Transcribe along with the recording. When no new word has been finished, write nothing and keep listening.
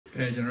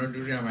General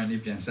Duria by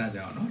Nipian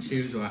Sajan,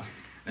 she was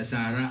a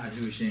Sara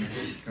Adusin,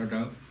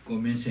 Dr.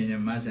 Gomez and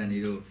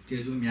Mazanido,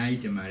 Jesu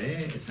Miaita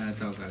Mare,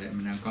 Sanatoka,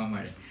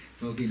 Menacomare,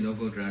 Loki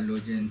Logo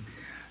Dralogen,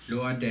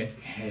 Loa de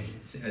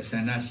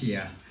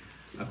Sanasia,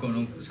 a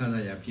column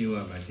Sadaya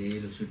Pua, Basil,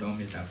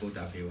 Sudomita,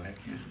 Puta Pua.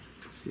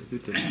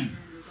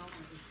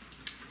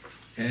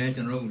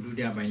 General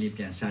Duria by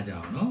Nipian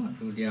Sajan, no?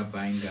 Duria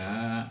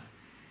Banga,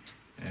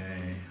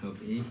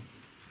 Hopi,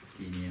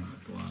 Tinium.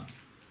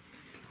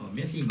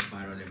 Messi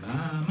parole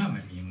ba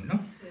mamma mia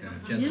no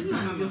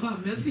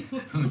Messi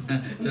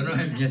sono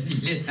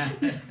Messi letta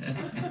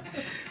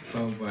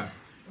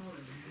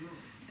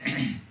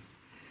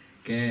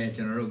che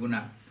sono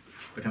guna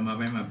patama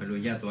bai ma belo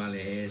ya twa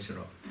le so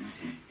ro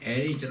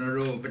edi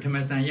sono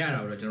patama san ya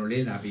da ro sono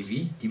le la bi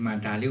bi di ma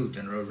da le ko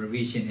sono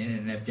revision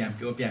ne pian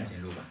pyo pian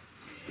chin lo ba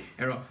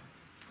ai ro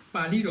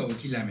Pali ro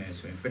ji lai me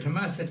so yin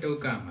patama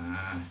satokka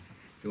ma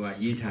tu a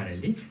yi tha de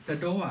le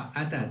tatowa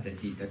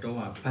attatati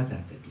tatowa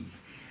pattatati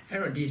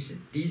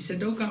ဒီစ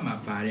တုကမှာ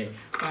ပါတဲ့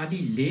ပါဠိ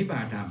၄ဘာ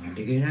သာမှာတ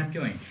ကယ်တမ်း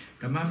ပြောရင်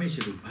ဓမ္မမိတ်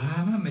ဆွေတို့ဘာ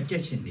မှမကြ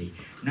က်ချင်နေ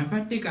နံပါ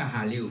တ်1က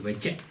ဟာလေးကိုပဲ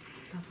ကြက်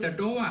တ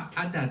တောဝ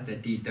အတ္တတ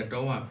တိတ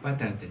တောဝပတ္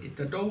တတတိ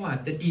တတောဝ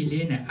တတိ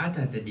လေးနဲ့အတ္တ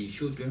တတိ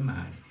ရှုသွင်းပါ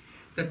တယ်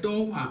တတော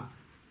ဝ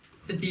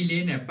တတိ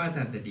လေးနဲ့ပတ္တ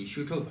တတိ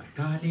ရှုထုတ်ပါ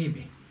ဒါလေး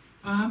ပဲ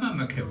ဘာမှ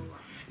မခက်ဘူး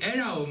အဲ့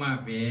ဒါကိုမှ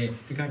ပဲ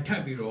ဒီကထ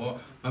ပ်ပြီးတော့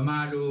ဗမာ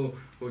လို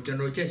ဟိုကျွန်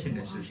တော်ကြက်ချင်တ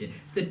ယ်ဆိုရှင်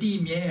တတိ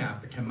မြဲရ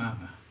ပထမ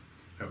မှာ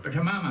ပထ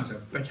မမှာဆို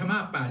ပထမ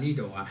ပါဠိ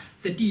တော်က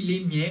တတိ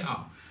လေးမြဲအော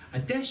င်အ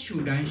သက်ရှူ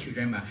တိုင်း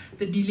မှာ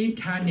တတိလေး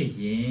ထားနေ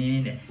ရင်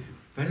တဲ့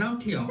ဘယ်လောက်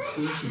ထိအောင်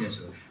ကိုးရှိလဲ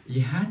ဆိုယ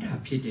ဟန္တာ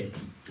ဖြစ်တဲ့အ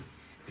ထိ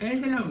အဲ့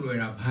ဒါလောက်လွယ်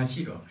တာဘာ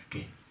ရှိတော့လဲ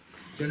ကဲ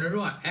ကျွန်တော်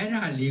တို့ကအဲ့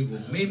ဒါလေးကို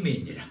မေ့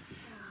နေတာ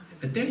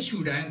အသက်ရှူ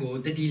တိုင်းကို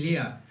တတိလေး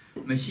က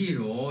မရှိ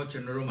တော့ကျွ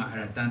န်တော်တို့မှအဲ့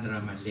ဒါတန်ត្រာ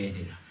မှာလဲ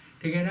နေတာ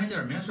တကယ်တမ်းကျ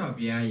တော့မြတ်စွာ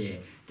ဘုရားရဲ့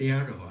တ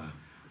ရားတော်ဟာ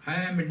အ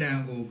မတန်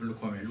ကိုဘယ်လို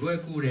ခေါ်မလဲလွယ်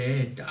ကူတ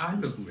ယ်တအား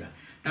လွယ်ကူတာ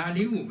ဒါ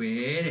လေးကိုပဲ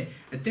တဲ့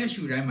အသက်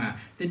ရှူတိုင်းမှာ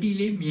တတိ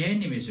လေးမြဲ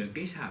နေမယ်ဆိုရင်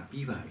ကိစ္စ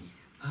ပြီးပါပြီ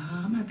ဘာ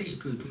မှတိတ်အ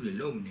ထွေထူးတွေ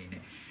လုံးမနေ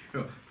နဲ့အဲ့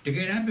တော့တက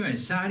ယ်တမ်းပြောရင်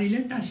စာရီလ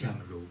ည်းတတ်ရှာ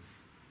မလို့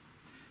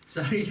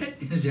စာရီလည်း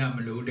တင်ရှာမ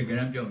လို့တကယ်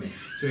တမ်းပြောမယ်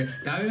ဆိုရင်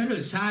ဒါပဲ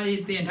လို့စာရီ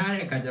တင်ထား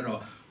တဲ့အခါကျတော့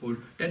ဟို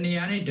တနေ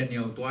ရာနဲ့တနေ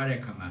ရာကိုသွားတဲ့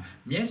အခါမှာ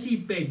မျက်စိ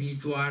ပိတ်ပြီး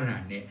သွားတာ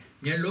နဲ့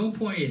မျက်လုံး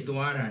ဖွင့်ရ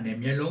သွားတာနဲ့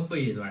မျက်လုံးပိ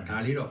တ်ရသွားတာဒါ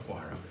လေးတော့ခွာ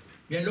တာ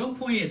မျက်လုံး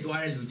ဖွင့်ရ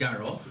သွားတဲ့လူကြ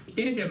တော့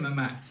တဲ့မမ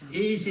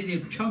အေးစစ်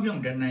ဖြောင်းဖြော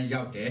င်းတန်းတန်း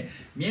ရောက်တယ်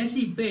မျက်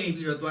စိပိတ်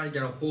ပြီးတော့သွားကြ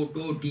တော့ဟို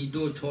တိုးဒီ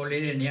တိုးချော်လဲ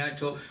တဲ့နေရာ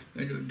ချော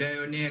တဲ့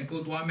နေကို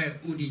သွားမဲ့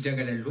ဥတီချက်က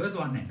လည်းလွဲ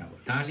သွားနိုင်တာ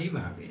ပေါ့ဒါလေး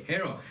ပါပဲအဲ့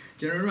တော့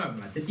ကျွန်တော်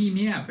တို့ကတတိ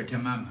မြဲပထ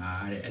မမှာ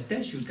တဲ့အသ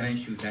က်ရှူတိုင်း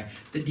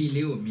တတိ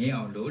လေးကိုမြဲ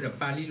အောင်လို့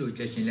ပါဠိလို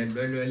ချက်ရှင်လဲ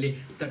လွယ်လေး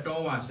တတော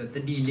ဝဆိုတ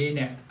တိလေး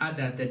နဲ့အတ္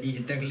တတတိ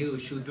အတက်ကလေးကို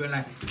ရှူသွင်း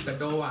လိုက်တ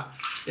တောဝ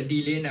တတိ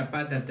လေးနဲ့ပ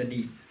တ္တတ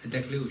တိအတ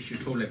က်ကလေးကိုရှူ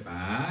ထုတ်လိုက်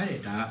ပါ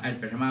တဲ့ဒါအဲ့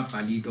ပထမပါ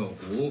ဠိတော်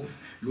ကို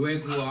လွယ်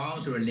ကူအောင်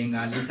ဆိုတော့လင်္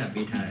ကာလေးစပ်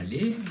ပေးထားတယ်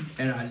လေ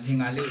အဲ့ဒါလင်္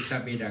ကာလေးကိုစ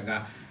ပ်ပေးတာက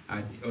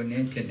ဟို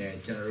နဲ့တဲ့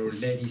ကျွန်တော်တို့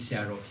လက်ဒီဆ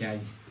ရာတော်ဖျား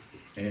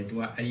ကြီးသူ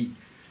ကအဲ့ဒီ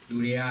လူ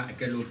တွေကအ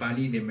ကယ်လို့ပါ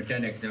ဠိတွေမတ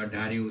တ်တဲ့ကြောင့်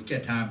ဒါတွေကိုကြ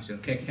က်ထားဆို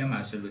ခက်ခဲမှာ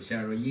ဆိုလို့ဆရာ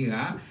တော်ကြီးက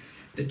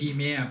တတိ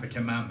မြဲပထ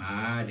မမှာ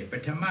တဲ့ပ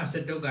ထမစ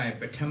တုကရဲ့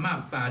ပထမ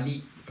ပါဠိ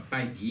အ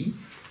ပိုက်ကြီး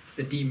တ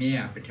တိ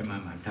မြဲပထမ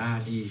မှာဒါ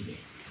လေးပဲ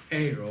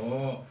အဲ့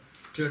တော့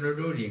ကျွန်တော်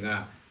တို့တွေက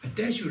အတ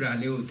က်ရှူတာ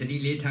လေးကိုတတိ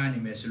လေးထားနေ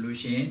မယ်ဆိုလို့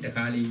ရှိရင်တ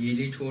ခါလေးရေ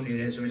လေးချိုးနေ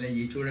တယ်ဆိုရင်လည်း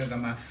ရေချိုးတဲ့က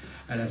မှာ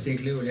အဲ့ဒါစိတ်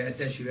ကလေးကိုလည်းအ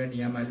သက်ရှူတဲ့နေ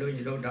ရာမှာလို့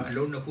ရေလို့တော့အ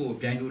လုံးနှစ်ခုကို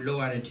ပြိုင်လို့လော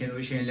က်ရတယ်ထင်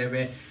လို့ရှိရင်လည်း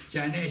ပဲကျ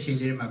န်တဲ့အချိန်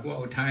လေးတွေမှာကိုယ့်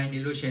အထိုင်နေ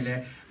လို့ရှိရင်လ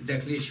ည်းအသက်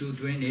ကလေးရှူ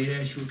သွင်းနေတ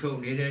ယ်ရှူထုတ်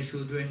နေတယ်ရှူ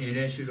သွင်းနေတ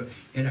ယ်ရှူတော့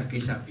အဲ့ဒါကိ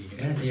စ္စပြီးတယ်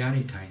အဲ့ဒါတရား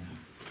တွေထိုင်တာ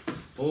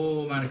ဟို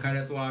မှာတခါတ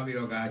ည်းသွားပြီး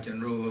တော့ကကျွန်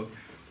တော်တို့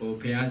ဟို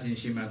ဖျားရှင်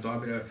ရှိမှသွား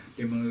ပြီးတော့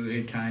ဒီမလို့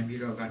လေးထိုင်ပြီး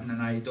တော့က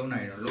2နာရီ3နာ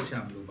ရီတော့လှုပ်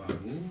ရှားမလို့ပါ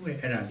ဘူးတဲ့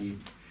အဲ့ဒါလေး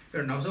အဲ့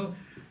တော့နောက်ဆုံး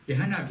ယ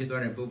ဟန္တာဖြစ်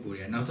သွားတဲ့ပုဂ္ဂိုလ်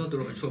တွေကနောက်ဆုံးသူ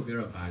တို့အချုပ်ပြော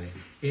တော့ပါလေ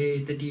အေး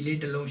တတိလေး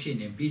တစ်လုံးရှိ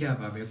နေပြီးတာ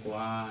ပါပဲ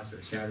ကွာ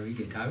ဆိုဆရာတော်ကြီး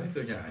တွေဒါပဲ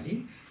ပြောကြတာလေ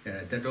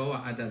တတော်ဝ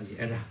အတ္တကြီး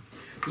အဲ့ဒါ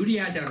ဒုတိ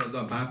ယကြတော့သူ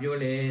ကဘာပြော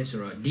လဲဆို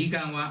တော့ဒီ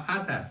ကံဝအ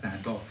တ္တတန်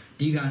တော့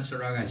ဒီကံဆို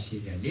တာကရှိ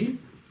တယ်လေ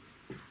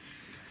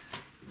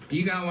ဒီ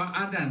ကံဝအ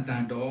တ္တတ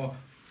န်တော့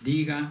ဒီ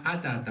ကံအ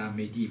တ္တတာ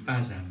မေတိပါ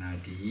ဇာနာ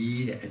တိ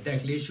တဲ့အတက်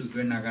ကလေးရှုသွ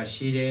င်းတာက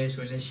ရှိတယ်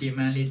ဆိုရင်ရှေ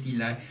မှန်းလေးတီး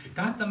လိုက်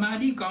ဒါတမာ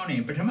တိကောင်းတ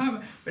ယ်ပထမ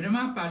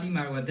ပါဠိ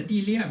မှာကတတိ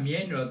လေးကမြဲ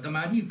နေတော့တ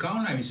မာတိကော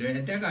င်းလာပြီဆိုရင်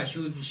အတက်က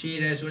ရှုရှည်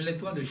တယ်ဆိုရင်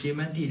သူကသူရှေ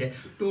မှန်းတီးတယ်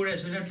တိုးတယ်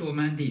ဆိုရင်တိုး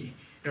မှန်းတီးတယ်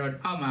အဲ့တော့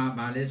အောက်မှာ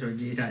ဗာလဲဆို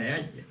ကြည့်ထားတယ်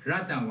ရ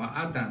တ္တဝအ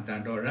တ္တတ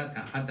န်တော့ရတ္တ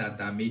အတ္တ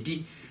တာမေတိ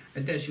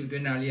အသက်ရှုသွ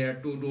င်းတာလေး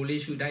ကတူ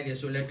လေးရှုတိုက်တယ်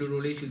ဆိုလဲတူ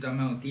လေးရှုသွား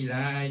မှအောင်တီး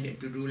လိုက်တဲ့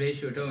တူလေး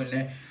ရှုထုတ်ရင်လ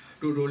ည်း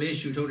တူလေး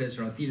ရှုထုတ်တယ်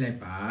ဆိုတော့တီးလိုက်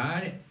ပါ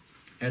တဲ့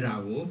အဲ့ဒါ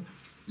ကို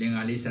လင်္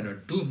ကာလေးဆက်တော့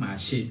ဒုမှာ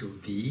ရှေ့တူ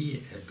သည်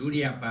ဒု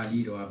တိယပါဠိ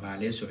တော်ကဘာ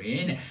လဲဆိုရ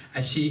င်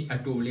အရှိအ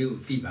တူလေးကို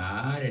သိပါ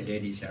တဲ့လေ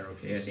ဒီဆရာတော်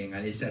ဖေလင်္ကာ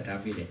လေးဆက်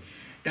ထားပြီးတယ်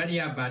တတိ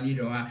ယပါဠိ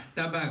တော်ကတ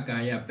ပ္ပကာ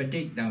ယပ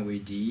ဋိတံဝေ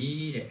ဒီ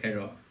တဲ့အဲ့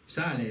တော့စ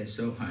လေ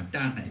ဆုံးဟာတ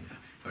နိုင်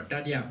တာတ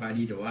တိယပါ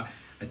ဠိတော်က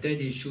အသက်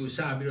တွေရှူစ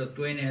ပြီးတော့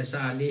တွင်းတဲ့အ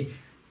စာလေး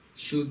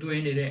ရှူသွ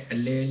င်းနေတဲ့အ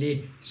လဲလေး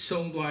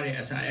ဆုံးသွားတဲ့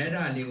အစာအဲ့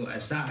ဒါလေးကို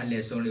အစာအလဲ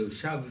ဆုံးလေးကို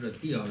ရှောက်ပြီးတော့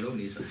တိအောင်လုပ်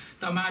နေဆို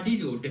တမာတိ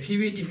တွေကိုတဖြည်း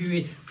ဖြည်း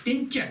တ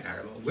င်းကျပ်တာ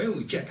တော့ဝဲ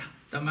ကိုကျက်တာ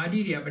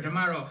Tamadi dia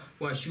Patamaro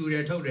was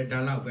Shura told the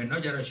Dalao, but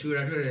not just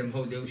Shura told them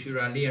hold the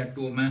Shuralia,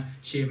 Toma,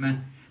 Shema,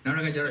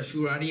 Nanaga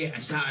Shurali,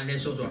 Asa,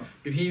 less also.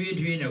 The period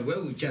between a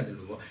well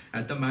chatulu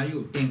at the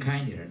Mario, then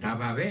kinder,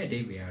 Tababe,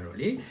 de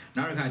Biaroli,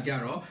 Naraga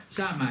Jaro,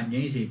 Sama,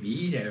 Nancy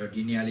B, the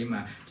Ordinia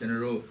Lima,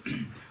 General.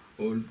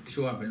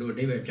 Show up below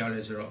David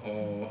Palace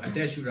or a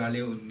dash should allow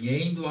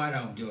Yain to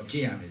around your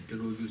jam to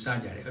lose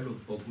Sajari, a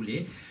look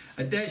populi,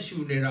 a dash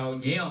should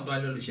around Yain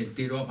to Lucian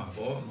Tiropa,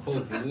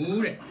 Hope,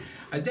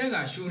 a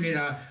dagger should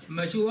around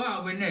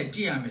Machua when a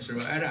jam is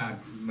Ara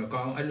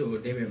Macau, a little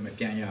David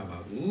Macania,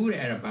 wood,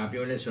 and a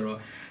babulous or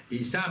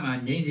the Sama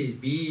Nancy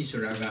B.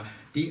 Suraga,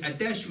 the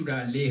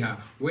Adashura Leha,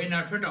 when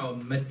I tried out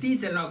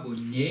Matita Lago,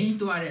 Yain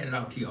to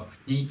Alatio,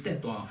 need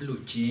that one,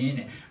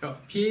 Lucine,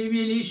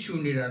 Pili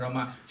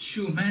Shunirama,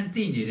 Schumann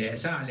Tini,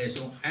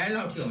 Saleso,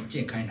 Alatio,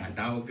 Jenkina,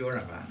 Dao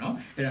Pioraba, no,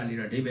 era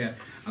little David,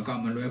 a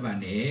common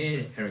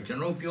Levane, a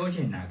general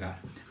Piogenaga,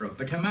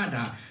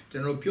 Patamata,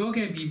 General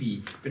Pioge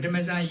Bibi,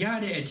 Patamazan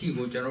Yade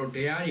Etigo, General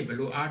Diari,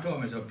 below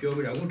Atomas of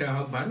Pioga,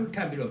 Uda, Balu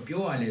Tabilo,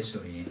 Pio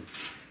Alesoin.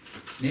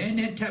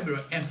 Nene Tablo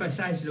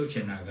emphasize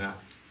Lucenaga.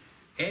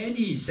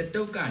 Eddie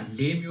Satoka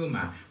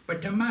Lemuma,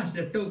 Patama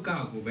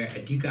Satoka Gube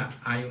Atika,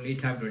 Ioli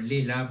Tablo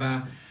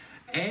Lilaba,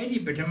 Eddie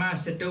Patama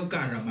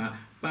Satoka Rama,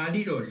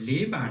 Palido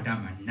Leba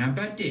Dama,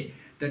 Nabate,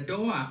 the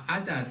Doa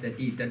Ada the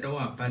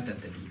Doa Pata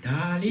the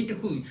Dali to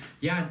who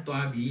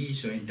Yatwabi,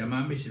 so in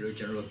Damamis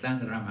Rogero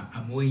Tandrama,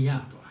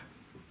 Amoya.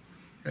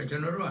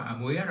 General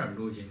Amoyara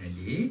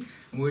Loginally,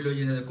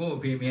 Mulogin go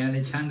pay me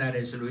a chanda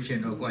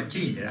resolution of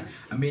Guacina,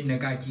 I mean the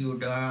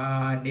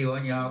Gakiuda,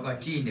 Neonia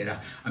Guacina,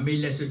 I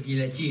mean less of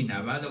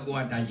Gilagina, Vado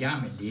Guata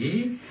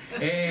Yamili,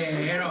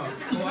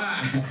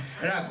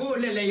 Rago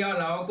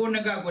Leola,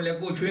 Gonaga,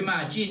 go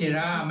Trima,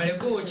 Ginera,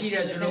 Malago,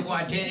 Gina, so go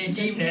attend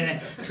Jim,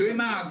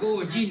 Trima,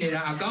 go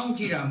Ginera, a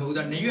Gauntira,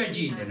 Moda, New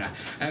Ginera,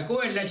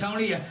 go and let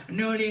only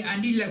nearly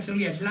and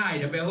electrically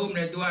slide, a home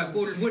that do a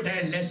good wood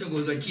and less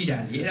go to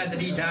Chida, here at the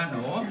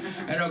Ritano.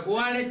 And a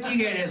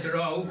quality is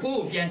raw,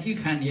 Pianti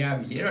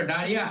Canyabi,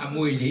 Daria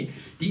Amoili,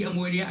 the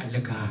Amoria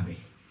Lagabe.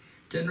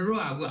 General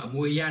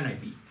Amoya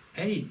Labi,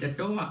 Eddie, the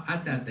door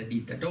at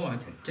the door,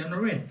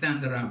 General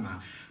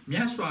Tandrama,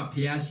 Miaswa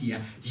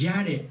Piasia,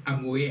 Yare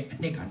Amoye,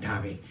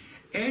 Nicadabe.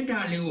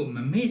 Eda Leo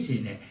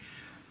Mamesine,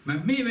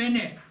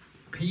 Mamevene,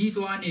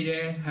 Kituani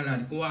de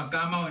Halanqua,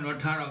 Gama and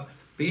Otaro,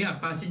 be a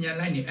passenger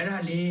line,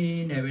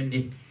 Erali, never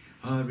did.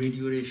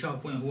 Radio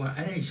shop when who are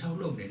at a shop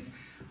loading.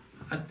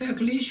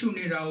 Attackly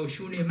Shunira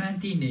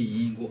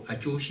Shunimantini go a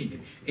Joshin.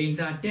 Ain't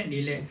that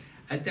Denile,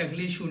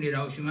 attackly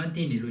Shunira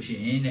Shumantini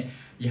Lucien,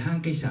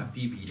 Yankesa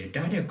Pipi, the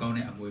data gone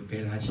and with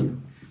Pelasio.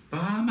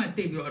 Bahama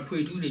take your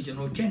 22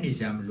 regional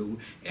Genisam Lu,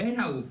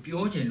 and I will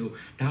Piogeno,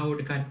 Tao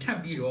the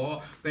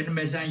Catabiro, when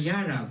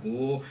Messayara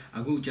go,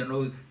 a good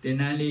general, the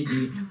Nali,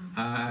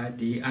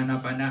 the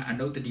Anapana, and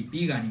not the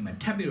big animal,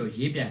 Tabiro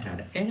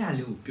Yibata, and I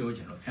will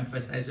Piogeno,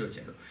 emphasize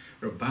Ogeno.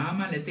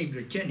 Obama let take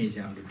the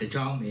Genisam, the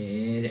John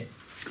made.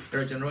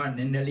 General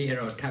Nendali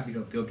or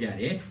Tabilo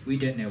Piopiare, we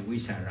didn't have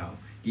Wisara.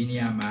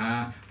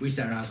 Iniama,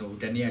 Wisaraso,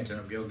 Dania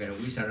Bioga,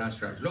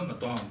 Wisarasra,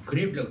 Lomaton,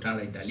 Criblo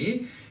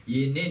Talidali,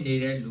 Yen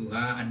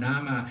Luha,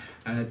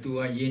 Anama,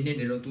 to a Yen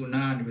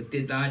Rotuna, with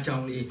Tita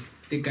Chowley,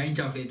 the kind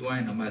chocolate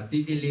wine of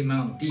Matiti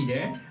Lima,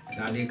 Tide,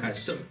 Dalika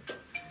so.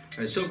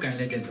 So can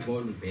let it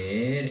go to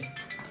bed.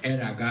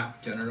 Eraga,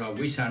 General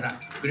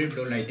Wisara,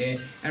 Criblo like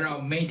that, and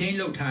I'll maintain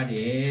low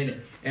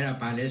tide, Era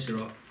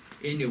Palesro.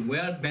 In the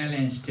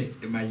well-balanced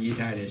the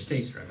United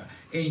States,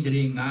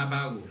 entering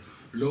Abago,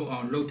 low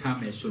on low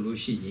time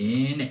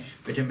solution,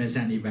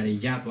 Petamazani Bari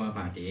Yatwa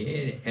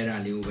Bade,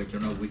 Era Liu,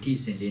 General Witty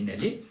Sinlin,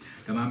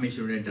 the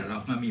Mamisura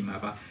Mami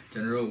Maba,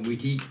 General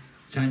Witty,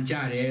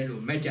 Sanjare,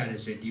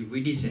 Majare, the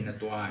Witty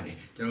Senatuare,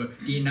 General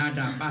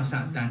Dinata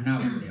Pasa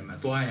Tanau,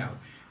 Matuaya,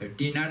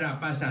 Dinata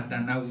Pasa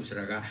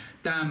Tanausraga,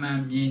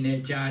 Tama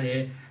Mine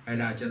Jare,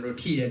 General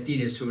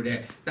Tida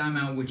Sude,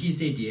 Tama Witty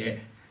City,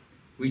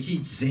 Witty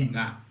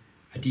Zenga.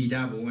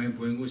 Adida, when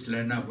Bungus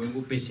Lena,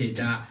 Bungu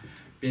Peseta,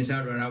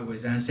 Pensara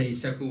was and say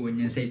Saku when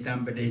you say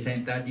Tampa de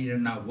Santa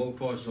didn't now vote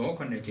for so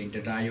connecting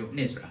the Dio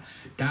Nesra.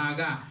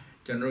 Daga,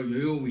 General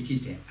Yo, which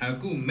is a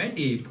good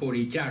medi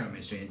pori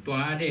jaramis,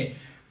 Tuade,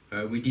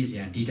 which is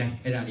and Dita,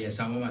 Eralia,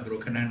 some of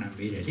Rocanan and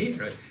Vidi,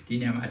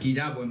 Dinam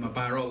Adida, when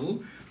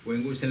Maparo,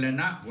 when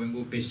Guselena, when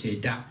Gu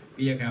Peseta,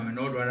 Via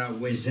Camanodra,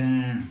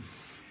 Wezan.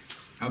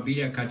 I'll be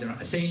a catcher,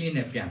 a sailing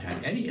a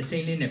piata, any a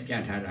sailing a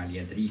piata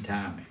ralia 3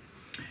 times.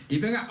 The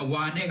Bega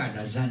Wanega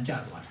da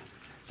Zanjadwana.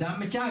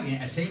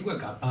 Zamachagin, a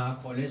Sanguaka,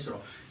 cholesterol.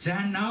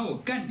 Zan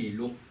now candy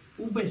look,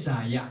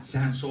 Ubesaya,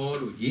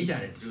 Sansolo,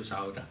 Yija to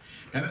Sauta.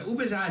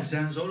 Ubesa,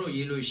 Sansolo,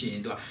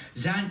 Yilushi,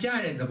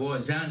 Zanjad, the boy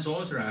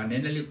Zansosra, and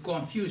then a little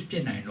confused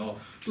pinino,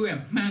 to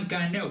a man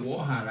kind of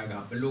war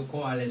haraga, below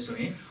coaleso,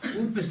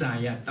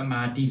 Ubesaya,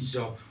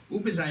 Tamadizo,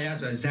 Ubesaya,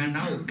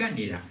 Zanao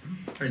Candida,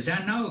 or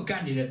Zanao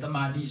Candida,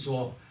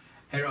 Tamadizo.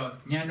 Ero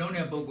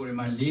Nyanone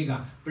Pogurima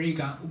Liga,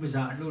 Briga,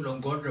 Ubisa, Nulon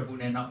Godra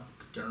Bunena,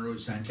 General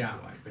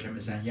Sanjawa,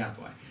 Petamasan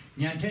Yatwa,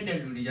 ညာထက်တဲ့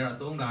လူ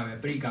တွေကျတော့သုံးကားပဲ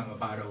ပြိက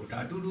မပါတော့ဘူးဒါ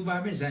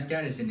အတူတူပါပဲဇန်ကြ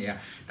တဲ့စနေ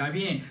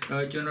ကဒါဖြင့်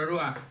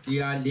ကျွန်တော်တို့ကဒီ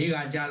ဟာ၄က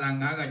ကြာလား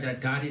၅က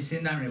ကြာဒါဒီစ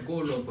ဉ်းစားမယ်ကို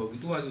ယ့်လိုပေါ့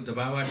သူကသူတ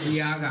ဘာဝတ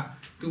ရားက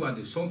သူ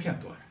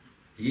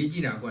ကသူဆုံးဖြတ်သွားတာအ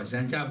ရေးကြီးတာက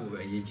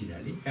ဇန်ကြဖို့ပဲအ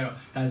ရေးကြီးတာလေအဲ့တော့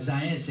ဒါ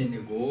ဇန်ရဲ့အစဉ်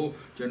တွေကို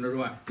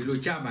ကျွန်တော်တို့ကဒီ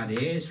လိုကြပါတ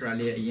ယ်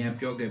ဆိုတာလေးအရင်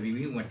ပြော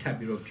ခဲ့ပြီးပြီဝင်ထပ်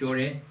ပြီးတော့ပြော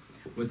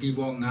တယ်ဝတိ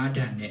ဘော၅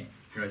ဓာတ်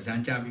နဲ့အဲ့တော့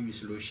ဇန်ကြပြီးပြီ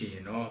ဆိုလို့ရှိ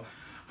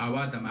ရင်တော့အ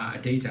ဝတမအ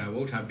ဋ္ဌာ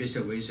ဝဋ္ဌပစ္စ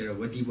ဝေ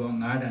ဆိုတော့ဝတိ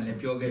ဘော၅ဓာတ်လည်း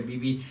ပြော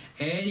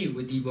ခဲ့ပြီးအဲ့ဒီ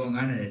ဝတိဘော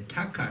၅ဓာတ်နဲ့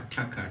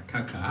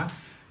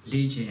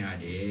ထပ်ခါလေ့ကျင့်ရ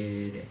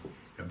တယ်တဲ့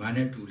ဘာ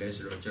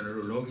နဲ့တူလဲဆိုတော့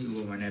ကျွန်တော်တို့လောကီ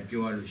ဥပမာ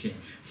နဲ့ပြောရလို့ရှိရင်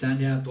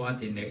စန္ဒယာသွား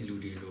တင်တဲ့လူ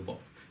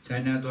တွေလို့ပေါ့စ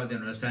န္ဒယာသွားတင်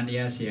တော့စန္ဒ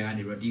ယာဆရာက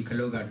နေပြီးတော့ဒီ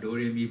ခလုတ်က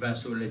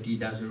ဒိုရီမီပါဆို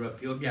လက်တီတာဆိုတော့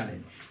ပြောပြ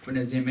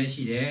တယ်ခုနှစ်စင်ပဲ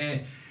ရှိတ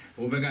ယ်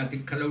ဟိုဘက်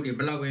ကဒီခလုတ်တွေဘ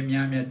ယ်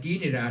လောက်ပဲများတီး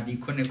နေတာဒီ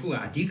ခုနှစ်ခု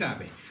ကအဓိ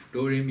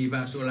ကပဲဒိုရီမီ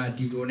ပါ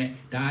ဆိုလာဒီတို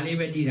နဲ့ဒါလေး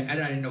ပဲတီးတယ်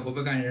အဲ့ဒါတွေတော့ဟိုဘ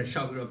က်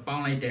ကနေရှောက်ပြီးတော့ပေါ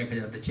င်းလိုက်တဲ့အခါ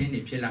ကျတော့တချင်း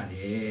တွေဖြစ်လာတယ်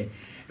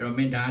အဲ့တော့မ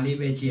င်းဒါလေး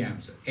ပဲကြည့်ရ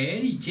မှာဆို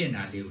အဲ့ဒီကျင့်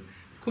တာလေးကို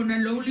ခုနှ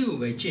စ်လုံးလေးကို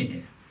ပဲကျ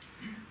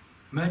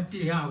င့်နေတာမ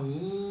တရား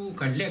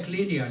ဘူးကလက်က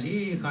လေးတွေ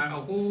ကလေခါအ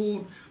ခု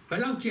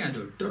ဘယ်လောက်ကျ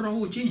င့်ဆိုတော်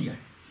တော်ကျင့်ရ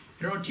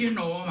တယ်အဲ့တော့ကျ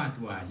င့်တော့မှ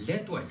तू ကလ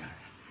က်တွက်လာ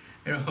တာ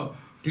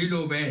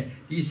အဲ့တော့ဒီလိုပဲ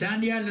ဒီ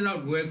စန္ဒယာ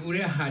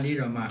လောက်လွယ်ကူတဲ့ဟာ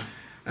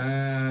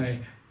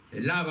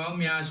လေးတော့မှလာပေါ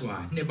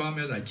င်းများစွာနှစ်ပေါင်း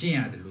များစွာကျင့်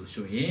ရတယ်လို့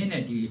ဆိုရင်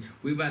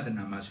တဲ့ဒီဝိပ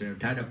ဿနာမှာဆိုရင်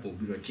ဒါတော့ပို့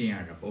ပြီးတော့ကျင့်ရ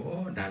တာ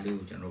ပေါ့ဒါ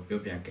လေးကို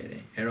ကျွန်တော်ပြောပြခဲ့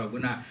တယ်အဲ့တော့ခု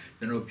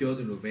နကျွန်တော်ပြော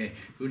သလိုပဲ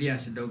ဒုတိ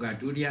ယစတု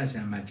ကဒုတိယ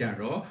ဆံ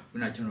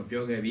မှာကြတော့ခုန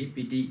ကျွန်တော်ပြောခဲ့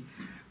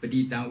ပြီပိဋိပ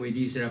တိတံဝေ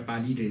ဒီ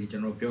ဆိုတာပါဠိတွေ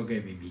ကျွန်တော်ပြောခဲ့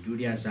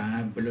ပြီဒုတိယဆံ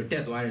ဘယ်လို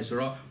တက်သွားလဲဆို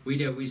တော့ဝိတ္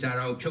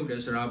တဝိစာရကိုဖြုတ်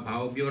တယ်ဆိုတာဘာ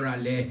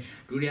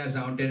ကိုပြောတာလဲဒုတိယ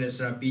ဆံတက်တယ်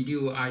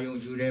ဆိုတာပိဋိကိုအာ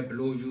ယုံယူတယ်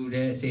ဘလို့ယူတ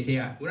ယ်စိတ်ထဲ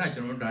ကခုန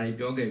ကျွန်တော်ဒါတွေ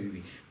ပြော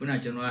ခဲ့ပြီခု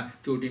နကျွန်တော်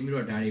ကကြိုတင်ပြီး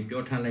တော့ဒါ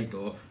တွေပြောထား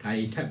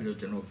လိုက်တော့ဒါတွေ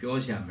ထပ်ပြီးတော့ကျွန်တော်ပြော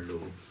ရမ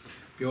လို့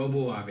ပြော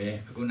ဖို့ပါပဲ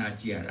အခုန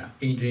ကြည့်ရတာ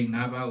အင်္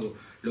ဂလိပ်၅ပါးကို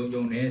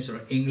လုံခြုံတယ်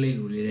ဆိုတော့အင်္ဂလိပ်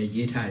လိုလေးလည်း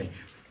ရေးထား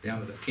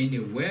တယ်ဒါမှမဟုတ် in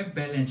the well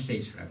balanced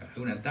state ဆိုတာက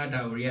ခုနတ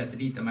တဝရိယသ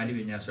တိတမာတိပ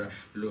ညာ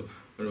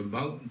ဆိုတာဘလို့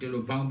ဘောင်းဒီ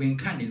လိုဘောင်းပင်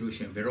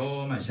ခတ်နေလို့ရှင်ဘယ်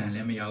တော့မှဇန်လ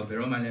ည်းမရဘူး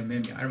ဘယ်တော့မှလ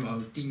ည်းမဲမြအဲ့တော့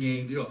တည်ငြိ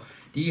မ်ပြီးတော့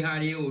ဒီဟာ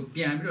တွေကိုပြ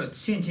န်ပြီးတော့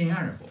ဆင်ခြင်ရ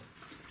တာပေါ့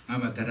ငါ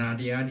မှတရား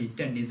တရား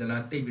တွေတက်နေ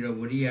သလားတိတ်ပြီးတော့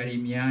ဝရိယ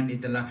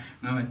တွေများနေသ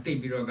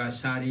လားငါမှတိတ်ပြီးတော့က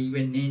စာရီ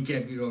ပဲနင်းချ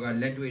က်ပြီးတော့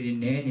ကလက်တွေတွေ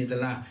နဲနေ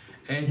သလား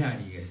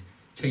အဲ့ဒါတွေ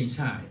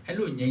ချိန်စား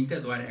အဲ့လိုငြိမ်သ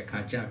က်သွားတဲ့အခါ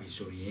ကြ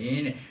ပြီဆို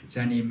ရင်တဲ့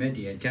ဇန်နေမက်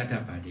တွေကြာ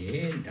တတ်ပါတ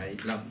ယ်ဒါ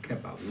တွေလောက်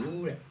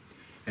ခက်ပါဘူး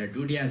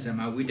တဲ့ဒုတိယဆံ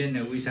မှာဝိတ္တ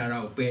နဲ့ဝိစာရ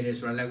ကိုပယ်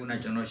တယ်ဆိုတာလည်းခု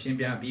နကျွန်တော်ရှ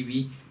င်းပြပြီးပြီ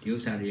ဒီ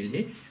ဥစ္စာတွေ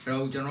လေ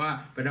အဲ့တော့ကျွန်တော်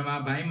ကပထမ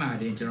ဘိုင်း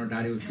မှာတင်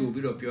ကျွန်တော်ဒါတွေ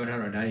ကိုကြိုပြီးတော့ပြောထား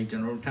တော့ဒါတွေကျွ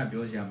န်တော်တို့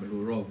ထပ်ပြောစရာ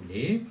မလိုတော့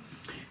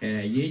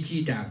ဘူးလေရေးကြ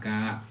ည့်တာက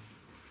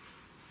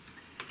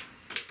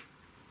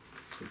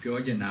ပြော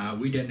ချင်တာ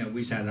ဝိတ္တနဲ့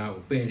ဝိစာ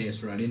ရကိုပယ်တယ်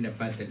ဆိုတာလေး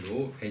နဲ့ပတ်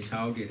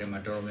သက်လို့စာအုပ်တွေထဲ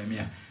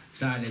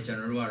မှာတော်တော်များများစာလည်းကျွန်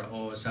တော်တို့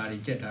ကတော့စာတွေ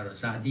ကြက်တာတော့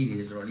စာအသီး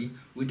တွေဆိုတော့လေ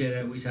ဝိတ္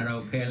တနဲ့ဝိစာ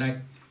ရကိုဖယ်လိုက်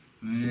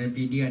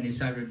ပီတီ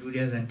ကနေစပြီးဒုတိ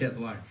ယဆံတက်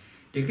သွား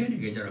တယ်တ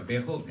ကယ်ကျတော့ဘ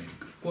ယ်ဟုတ်လဲ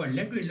ကိုက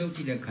လက်တွေ့လှုပ်ကြ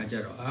ည့်တဲ့ခါကျ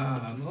တော့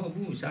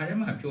မဟုတ်ဘူးစာထဲ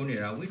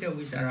မှာပြောနေတာဝိတ္တ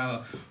ဝိစာ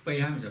ရပယ်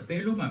ရမယ်ဆိုပ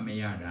ယ်လို့မှ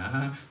မရ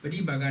တာ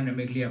ပฏิပါက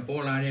နမိတ်က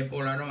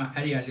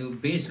လေးပေါ်လာတော့မှအဲ့ဒီအလေးကို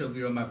base လုပ်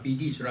ပြီးတော့မှ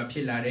PD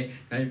ဆိုတာဖြစ်လာတယ်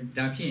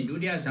ဒါဖြ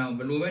င့်ဒုတိယဆံ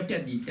ကိုဘယ်လိုပဲတ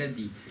က်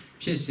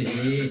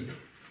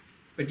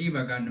တည်ဖြစ်စေပฏิ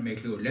ပါကနမိတ်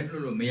ကလေးကိုလက်လွတ်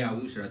လို့မရ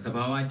ဘူးဆိုတာ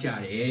သဘာဝကျ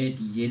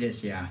တယ်ဒီရေး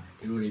တဲ့ဆရာ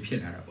ဒီလိုတွေဖြစ်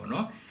လာတာပေါ့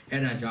နော်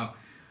အဲ့ဒါကြောင့်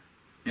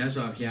မြတ်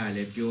စွာဘုရားကလ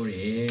ည်းပြောတ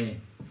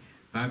ယ်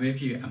ဘာပဲ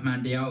ဖြစ်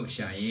အမှန်တရားကို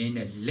ရှာရင်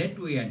တဲ့လက်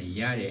တွေ့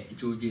ကနေရတဲ့အ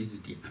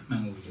ကျိုးကျေးဇူးတွေအမှ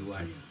န်ကိုယူရ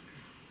တယ်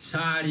။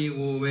စာရီ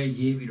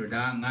ကိုပဲရေးပြီးတော့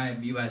ဒါငါ့ရဲ့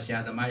မိဘဆ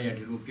ရာသမားတွေက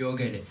ဒီ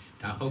လိုပြောခဲ့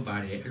တယ်ဒါဟုတ်ပါတ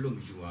ယ်အဲ့လို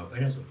မယူပါဘူး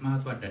အဲ့ဒါဆိုမှား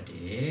သွားတတ်တ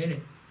ယ်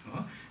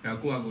တဲ့နော်အဲ့တော့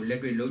ကိုယ့်အကူလက်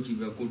တွေ့လုပ်ကြ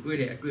ည့်ပြီးတော့ကိုတွေ့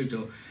တဲ့အတွေ့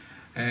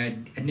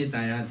အကြုံအနှစ်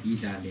သာ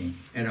ရပြီးတာလင်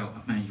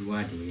အဲ့တော့အမှန်ယူရတ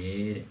ယ်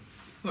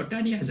တဲ့ဟော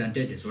တတိယဇန်တ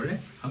က်တယ်ဆိုတော့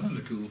အမှန်မ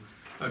ထူ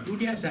ဒု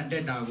တိယဇန်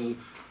တက်တာကို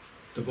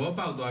သဘော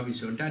ပေါက်သွားပြီ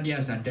ဆိုတတိ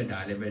ယဆန်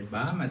တက်တာလ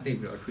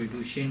ည်းပဲဘာမှသိပြီးတော့အ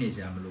ထွေထူးရှ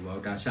င်းနေကြမလို့ပါ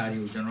ဘူးဒါစာတွေ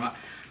ကိုကျွန်တော်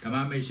ကဓမ္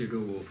မမိတ်ဆွေ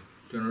တို့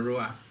ကိုကျွန်တော်တို့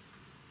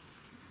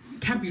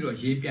ကထပ်ပြီးတော့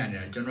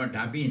ရေးပြနေတာကျွန်တော်ဒါ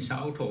ပြီး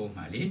ရင်စာအုပ်ထုတ်အောင်ပါ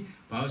လေ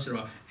ဘာလို့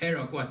ဆိုတော့အဲ့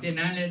တော့ကိုက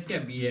သင်တန်းလဲတ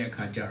က်ပြီးတဲ့အ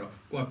ခါကျတော့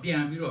ကိုကပြ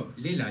န်ပြီးတော့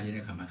လေ့လာခြင်း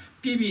တဲ့အခါ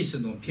မှာပြည့်ပြည့်စုံ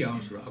စုံဖြစ်အော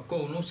င်ဆိုတော့အကု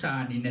န်လုံးစာ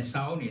အနေနဲ့စာ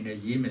အုပ်အနေနဲ့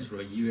ရေးမယ်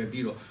ဆိုတော့ရည်ရွယ်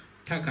ပြီးတော့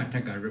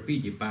ထပ်က repeat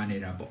ဒီပါနေ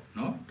တာပေါ့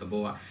နော်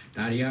တဘော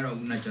ကဒါတွေ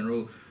ကတော့ခုန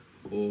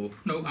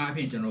ကျွန်တော်တို့နှုတ်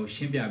အားဖြင့်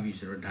ကျွန်တော်ရှင်းပြပြီး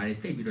ဆိုတော့ဒါတွေ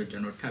သိပြီးတော့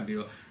ကျွန်တော်ထပ်ပြီး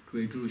တော့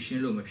တွေ့တူရှ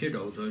င်းလို့မဖြစ်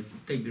တော့ဘူးဆိုတော့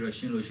တိတ်ပြီးတော့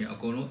ရှင်းလို့ရှင်အ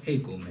ကုန်လုံးအိ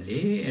တ်ကုန်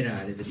မလေအဲ့ဒါ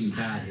လည်း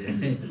တတိထားရတယ်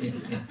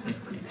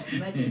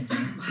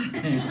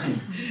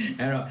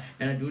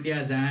အဲ့တော့ဒုတိယ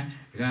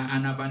ဇန်ကအာ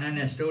နာပါ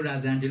နနဲ့စတော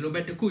ဒဇန်ဒီ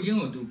လိုပဲတစ်ခုချ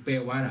င်းကိုသူ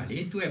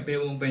ပယ်သွားတာလေသူ့ရဲ့ပယ်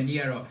ပုံပယ်နည်း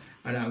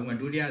ကတော့အဲ့ဒါ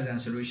ဥမာဒုတိယ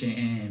ဇန်ဆိုလို့ရှင်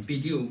ပီ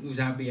တိ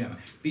ကိုဦးစားပေးရ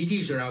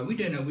မှာပီတိဆိုတာဝိတ္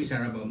တနဲ့ဝိစာ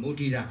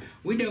ရပေါ်မူတည်တာ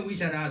ဝိတ္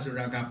တဝိစာရ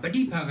ဆိုတာက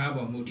ပฏิဖာက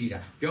ပေါ်မူ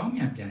တည်တာပြောင်း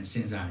ပြန်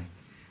စဉ်းစားတယ်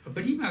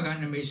ပฏิဖာက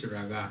နမိတ်ဆိုတာ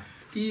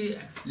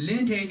ကဒီလ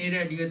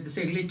င်းထိန်နေတဲ့ဒီစိ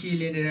တ်ကလေးကြည်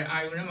လင်းနေ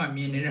တဲ့အာယုန်ထဲမှာ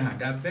မြင်နေ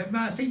တဲ့ဟာဒါဘယ်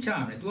မှာစိတ်ချရ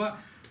မလဲ तू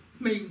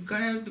ကမိတ်က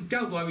လည်း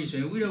ပျောက်သွားပြီဆို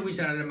ရင်ဝိတ္တဝိ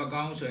စာရလည်းမ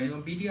ကောင်းဆိုရင်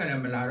ပီတိကလ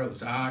ည်းမလာတော့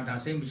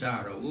ဘူးဒါစိတ်မချ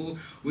ရတော့ဘူး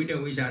ဝိတ္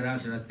တဝိစာရ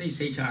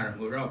ဆိုတာသိစိတ်ချရမှာမ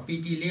ဟုတ်တော့ပီ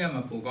တိလေးကမှ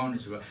ပိုကောင်းတယ်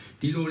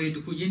ဆိုတော့ဒီလိုလေးတ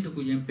စ်ခုချ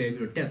င်းပယ်ပြီး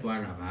တော့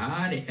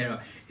တက်သွားတာပါတဲ့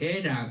အဲ့တော့အဲ့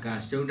ဒါ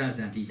ကစတုဒ္ဒဇ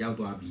န်တိ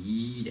ရောက်သွားပြီ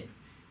တဲ့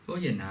ဆို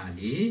ရင်နာ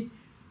လေ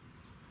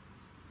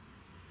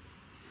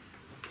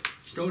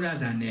စတုဒ္ဒ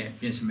ဇန်နဲ့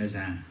ပြင်စမဇ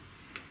န်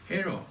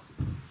အဲ့တော့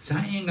ဇ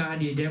န်အင်္ဂါ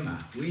ဒီထဲမှာ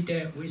ဝိတေ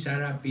ဝိစာ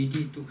ရပီ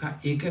တိဒုက္ခ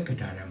ဧကက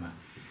တာထဲမှာ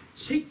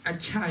စိတ်အ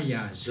ချ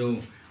ရာ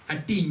ဆုံးအ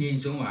တိငြိမ်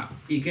ဆုံးက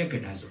ဧကက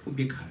တာဆိုဥ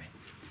ပိ္ပခာပဲ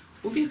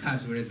ဥပိ္ပခာ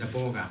ဆိုတဲ့သ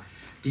ဘောက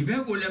ဒီဘ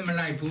က်ကိုလည်းမ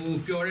လိုက်ဘူး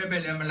ပျော်တဲ့ဘ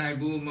က်လည်းမလိုက်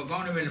ဘူးမကော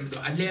င်းတဲ့ဘက်လည်းမ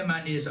တော့အလဲမှ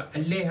နေဆို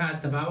အလဲဟာ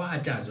သဘာဝအ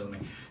တ္တဆုံးပဲ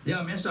ဒါ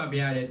မြတ်စွာဘု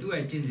ရားလည်းသူ့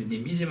ရဲ့ကျင့်စဉ်တွေ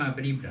မိစမပ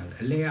ရိပဒါ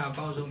အလဲဟာအ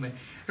ကောင်းဆုံးပဲအဲ့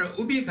တော့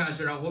ဥပိ္ပခာ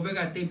ဆိုတာဟိုဘက်က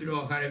တိတ်ပြီး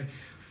တော့ခါတယ်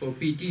ဟို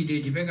ပီတိတွေ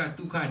ဒီဘက်က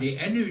ဒုက္ခတွေ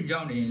အဲ့ဒီကြော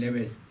င့်နေလည်း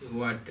ပဲ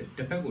ဟိုတ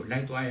စ်ဖက်ကိုလို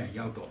က်သွားရ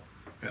ရောက်တော့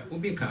ဥ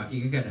ပိ္ပခာဧ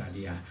ကကတာ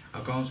လေးဟာ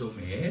အကောင်းဆုံး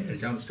ပဲဒါ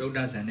ကြောင့်စတုဒ္ဒ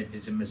ဇန်နဲ့ပြ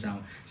င်စမဆောင်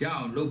ရ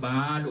အောင်လုပ်ပါ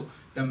လို့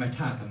သမထ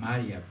သမား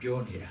တွေကပြော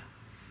နေတာ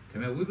ဒါ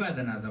ပေမဲ့ဝိပ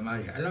ဿနာသမား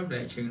တွေအဲ့လောက်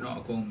တဲ့အချိန်တော့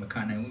အကုန်မ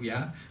ခံနိုင်ဘူးဗျာ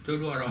တို့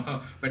တော့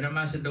ပထမ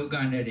စတုက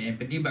နဲ့တင်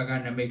ပฏิပါက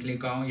နမိတ်ကလေး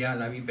ကောင်းရ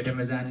လာပြီပထမ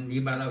ဇန်ဒီ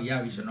ပါလောက်ရ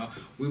ပြီဆိုတော့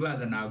ဝိပ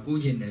ဿနာ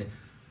ကူးခြင်းနဲ့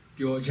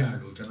ပြောကြ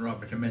လို့ကျွန်တော်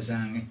ပထမဇ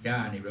န်ရ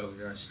နေပြီး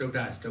တော့စတုက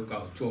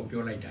ကိုကြော်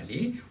ပြောလိုက်တာလေ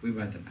ဝိပ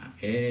ဿနာ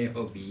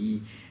ဟုတ်ပြီ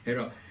အဲ့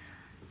တော့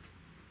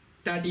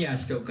တတိယ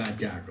စတုက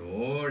ကြ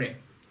တော့တဲ့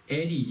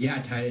အဲ့ဒီရ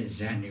ထားတဲ့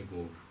ဇန်တွေ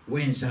ကိုဝ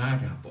င်စား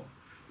တာပေါ့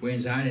ဝင်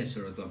စားတယ်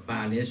ဆိုတော့သူပါ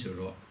လဲဆို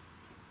တော့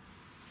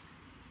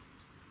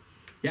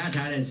ရ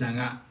ထားတဲ့ဇန်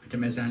ကပထ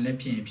မဇန်လည်း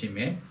ဖြစ်မ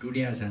ယ်ဒု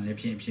တိယဇန်လည်း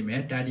ဖြစ်မ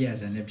ယ်တတိယ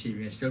ဇန်လည်းဖြစ်မ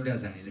ယ်စတုတ္ထ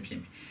ဇန်လည်းဖြစ်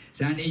မယ်ဇ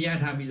န်တွေရ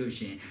ထားပြီးလို့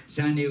ရှိရင်ဇ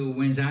န်တွေကို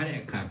ဝင်စားတဲ့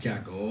အခါကျ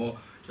တော့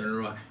ကျွန်တော်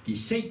တို့ကဒီ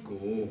စိတ်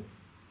ကို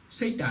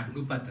စိတ်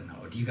တ ानु ပတ္တနာ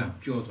ကိုအဓိက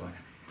ပြောသွား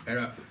တာအဲ့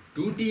တော့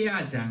ဒုတိယ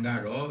ဇန်က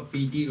တော့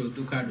ပီတိတို့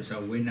ဒုက္ခတို့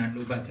ဆိုဝေဒ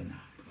နာ ानु ပတ္တနာ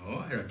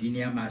အဲ့တော့ဒီ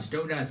နေရာမှာစတု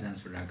တ္ထဇန်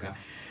ဆိုတာက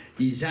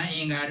ဒီဇန်အ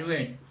င်္ဂါတို့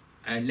ရဲ့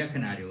လက္ခ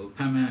ဏာတွေကိုဖ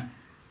န်မှန်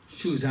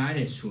ရှုစားတ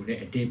ယ်ဆိုတဲ့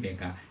အတိတ်ပဲ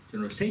ကကျွ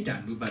န်တော်စိတ်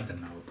တ ानु ပတ္တ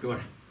နာကိုပြော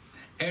တာ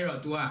အဲ့တော့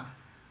तू က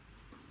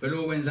ဘယ်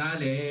လိုဝင်စား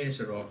လဲ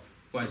ဆိုတော့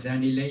ဟိုဇန်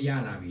ဒီလည်းရ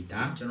လာပြီ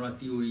ဒါကျွန်တော်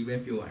theory ပဲ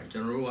ပြောရတယ်ကျွ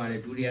န်တော်တို့ကလ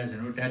ည်းဒုတိယဇန်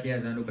တို့တတိယ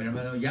ဇန်တို့ဘယ်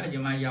မှာရကြ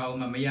မှာရအောင်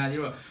မရသေး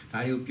တော့ဒါ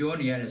တွေကိုပြော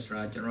နေရတယ်ဆို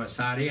တာကျွန်တော်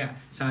စာတွေက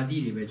စာတိ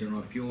တွေပဲကျွန်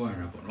တော်ပြောရ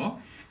တာပေါ့နော်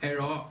အဲ့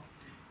တော့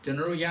ကျွန်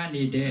တော်တို့ရ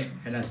နေတဲ့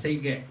ဟဲ့လားစိတ်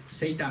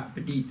တပ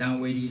ฏิတံ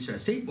ဝေဒီဆို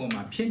စိတ်ပေါ်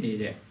မှာဖြစ်နေ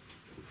တဲ့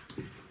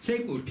စိ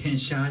တ်ကိုထင်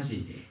ရှားစေ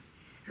တယ်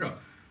အဲ့တော့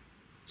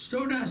စတု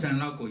ဒ္ဒဇန်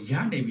လောက်ကိုရ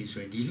နေပြီ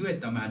ဆိုရင်ဒီလူရဲ့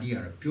တမာတိက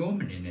တော့ပြောမ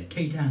နေနဲ့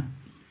ထိတ်တ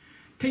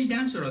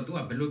န်းဆိုတော့ तू က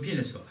ဘယ်လိုဖြစ်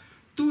လဲဆိုတော့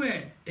သူ့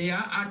ရဲ့တ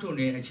ရားအားထုတ်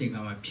နေတဲ့အချိန်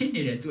မှာဖြစ်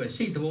နေတဲ့သူ့ရဲ့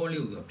စိတ်သဘော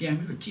လေးကိုပြန်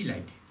ပြီးတော့ကြည့်လို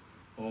က်တယ်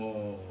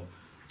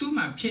။သူ့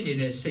မှာဖြစ်နေ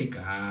တဲ့စိတ်က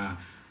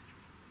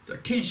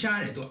ထင်ရှား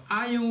တယ်သူ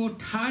အာယုံ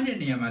ထားတဲ့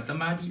နေရာမှာတ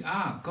မာတိ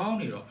အားကောင်း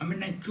နေတော့အမှန်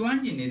တန်ကျွမ်း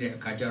ကျင်နေတဲ့အ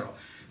ခါကျတော့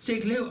စိ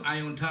တ်ကလေးကိုအာ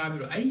ယုံထားပြီး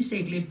တော့အဲ့ဒီစိ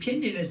တ်ကလေးဖြစ်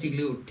နေတဲ့စိတ်က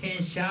လေးကိုထင်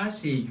ရှား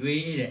စေ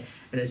ရွေးတဲ့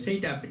အဲ့ဒါစိ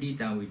တ်တပฏิ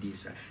တံဝိတိ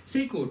ဆိုတာစိ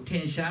တ်ကိုထ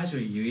င်ရှား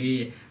ဆို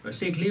ရွေး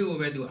စိတ်ကလေးကို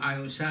ပဲသူအာ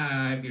ယုံ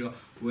စားပြီးတော့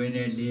ဝင်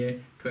နေလေ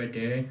ထွက်တ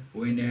ယ်ဝ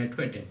င်တယ်ထွ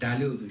က်တယ်ဒါ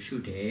လို့သူရှု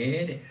တ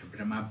ယ်တဲ့ပ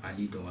ထမပါ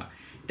ဠိတော်က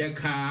တ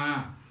ခါ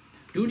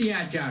ဒုတိယ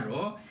ကြ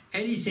တော့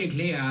အဲ့ဒီစိတ်က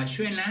လေးဟာ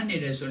ရွှင်လန်းနေ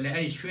တယ်ဆိုလည်း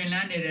အဲ့ဒီရွှင်လ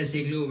န်းနေတဲ့စိ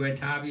တ်ကလေးကိုပဲ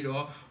ထားပြီး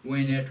တော့ဝ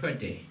င်တယ်ထွက်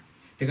တယ်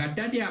ဒါကတ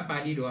တိယပါ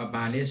ဠိတော်က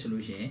ဘာလဲဆို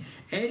လို့ရှိရင်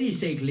အဲ့ဒီ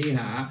စိတ်ကလေး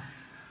ဟာ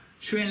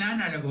ရွှင်လန်း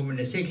တဲ့ပုံ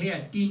နဲ့စိတ်ကလေးက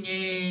တည်ငြိ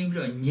မ်ပြီး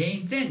တော့ငြိမ်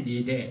သက်နေ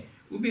တဲ့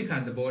ဥပိ္ပခ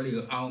သဘောလေး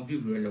ကိုအောင်ပြု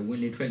ပြီးတော့ဝင်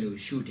လေထွက်လို့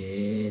ရှုတ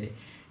ယ်တဲ့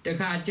တ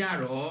ခါကြ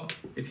တော့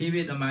ဖြည်းဖြ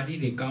ည်းသမာဓိ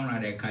တွေကောင်းလာ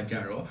တဲ့အခါကျ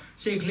တော့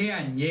စိတ်ကလေးက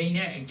ငြိမ်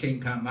တဲ့အချိန်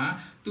ခါမှာ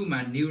သူ့မှာ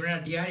နိဝရဏ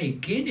တရားတွေ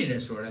ခင်းနေတ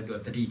ယ်ဆိုတော့သူ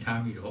သတိ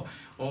ထားပြီးတော့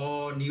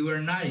နိဝရဏ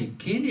တွေ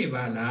ခင်းနေ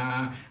ပါ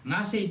လားငါ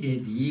စိတ်တွေ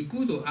ဒီကု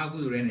သိုလ်အကု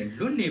သိုလ်တွေနဲ့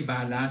လွတ်နေပါ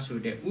လားဆို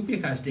တဲ့ဥ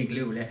ပိ္ပခစတိတ်က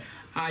လေးကိုလည်း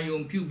အာယုံ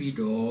ပြုပြီး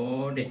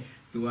တော့တဲ့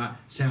သူက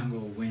ဇံ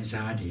ကိုဝင်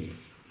စားတယ်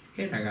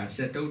အဲ့ဒါကစ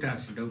တုတ္ထ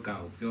စတုက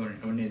ကိုပြောတယ်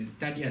ဟိုနေ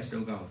တတိယစတု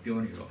ကကိုပြော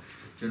နေတော့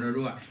ကျွန်တော်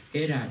တို့က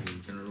အဲ့ဒါတွေ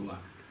ကျွန်တော်တို့က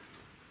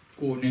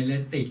ကိုယ်နဲ့လ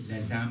ည်းတိတ်လ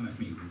က်လမ်းမ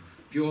မီဘူး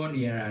ပြော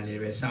နေရတာလ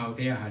ည်းပဲစာအုပ်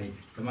ထဲဟာတွေ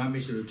ဓမ္မမိ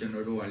တ်ဆွေတို့ကျွန်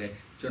တော်တို့ကလည်း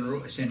ကျွန်တော်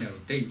တို့အဆင့်တွေ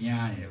ကိုတိတ်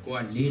များနေတယ်ကိုက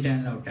၄တ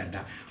န်းလောက်တတ်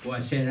တာကိုက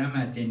10တန်း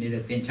မှတင်နေ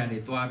တဲ့သင်္ချာတွေ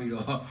တွားပြီး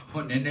တော့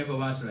ဟောနည်းနည်းပါး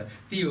ပါးဆိုတော့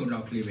တိယုံလော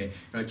က်ကလေးပဲအဲ့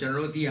တော့ကျွန်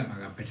တော်တို့သိရမှာ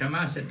ကပထမ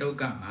စတု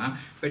ကမှာ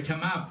ပထ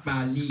မပါ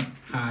ဠိ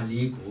ဟာ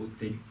လေးကို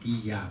တတိ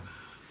ယပါ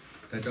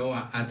တတော်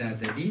အတ္တ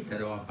တတိတ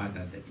တော်ဘာတ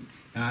တတိ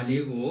ဒါ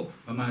လေးကို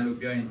ဗမာလို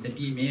ပြောရင်တ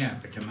တိမြဲက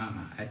ပထမ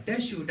မှာအသ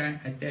က်ရှူတိုင်း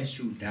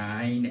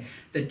နဲ့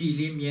တတိ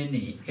လေးမြဲ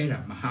နေအဲ့ဒါ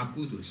မဟာ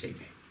ကုသိုလ်စိတ်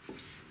ပဲ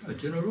အဲ့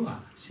ကျွန်တော်တို့က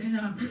စဉ်း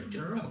စားပြီးကျွ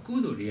န်တော်တို့ကကု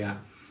သိုလ်တွေက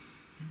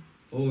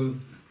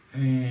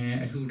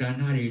အလှူဒါ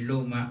နတွေလု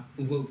ပ်မှ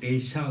ဥပုပ်တွေ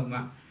ဆောက်မှ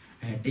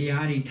တ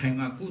ရားတွေထိုင်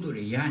မှကုသိုလ်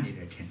တွေရနေတ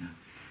ယ်ထင်တာ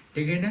တ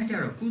ကယ်တမ်းကျ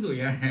တော့ကုသိုလ်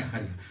ရတဲ့ဟာ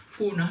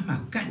ကိုနားမှာ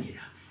ကတ်နေ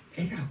တာ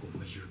အဲ့ဒါကို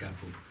မယူတတ်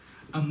ဘူး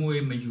အမွေ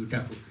မယူတ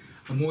တ်ဘူး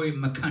အမွေ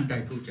မခံတို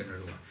က်ဘူးကျွန်တော်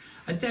တို့က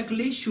အတက်က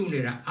လေးရှူနေ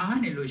တာအား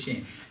နေလို့ရှိရ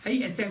င်အဲ့ဒီ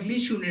အတက်က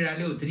လေးရှူနေတာ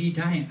လေးကိုသတိ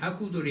ထားရင်အ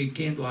ကုသိုလ်တွေက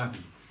င်းသွား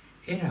ပြီ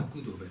အဲ့ဒါကု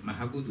သိုလ်ပဲမ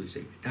ဟာကုသိုလ်စိ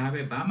တ်ပဲဒါ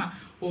ပဲဘာမှ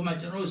ဟိုမှာ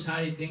ကျွန်တော်တို့စာ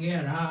ရီသင်ခဲ့ရ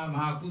တာမ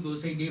ဟာကုသိုလ်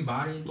စိတ်တွေဘာ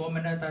တွေတော်မ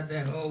နတတ်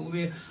တဲ့ဟိုဥပ္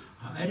ပေ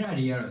အဲ့ဒါ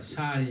တွေကတော့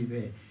စာရီ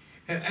ပဲ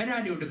အဲ့ဒါ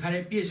တွေကိုတခါ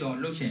လေးပြည့်စုံ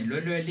လုပ်ချင်လွ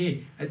ယ်လွယ်လေး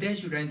အသက်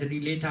ရှူတိုင်းသတိ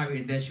လေးထား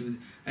ပြီးအသက်ရှူ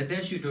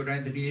ထိုတို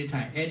င်းသတိလေး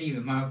ထားအဲ့ဒီ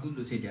မဟာကု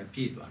သိုလ်စိတ်တွေပြ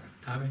ည့်သွားတာ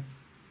ဒါပဲ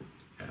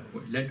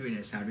လက်တွေ့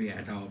နဲ့စာရီက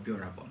အတောင်ပြော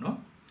တာပေါ့နော်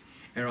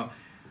အဲ့တော့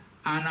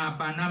Ana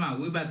Panama,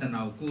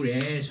 Wibatana,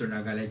 Kure,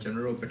 Sunagale,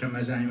 General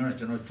Petamazan,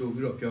 General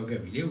Jubilo,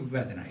 Piogabi,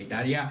 Wibatana,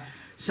 Italia,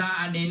 Sa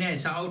Anine,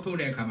 Sauto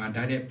de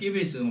Kamahtan,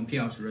 Pivisum,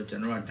 Pios,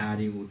 General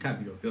Tadi,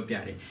 Tabilo,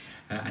 Piopiari,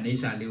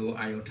 Anisa Leo,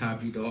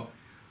 Iotabido,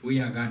 we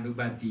are going to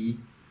Bati,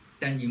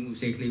 Tangy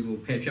Musekli,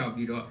 Pepia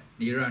Bido,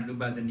 Nira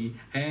Nubatani,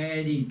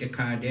 Eddie the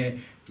Cade,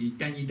 the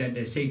Tangy that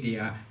they say they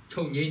are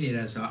Tony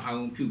as our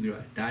own pupil,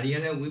 Daria,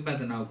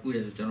 Wibatana, good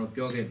as General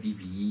Pioga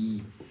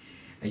BB.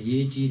 A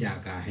yeji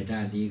daga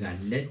heda liga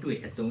led to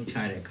it a don't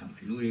chare come,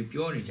 Luri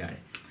Pure Jare.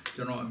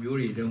 General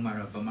Muri don't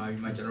matter for my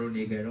Majaro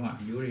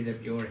Negro, Muri the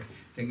Pure,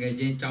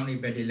 Tangajin Tony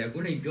Betty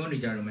Laguri Pure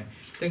Jarman.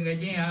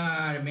 Tangajin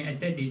are me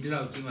at the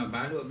love Jima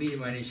Balo be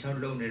when it shall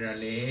loan it a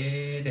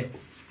lady.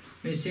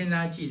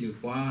 Messina Chili,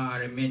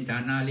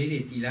 Mentana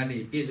Lily,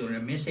 Tilali, Piso,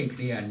 and Messing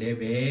clear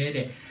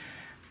levede.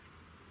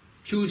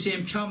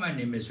 Choosing Chaman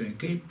in Messin,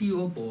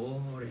 Pio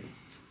Bore.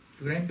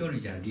 Grand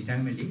Pionica, the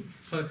family.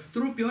 So,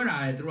 through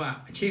Piora, through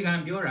a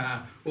Chigan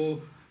Piora, or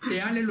the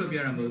Allo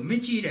Piora,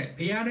 Michi,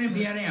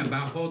 Piara,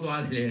 about Hodo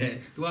Adler,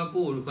 to a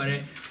cool,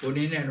 or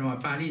dinner or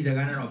Palis, a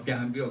gunner of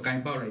Piambio,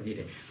 Campora did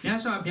it.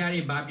 Nasa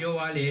Piari,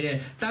 Babio,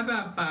 lady,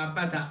 Taba,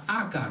 Pata,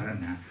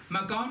 Acarana,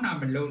 Macona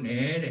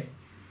Melone,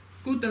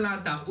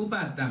 Kutalata,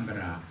 Uba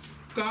Tambra,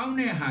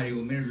 Kaune Harry,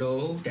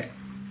 low,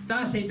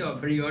 that's it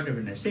of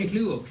Briod, say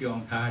clue of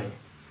Pion Harry.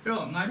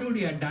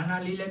 Ngaruria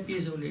Dana Lila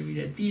Piso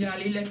Livide, Tila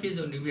Lila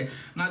Piso Livide,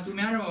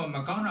 Natumaro,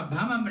 Macona,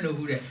 Bama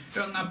Melovure,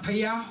 Ronga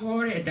Paya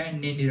Hore,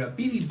 Dan Nidira,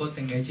 Bibi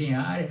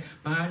Botangajari,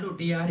 Palo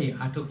Diari,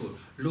 Atoku,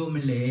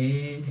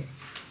 Lumele,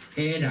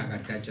 Era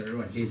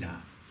Gatacharo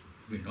Lila.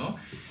 We know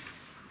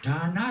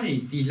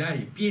Tanari,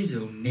 Tilari,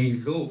 Piso,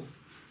 Nelo,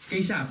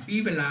 Kesa,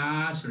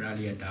 Bibela,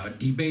 Suralia,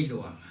 debate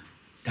loa.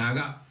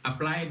 Daga,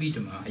 apply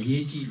bituma, a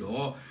yeji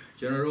law,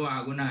 General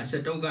Aguna,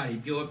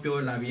 Satogari,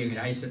 Pure Lavia,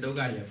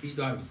 Satogari,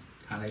 Pidori.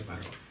 Like Baro,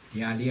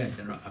 Yalia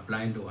general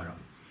applying to our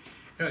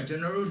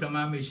general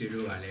Damami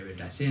Shiru, I live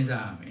it. Since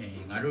I'm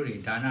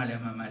Naruri, Dana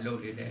Lema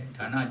loaded,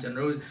 Dana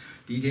general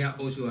detail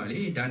also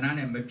Ali,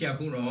 Dana and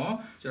Piapuno,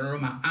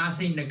 General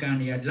asking the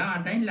Gania,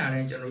 La,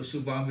 General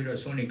Subami,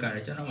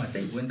 Sonica, General,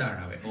 take winter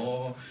away,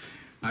 or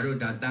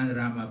Maruda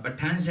Dandrama, but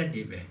Tansa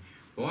Dibe.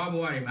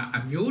 Boaboarima,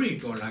 a Muri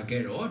to la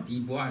Gero, Di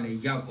Boale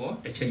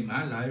Yago, the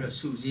Chema, Lyra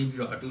Susi,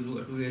 to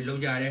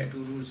Lojare,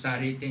 to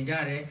Sari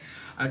Tinjare.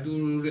 I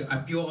do a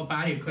pure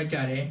body,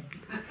 Quachare.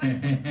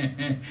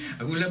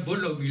 I will have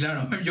Bullo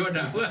Villa,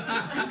 Jordan.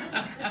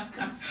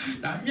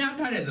 I'm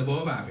not at the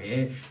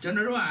Boba.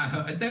 General,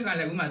 I think I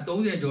like my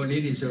told your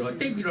ladies, or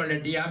take you on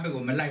the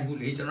Abigo, my life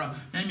will eat around.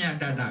 Namia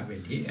Dada,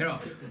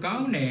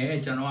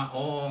 Gone, General,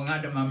 oh,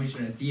 Nadama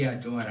Mission,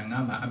 dear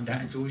Joarangama, I'm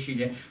that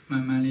Joshi, my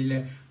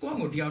manile, go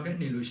with the outer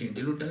illusion,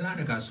 the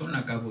Lutalaka, Sona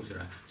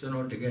Cabusra,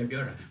 General de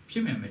Gabiora,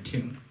 Pimem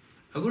Tim.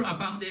 A good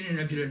abound in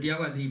a period,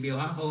 Diaga, the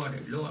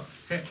Bioha, lower,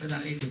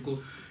 presently to go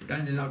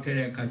down the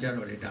Lautere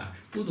Cajaro,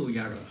 Kudu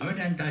Yaro. I went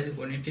and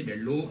when it the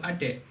low at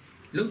the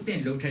looked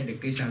and looked at the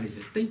case and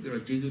think your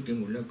Jesus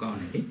will look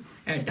on it.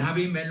 And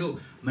Dabi Melo,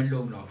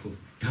 Melo Lawful,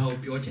 Tao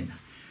Piotena.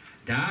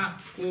 Da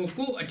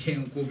go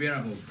attend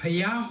Kuberamo,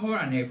 Paya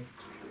Horane,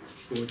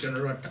 go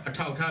general a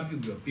Tau Tapu,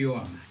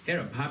 Pioam,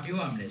 Error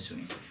Papuam,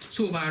 Neswing.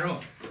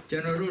 Subaro,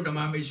 General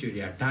Damami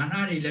Suria,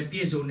 Tanari, Le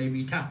Piezo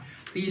Nevita.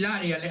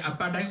 Tilaria a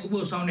patai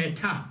ubo sound a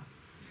ta.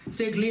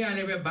 Say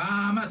clearly,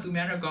 Bama to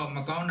Marago,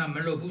 Macona,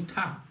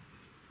 Meloputa.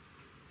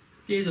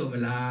 Piezo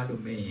Velado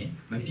me,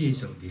 my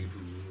piezo de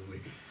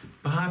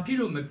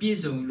Bahapilo, my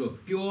piezo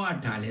look, pure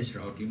tales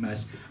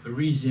rotimas,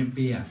 reason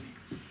beer.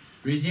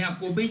 Reason a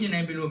cobijan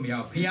and below me,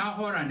 Pia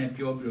Hora and a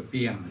pure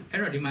piam,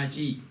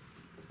 Erodimachi.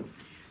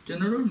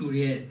 General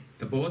Lurie,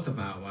 the boat of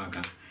our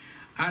waka.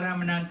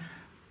 Aramanan.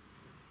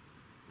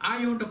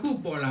 Ion the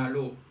cupola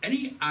low,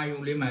 any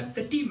ion lima,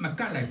 the team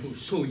Macala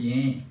so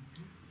yen.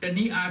 The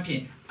knee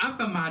apin,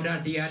 upper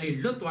mada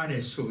diali, look what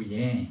is so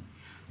yen.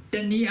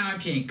 The knee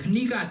apin,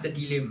 Kniga the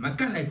delay,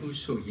 Macala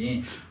so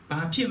yen,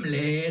 Papim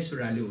les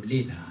ralu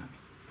lila.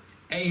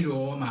 A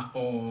Roma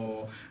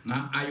or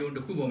Na ion the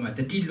cuboma,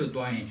 the tilo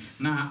doing,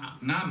 Na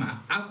Nama,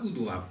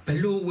 Akudua,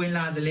 below when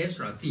la the less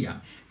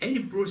ratia. Any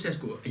process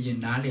go a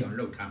yenale on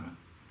low tama.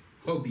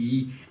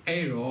 Hobby,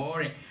 a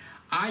roar.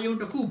 I own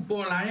the coup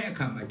polare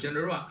come,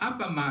 General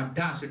Abama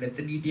das that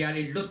the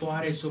Diali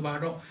Lotuare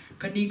Sobaro,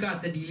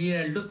 Kanika the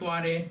Dilia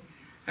Lotuare.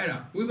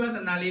 We were the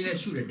Nalila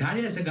shooter,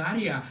 Daria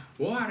Sagaria,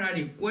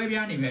 Warari,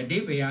 Quaviani,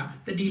 Debea,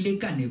 the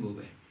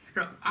Dilicanibu.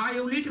 I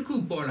own little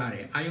coup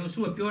polare, I own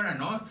so pure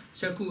and all,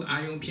 Saku,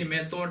 I own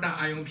Pime Torta,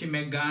 I own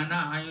Pime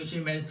Ghana, I own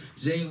Shime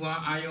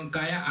Zewa, I own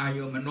Kaya, I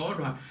own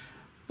Manora.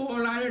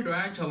 Polare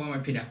drive to my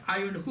pita.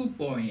 I own the coup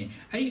boy.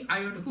 I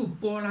own the coup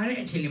polare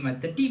and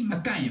chilima, the deep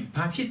Macayan,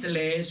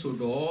 Papitale,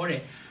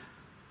 Sudore.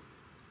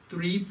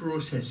 3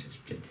 processes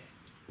today.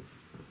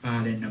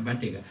 Palena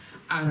Batiga,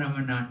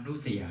 Aramana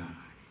Nutia.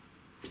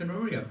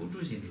 Tenoria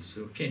Putus in this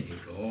so penny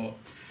door.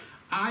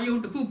 I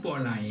own the coup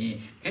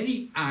polai,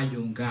 any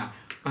Ayunga,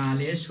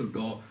 Pale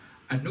Sudo,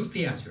 and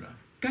Nutiasra.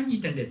 Can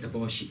you tend the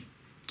boshi?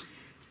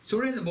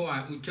 So, the boy,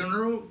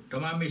 General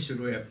Tomami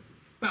Sudre,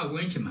 but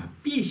when she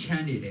might be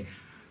shandy.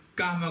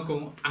 ကာမဂု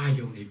ဏ်အာ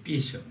ယုန်တွေပြ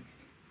ည့်စုံ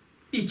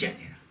ပြည့်ကျက်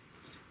နေတာ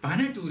ဘာ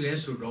နဲ့တူလဲ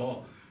ဆိုတော့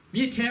မြ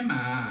စ်ထဲ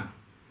မှာ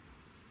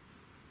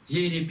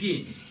ရေတွေပြည့်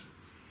နေတယ်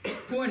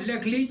ကိုကလ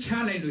က်ကလေးချ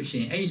လိုက်လို့ရှိ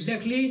ရင်အဲ့လ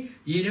က်ကလေး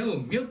ရေထဲကို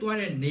မြုပ်သွား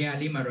တဲ့နေရာ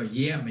လေးမှာတော့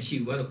ရေကမရှိ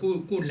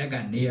ဘူးကိုလက်က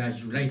နေရာ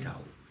ယူလိုက်တာ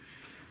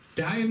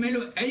ဒါပေမဲ့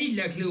လို့အဲ့ဒီ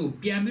လက်ကလေးကို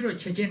ပြန်ပြီးတော့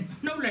ချက်ချင်း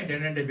နှုတ်လိုက်တဲ့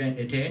တပြိုင်တ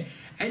ည်း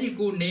အဲ့ဒီ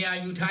ကိုနေရာ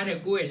ယူထားတဲ့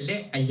ကိုယ့်ရဲ့လ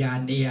က်အရာ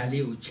နေရာ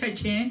လေးကိုချက်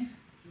ချင်း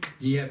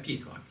ရေကပြည့်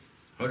သွား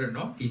ဟုတ်တယ်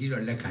နော်ဒီစီ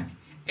တော့လက်ခံတယ်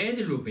အဲ့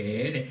ဒီလိုပဲ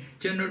တဲ့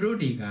ကျွန်တော်တို့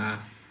တွေက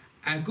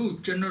အခု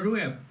ကျွန်တော်တို့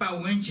ရဲ့ပတ်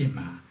ဝန်းကျင်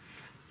မှာ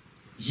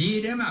ရေ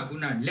ထဲမှာခု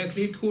နလက်က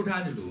လေးထိုး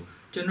ထားသလို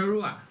ကျွန်တော်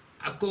တို့က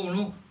အကုန်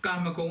လုံးကာ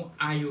မဂုဏ်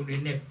အာယုန်တွေ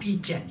နဲ့ပြည့်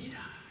ကျက်နေ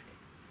တာ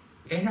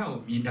အဲ့ဒါ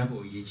ကိုမြင်တတ်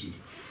ဖို့အရေးကြီးတ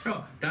ယ်အဲ့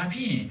တော့ဒါဖြ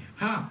စ်ရင်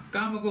ဟာ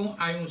ကာမဂုဏ်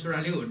အာယုန်ဆိုတာ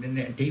လေးကိုနည်းန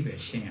ည်းအဓိပ္ပာ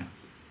ယ်ရှင်းရ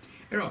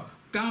အဲ့တော့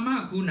ကာမ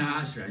ဂုဏ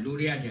ဆိုတာလူ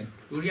တွေက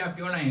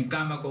ပြောလိုက်ရင်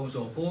ကာမဂုဏ်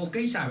ဆိုဟို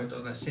ကိစ္စပဲ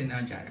တော့စဉ်း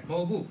စားကြတယ်မဟု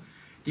တ်ဘူး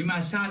ဒီမှာ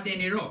စာတင်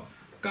နေတော့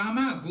ကာမ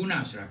ဂုဏ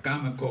ဆိုတာကာ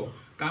မဂု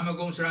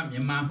ဏ်ဆိုတာမြ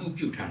န်မာမှု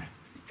ပြုထားတာ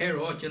အဲ့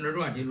တော့ကျွန်တော်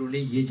တို့ကဒီလို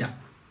လေးရေးကြ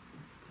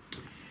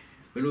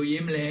ဘယ်လို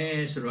ရေးမလဲ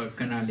ဆိုတော့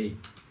ခဏလေး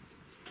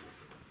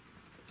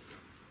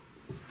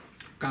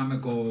ကာမ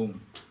ဂု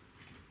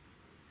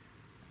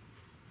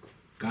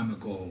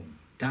ဏ်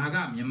ဒါက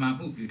မြန်မာ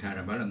မှုပြုထား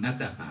တာဘာလို့ငတ်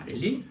တတ်ပါတယ်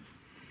လေ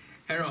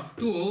အဲ့တော့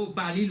သူ့ကို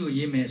ပါဠိလို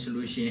ရေးမယ်ဆို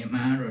လို့ရှိရင်အမှ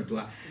န်တော့သူ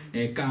က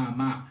ကာ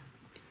မ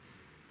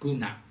ဂု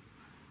ဏ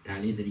ဒါ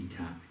လေးသတိ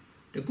ထား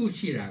တခု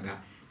ရှိတာက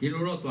ဒီ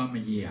လိုတော့သွားမ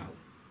ရေးရဘူး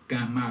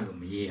ကာမလို့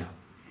မရေးရ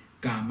ဘူး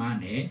ကာမ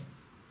နဲ့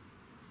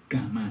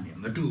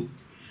မတူ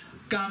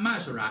ကာမ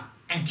ဆိုတာ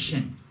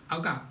action အော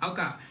က်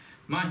က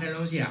မနှ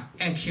လုံးစရာ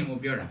action ကို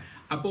ပြောတာ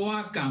အ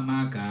ပေါ်ကကာမ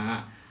က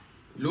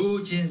လို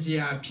ချင်စ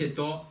ရာဖြစ်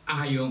သောအာ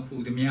ယုံဟူ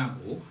သည်များ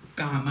ကို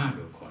ကာမ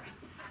လို့ခေါ်တာ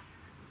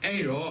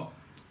အဲ့တော့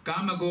ကာ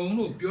မဂုဏ်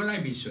လို့ပြောလို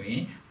က်ပြီဆိုရ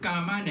င်ကာ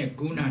မနဲ့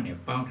ဂုဏနဲ့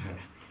ပေါင်းထား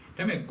တာဒါ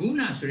ပေမဲ့ဂု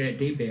ဏဆိုတဲ့အ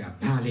ဓိပ္ပာယ်က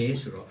ဘာလဲ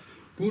ဆိုတော့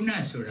ဂုဏ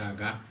ဆိုတာ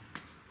က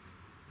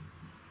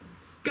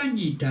ကန့်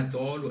ညီတတ်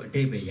တော်လို့အ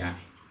ဓိပ္ပာယ်ရတ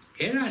ယ်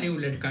အဲ့ဒါလေးကို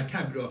လည်းတစ်ခါထ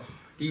ပ်ပြီးတော့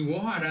ဒီဝေါ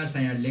ဟာရ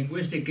ဆိုင်ရာ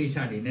linguistic ကိစ္စ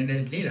တွေနည်းန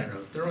ည်းလေ့လာ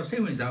တော့တော်တော်စိ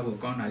တ်ဝင်စားဖို့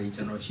ကောင်းတာလေး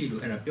ကျွန်တော်ရှိ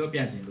လို့အဲ့ဒါပြောပြ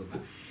ခြင်းလို့ပါ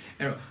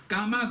အဲ့တော့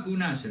ကာမဂု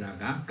ဏဆိုတာ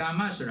ကကာ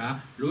မဆိုတာ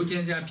လိုချ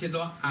င်စရာဖြစ်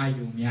သောအာ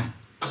ယုန်များ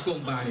အကု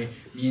န်ပါတယ်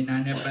မြင်တာ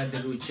နဲ့ပတ်သ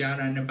က်လို့ကြား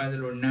တာနဲ့ပတ်သ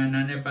က်လို့နာ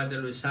နာနဲ့ပတ်သ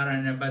က်လို့စားတာ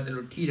နဲ့ပတ်သက်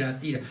လို့ထိတာ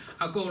သိတာ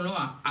အကုန်လုံး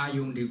ကအာ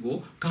ယုန်တွေကို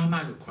ကာမ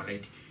လို့ခေါ်လို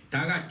က်တယ်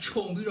ဒါက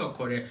ခြုံပြီးတော့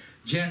ခေါ်တဲ့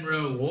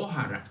general ဝေါ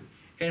ဟာရ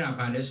အဲ့ဒါ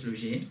ဘာလဲဆိုလို့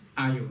ရှိရင်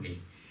အာယုန်တွေ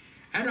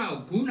အဲ့ဒါ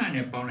ကိုဂုဏ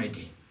နဲ့ပေါင်းလိုက်တ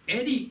ယ်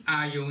အဲ့ဒီအာ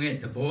ယုံရဲ့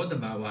သဘောတ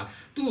ဘာဝ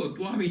သူ့ကို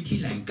တွားပြီးထိ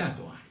လိုက်ကတ်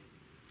သွား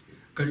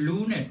တယ်ဂ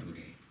လူးနဲ့တူတ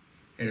ယ်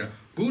အဲ့တော့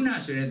ဂုဏ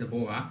ဆိုတဲ့သ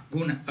ဘောကဂု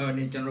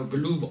ဏကျွန်တော်ဂ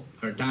လူး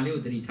ပေါ့ဒါလေး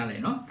ကိုသတိထားလို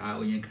က်နော်ဒါ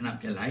ကိုရင်ခဏ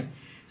ပြတ်လိုက်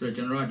ဆိုတော့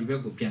ကျွန်တော်ကဒီဘ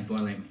က်ကိုပြန်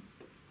သွားလိုက်မယ်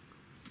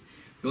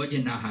ပြောချ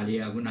င်တာဟာလေး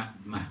ကခုန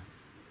မှာ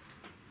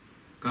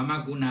ကာမ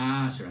ဂုဏ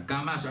ဆိုတာကာ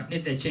မဆိုတာနှ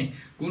စ်သက်ခြင်း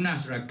ဂုဏ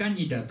ဆိုတာကန့်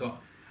ညိတတ်တော့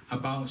အ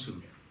ပေါင်းအစု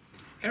တယ်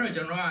အဲ့တော့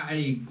ကျွန်တော်ကအဲ့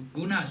ဒီ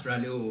ဂုဏဆိုတာ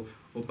လေးကို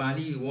ဟိုပါ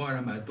ဠိဝါရ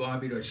မှာတွား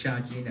ပြီးတော့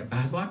ရှားခြင်းနဲ့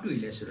ဘာသွားတွေ့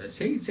လဲဆိုတော့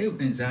စိတ်ဝ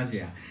င်စားစ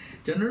ရာ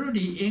ကျွန်တော်တို့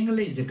ဒီအင်္ဂ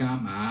လိပ်စကား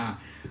မှာ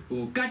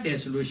ဟိုကတ်တယ်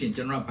ဆိုလို့ရှိရင်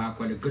ကျွန်တော်ကဘာ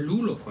ခေါ်လဲဂ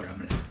လူးလို့ခေါ်ရ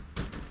မလား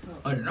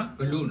ဟုတ်တယ်နော်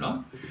ဂလူးနော်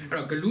အဲ့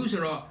တော့ဂလူး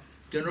ဆိုတော့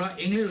ကျွန်တော်က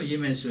အင်္ဂလိပ်လို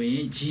ရေးမယ်ဆိုရ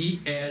င်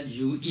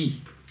GLUE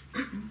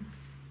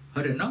ဟု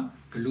တ်တယ်နော်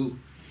ဂလူး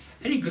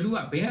အဲ့ဒီဂလူးက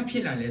ဘယ်ကဖြ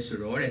စ်လာလဲဆို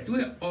တော့တဲ့သူ့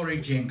ရဲ့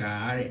origin က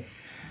တဲ့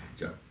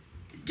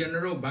ကျွန်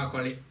တော်တို့ဘာ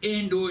ခေါ်လဲ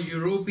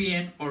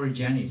Indo-European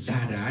origin လာ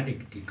တာတဲ့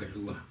ဒီဂ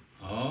လူးက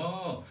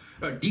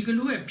ဒီဂ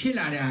လူးရဲ့ဖြစ်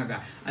လာတဲ့ဟာက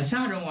အစ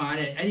တုန်းက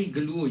တဲ့အဲ့ဒီဂ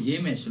လူးကို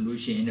ရေးမယ်ဆိုလို့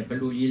ရှိရင်ဘယ်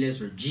လိုရေးလဲ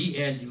ဆိုတော့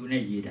GLU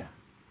နဲ့ရေးတာ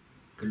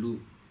ဂလူး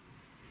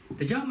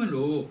ဒါကြောင့်မ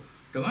လို့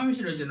ဓမ္မမ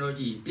ရှိတော့ကျွန်တော်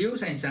ကြည့်တရုတ်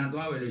ဆိုင်စံ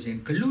သွားပဲလို့ရှိရင်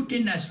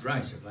glutinous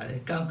rice ဆိုပါလေ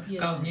ကောင်း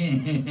ညင်း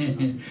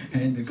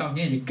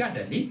လေးကတ်တ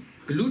ယ်လေ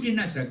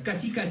glutinous ဆိုတာ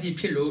ကစီ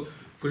ဖြစ်လို့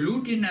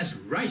glutinous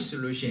rice ဆို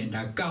လို့ရှိရင်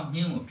ဒါကောင်းည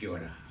င်းကိုပြော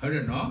တာဟုတ်တ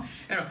ယ်နော်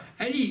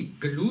အဲ့ဒီ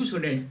ဂလူးဆို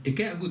တဲ့တက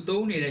ယ်အခု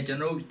သုံးနေတဲ့ကျွန်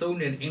တော်သုံး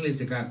တဲ့အင်္ဂလိပ်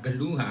စကားဂ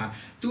လူးဟာ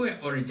သူ့ရဲ့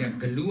origin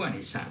ဂလူးက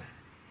နေစလာ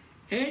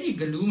အဲ့ဒီ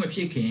ဂလူးမဖြ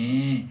စ်ခ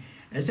င်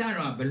အစ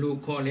တော့ဘယ်လို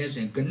ခေါ်လဲ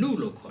ဆိုရင်ဂနု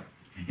လို့ခေါ်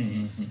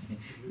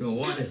တယ်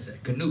what is it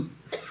ဂနု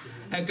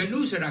ဂနု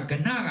ဆိုတာဂ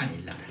ဏကနေ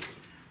လာ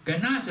တယ်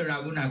ဂဏဆိုတာ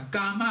က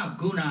ကာမ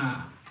ဂုဏ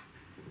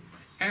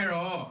အဲ့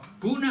တော့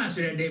ဂုဏ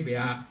ဆိုတဲ့အဓိပ္ပာ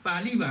ယ်ကပါ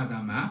ဠိဘာသာ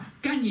မှာ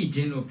ကန့်ညိခြ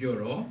င်းလို့ပြော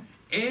တော့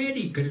အဲ့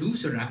ဒီဂလူး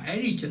ဆိုတာအဲ့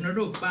ဒီကျွန်တော်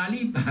တို့ပါ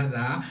ဠိဘာ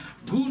သာ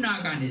ဂုဏ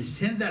ကနေဆ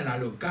င်းသက်လာ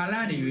လို့ကာလ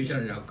နေရွေးချ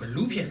ယ်တော့ဂ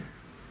လူးဖြစ်လာ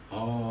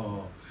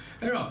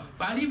အဲ့တော့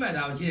ပါဠိဘာ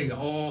သာကိုကြည့်လိုက်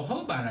ဟု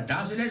တ်ပါလားဒါ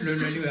ဆိုလဲလွယ်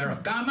လေးပဲ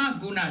ကာမ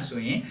ဂုဏ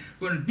ဆိုရင်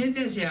ကိုနှစ်သ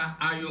က်စရာ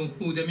အာယုံ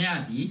ဟူသည်များ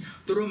ဒီ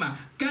သူတို့မှာ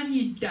ကန့်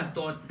ညိတတ်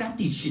တော်တတ္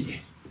တိရှိတ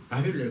ယ်ဘာ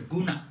ဖြစ်လဲဂု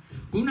ဏ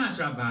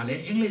ဆိုတာဘာလဲ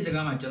အင်္ဂလိပ်စ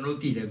ကားမှာကျွန်တော်တို့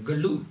သိတယ်ဂ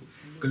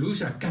လူး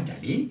ဆိုတာကတ်တယ်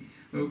လေ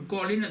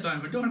ကော်လေးနဲ့တော့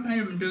မတော်ခိုင်း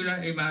မတွေ့လား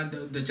အိမ်မှာ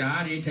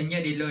ကြားတွေထည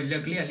က်တွေလ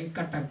က်ကလေးကလေးက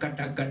တ်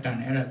တာ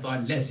နဲ့အဲ့ဒါသွား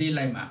လက်ဆေး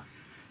လိုက်မှာ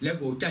လက်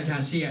ကိုကြချ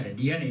ဆေးရတယ်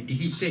ဒီကနေဒီ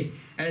စီဆေး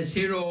အဲ့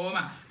ဆေးတော့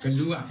မှဂ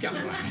လူးကပြောက်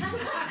သွားတယ်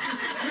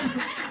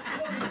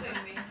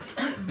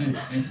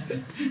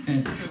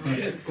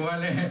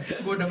Quale,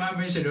 good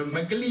mamma said,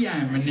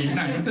 Macalian,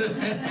 Manina.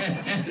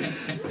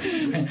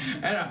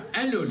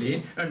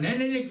 Eluli,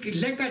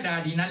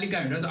 Lecada,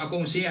 Nalica, not a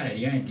consider,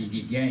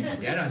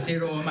 Yana,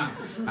 Seroma.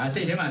 I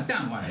said, Emma,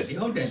 down one, the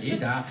hotel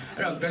leader,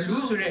 the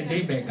loser,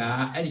 they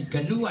beggar, and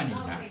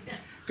Canuanita.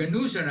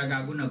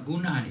 Canusara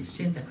Guna,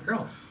 sent a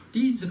row.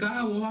 These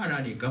guy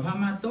water, the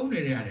Gavama thoned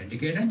it, the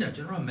Geranda,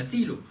 General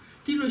Mathilu.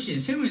 Tilushin,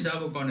 same as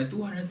our gonna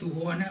 200 to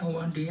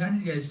 1 the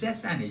hundred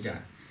sets and each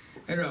other.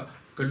 Error,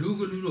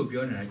 Kalugulu,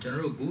 Biona,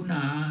 General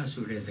Guna,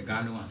 so there's a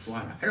galo and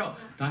water. Error,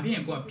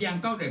 Tavian,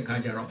 Pianco de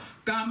Cajaro,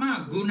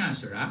 Kama Guna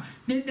Sura,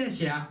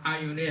 Netesia,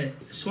 Ione,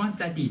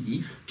 Swanta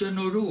Didi,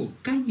 General,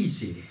 can you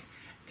see?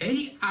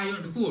 Any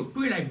iron good,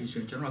 twilight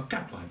vision, General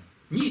Catwan,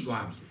 need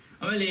one.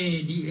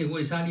 Only the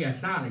Wesalia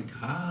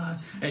Salita,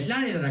 as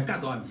long as a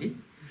catwami.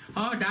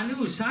 Oh,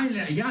 Dalu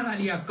silent,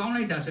 Yaralia,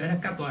 Conlidas,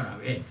 and a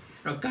catwara.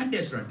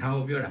 Candes or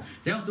Taubura,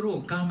 down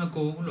through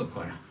Kamako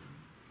Locora.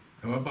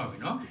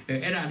 No,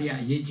 Eralia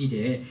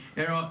Yejide,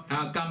 Ero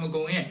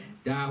Kamago,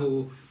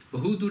 Dahu,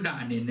 who do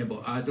that in the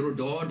Adro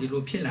door, the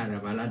Lupilla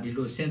Ravala, the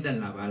Lucenta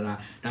Lavala,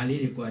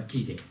 Dalirico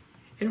Gide.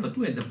 Ero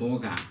two at the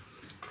Boga.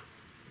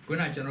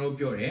 Guna General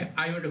Biore,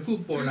 I own the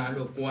Cupola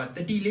Loqua,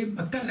 the delay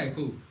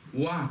Macalaku,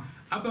 Wa,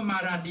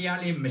 Apamara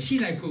Diali,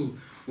 Machiliku,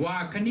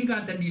 Wa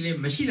Caniga Tandile,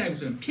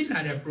 Machiliku, and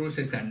Pilla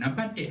process and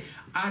Napate,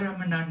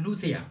 Aramana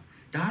Nutia.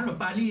 Taro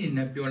Pali in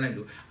the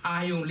Piolado,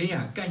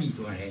 Iolea,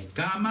 Canituare,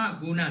 Kama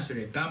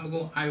Gunasure,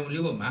 Kamago,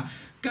 Iolima,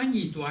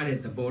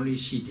 Canituare, the Boli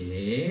sheet,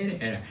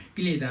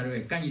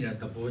 Pilidaro, Canida,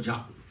 the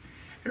Boja.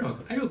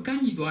 I don't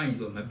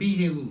Canituare, my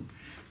Bidu,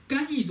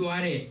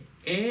 Canituare,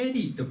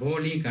 Eddie, the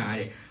Boli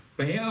Gare,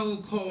 Peo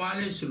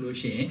Coale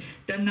solution,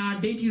 then not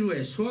dated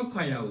a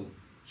Swakoyao,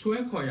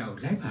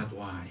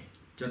 Lapatuare,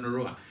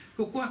 General.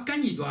 What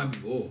can you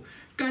do?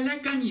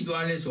 Calacani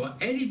dollars or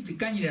edit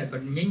candidate,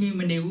 but Nini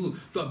Manewu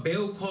to a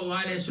bell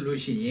coale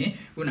solution,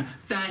 when a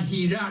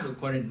Tahira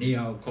look or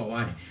Neo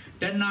coale.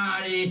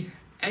 Danari,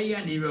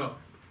 Ayaniro,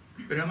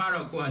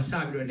 Ramaro Coa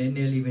Sabro and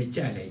Nelly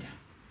Jaleta,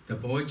 the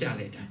boy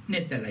Jaleta,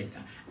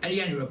 Netaleta,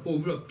 Ayaniro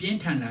Pobro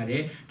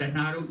Pientanare,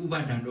 Danaro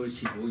Ubadano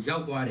Sibo,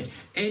 Yaguare,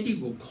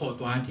 Edigo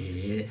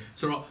Cotuate,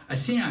 so a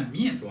singer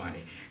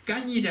mientuare,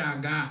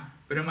 Canidaga.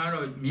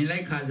 Ramaro,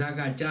 Milay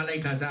Kazaga,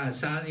 Jalay Kaza,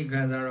 Sani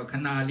Gazaro,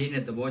 Canalin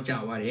at the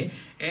Bojaware,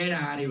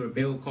 Era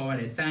Rebel call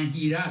it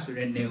Tanhira, so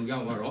then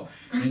Yawaro,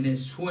 and then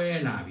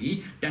swear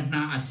lavi, that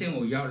now a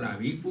single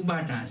Yaulavi,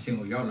 Ubata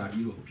single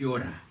Yaulavi,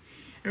 Pura.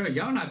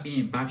 Yaula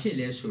being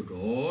Papile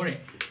Sudore,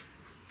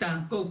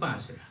 Tanko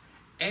Basra.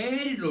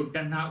 Eri looked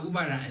at now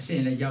Ubara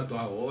saying a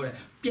Yatua or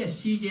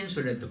Piasian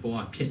so that the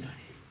boy pillar.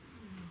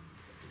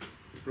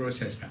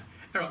 Processor.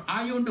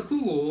 Ion the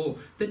Kugo,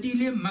 the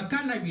delay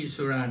Makalavi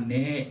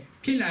Surane.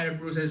 Pillar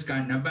process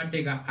can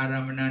Nabatega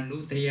Aramana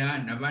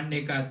Nutea,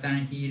 Nabaneka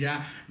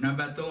Tanhira,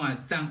 Nabatoa,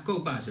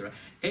 Tanko Basura.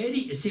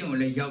 Eddie single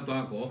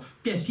Yauago,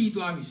 Piasi to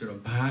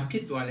Avisor,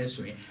 Bapit to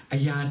Alesway, a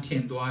yard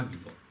 10 to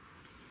Avipo.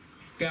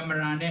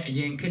 Camera, a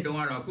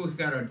Yankedoa,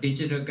 Kukaro,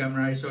 digital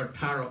camera, or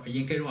Taro, a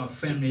Yankedoa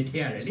family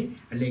terribly,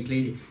 a lake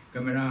lady,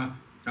 camera,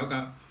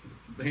 Noga,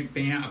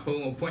 paying a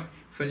point.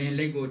 Filling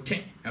Lego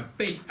 10, a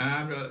big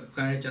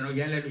General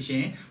Yellow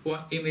Shane,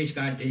 what image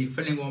got the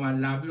filling woman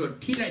labio,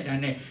 Tila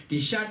than the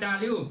Shada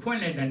Leo,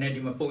 pointed and let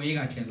him a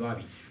poinga 10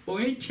 doabi.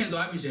 Point 10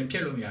 doabis and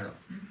Pelomiaro.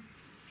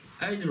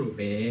 I drew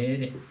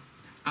bed.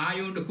 I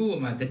own the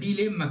Kuma, the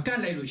delay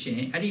Macala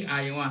Lucien, Adi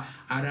Iowa,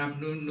 Aram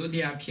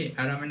Nudia Pie,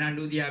 Aramana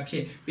Nudia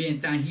Pie,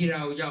 being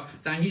Tanhira Yao,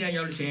 Tanhira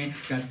Yolshen,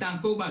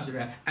 Tanko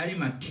Basra,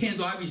 Arima 10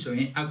 doabis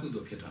and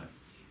Agudo Pieto.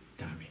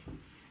 Damn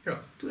it.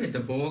 To it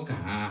the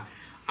boca.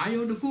 I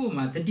owe the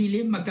Kuma, the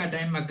delay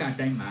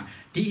Macadama,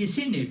 the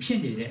Isini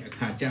Pindi, a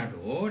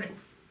Cajado.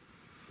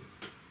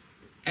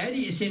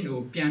 Eddie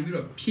Isino,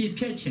 Piamiro,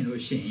 Piachin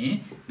Ocean,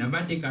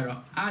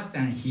 Nabaticaro,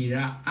 Atan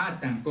Hira,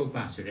 Atan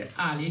Copasure,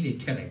 Ali the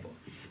Telebo.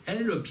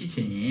 Ello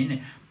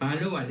Pitchin,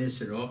 Palo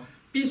Alessero,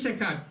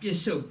 Pisaka,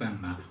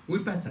 Pisopama,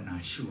 Wipatana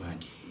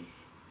Shuadi.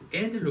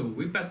 Edlo,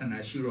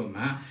 Wipatana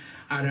Shuroma,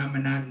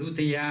 Aramana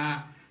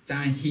Nutia,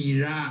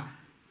 Tanhira,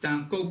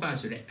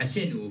 Tancopasure,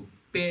 Asenu,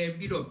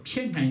 Biro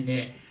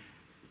Pienine.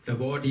 The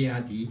body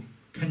are the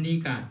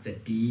Kanika, the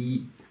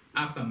D,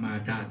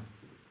 Apamata,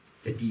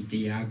 the D,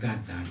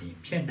 Diagata,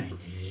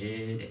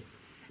 Pienine.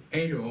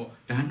 Ero,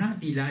 Dana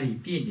di Lari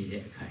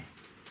Piedi,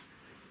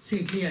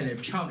 say clearly,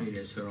 Chowdy,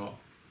 the Soro,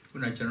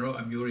 when a general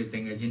amuri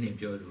thing as in a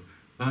Jodu.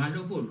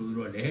 Balubu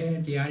Luro,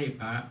 the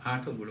Aripa,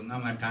 Arto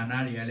Bulungama,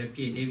 Tanari,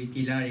 Alepi, Navy,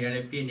 Tilari,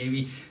 Alepi,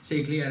 Navy,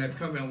 say clear a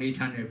probably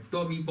Tanner,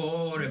 Toby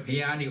Bore,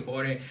 Piani,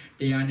 or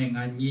Dianing,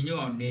 and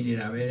Nino, needed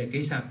a very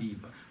case of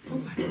people.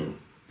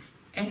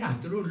 Era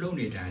through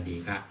lonely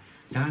Dadiga,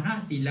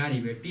 Dana di Lari,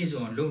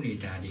 Piso on lonely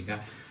Dadiga,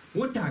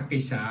 what are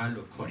Kisa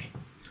look correct?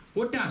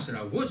 What does a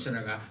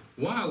Wosaraga,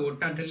 wow,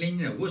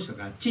 Tantalina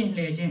Wosaga, Chin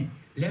Legend,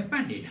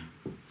 Lepandida.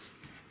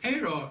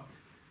 Error.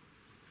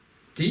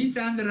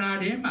 Titandra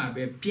Rema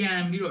be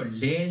Piamiro,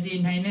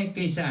 lazy Nine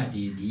Kisa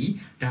di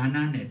Dana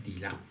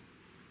Netila.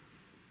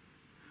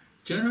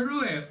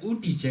 General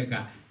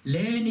Utichega,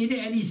 Lenny the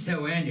Eddie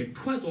Sawan,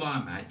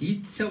 Twatwama,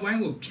 did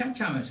Sawan will catch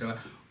us,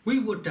 we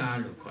would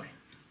look.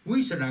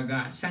 We should have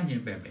got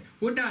Sanjay Pepe.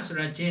 What does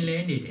a chain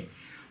Lenny?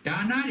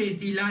 Dana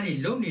de Lani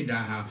Lonely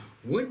Daha,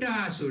 what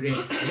does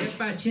let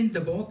Pachin the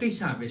Boki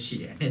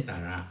Sabishi,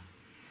 Netara.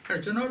 Her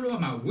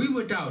Tonoloma, we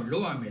would out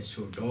lower Miss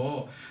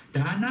Hudo.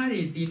 Dana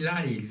de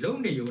Lani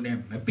Lonely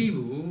Unem, a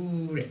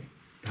Pibu,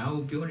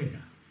 Tau Pionida.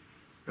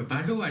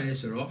 Pado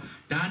Alessoro,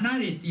 Dana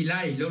de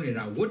Lani Lonely,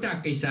 what a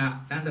Kisa,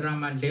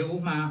 Tandrama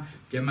Leoma.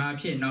 Yama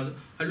now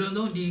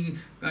alone the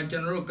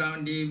general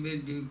county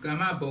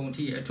Kamahtan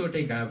tea a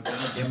toteka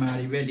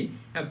Yamari Valley,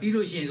 a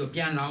Piloshin of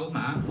Pian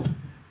Lauma,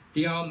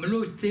 the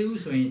Malu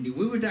Teus when the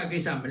Wiwita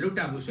Gisa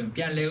Malutabus and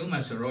Pian Leuma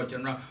Soro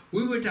General,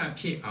 Wiwita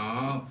P.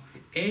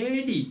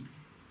 Eddie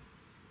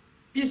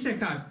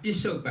Pisaka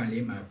Piso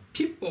Palima,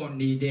 people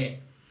needed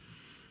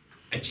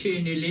a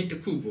chain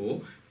late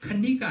Kubo,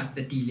 Kanika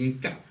the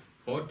Dileka,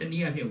 or the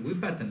near him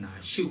Wipatana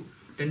shoe.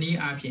 The knee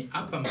up in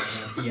upper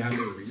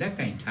Piago, like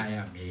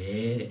entire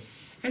made.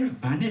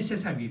 And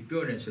Banesses have been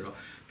pure as well.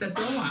 The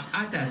door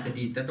at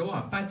the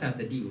door, pat at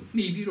the deal,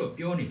 maybe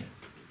pionid.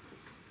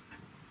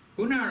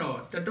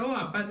 Unaro, the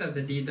door, pat at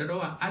the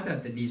door,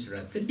 at the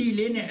disra. The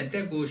delay at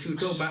the go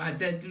shoot over at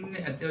the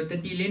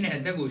delay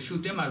at the go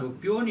shoot them out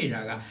of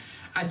pionidaga.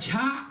 A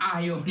cha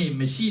ioni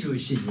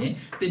machine,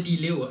 the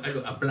delay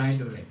will apply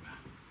to labor.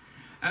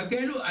 A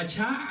galo a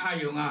cha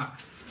iona.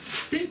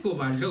 Take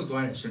over low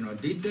dollars, you know,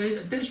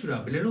 they should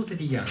have a little to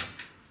the yard.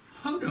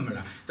 How do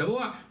I? The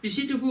war, you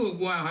see to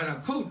go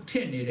a coat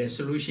 10 in a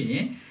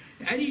solution.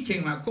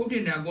 Anything my coat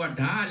in a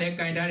guata, like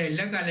I died,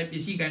 like I let me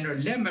see kind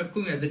of lemon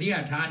cook at the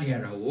near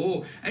Tania.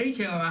 Oh,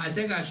 anything I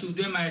think I should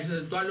do my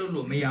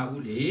Dolo Mea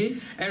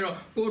Uli. Error,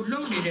 go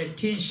loaded at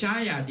 10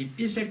 shire, the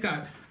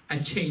Pisaka. A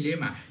chain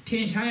lima,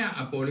 10 shire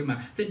a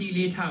polima, the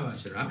delay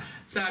towers,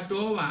 the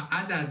door,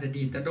 other the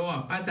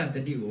door, other the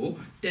deal,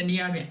 then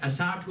near a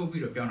sart will be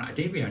the piano, a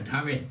debut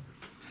tave.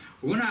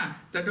 Una,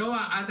 the door,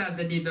 other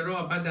the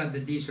door, other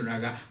the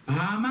disraga,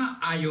 Bahama,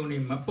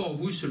 Ioni, Mapo,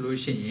 who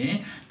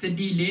solution, the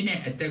delay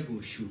at the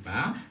go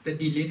shuba, the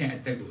delay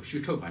at the go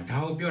shutoba,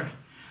 how pure.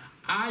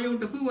 Ion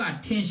the Kua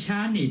 10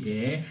 shani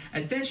there,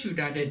 at that shoot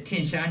at the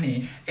 10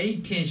 shani,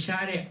 18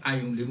 share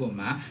Ion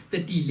Livoma, the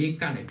delay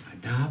calipa,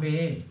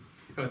 dave.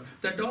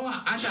 The door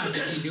other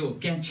than you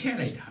can check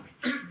it.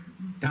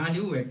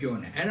 Dalu a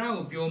pion, era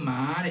of your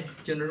mad,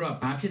 general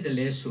papi the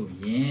lesso,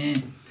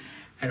 yen.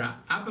 Era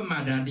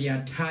Abhidhamma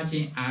dia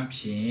touching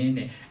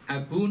option,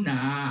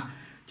 Aguna,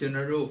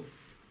 general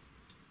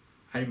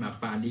Harima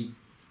Pali.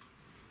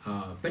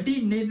 But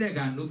did neither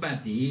got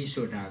nobody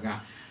sodaga.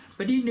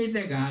 But did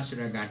neither got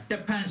sodaga, the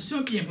pan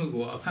so people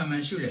go up a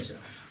man shoeless.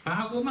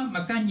 Pahoma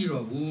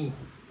Macaniro, who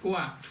go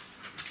up.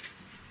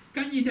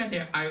 Can you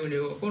that I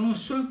will go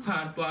so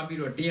hard to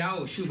Abiro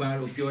Diao,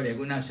 Shubaro, Pure,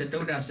 Guna,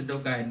 Setoda,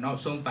 Setoka, and not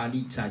some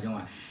Pali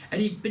Sajoa.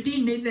 And if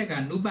Petit Nether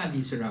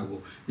nobody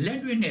Surago,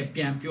 let me ne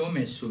pian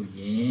piome so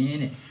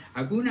yen.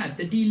 Aguna,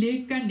 the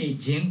delay can a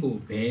jingo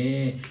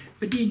be.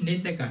 Petit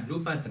Nether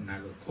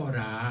Lupatanalo,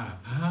 Cora,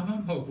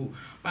 Hama Hoku,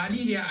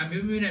 Palidia,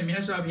 Amuna,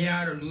 Minasa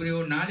Piaro,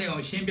 Lurio, Nale,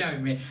 or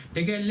Shimbia,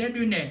 they get let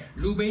you ne,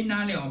 Lube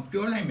Nale, or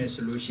Pure Lime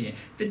solution.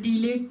 The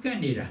delay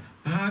canida.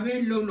 Have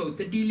Lolo,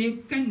 the delay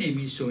can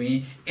be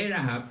showing,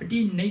 Era,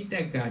 Petit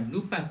Nether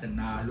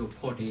Lupatana,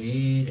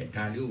 Locote,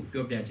 Dalu,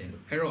 Pure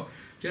Hero.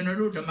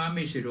 General the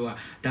Mami Shirua,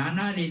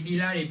 Dana di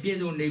Dilari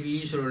Piezo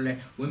Nevi Sole,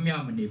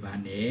 Wimiam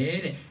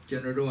Nibane,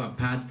 General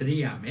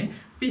Patriame,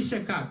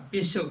 Pisaka,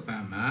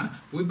 Pisopama,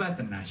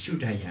 Wibatana,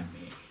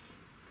 Shutayame.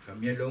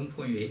 From your long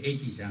point,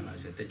 80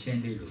 summers at the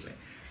chain little bit.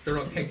 The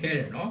rock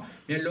hair, no?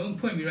 Your long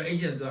point, your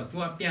agent to a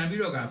pian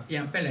viroga,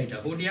 pian pellet,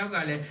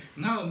 Odiagale,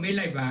 now may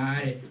like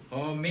by,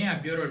 or may a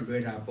bureau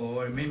bread up,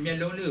 or may me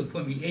lonely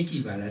put me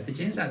 80 ballot, the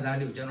chance of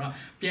that general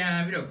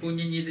pian viro,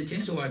 putting the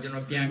chance of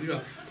general pian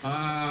viro,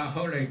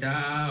 hold it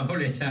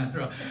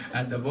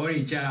at the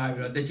body jar,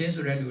 the chance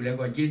of regular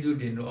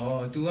Jidu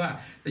or to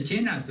the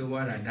chinas to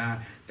water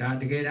that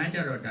the get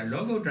answer of the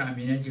logo drum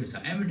in a juice,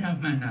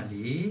 Abhidhamma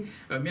Manali,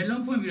 a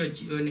melon point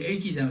on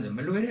 80 times the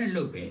Maluera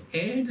Lupe,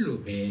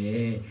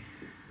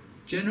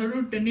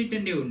 General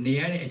Tenitanu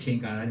near a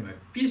chinkala,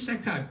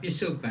 Pisaka,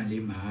 Pisopan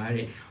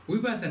Limare,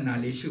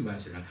 Wibatanali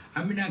Shubasra,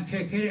 Amina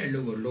Keke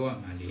logo loa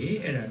Mali,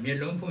 and a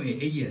melon point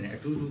 80 and a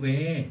 2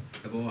 way,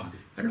 the boa,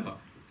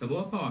 the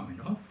boa power,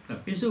 the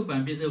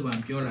Pisopan,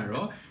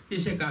 Piolaro,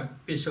 Pisaka,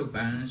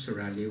 Pisopan,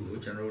 Surali,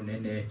 General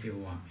Nene,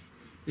 Piwami,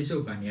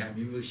 Pisopania,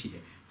 Mibushi.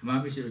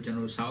 Mabis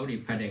General Saudi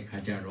Padek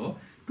Hajaro,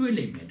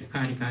 Twillim, the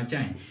Karika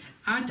Giant,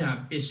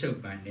 Ata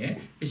Pisopane,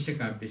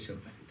 Pisaka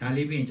Pisopan,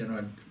 Taliban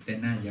General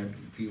Tenaya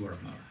Fever,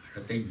 a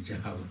baby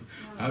Jahau.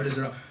 How does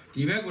the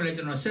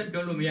regulation set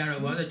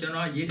Dolumia was a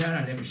general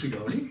Yitara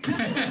Lemshidoli?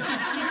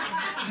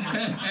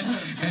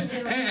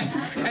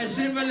 As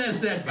simple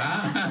as that,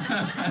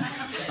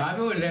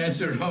 Babu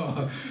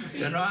Lesero,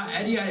 General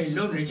Eddie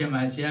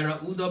Lodrichama, Sierra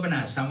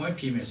Udobana, somewhere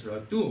Pimes,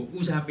 two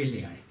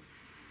Usapilia.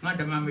 ငါ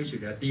ဓမ္မမိတ်ဆွေ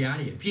တို့တရား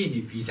တွေပြည့်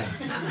နေပြီးသား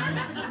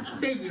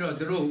တိတ်ပြီးတော့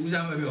သူတို့ဦး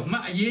စားမပြော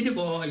အရေးတ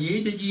ပေါ်အ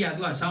ရေးတကြီးက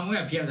သူကဆောင်းဝဲ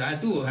ဖြစ်တာ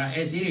သူ့ကို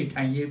အဲဆေးတွေ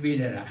ထိုင်ရေးပေး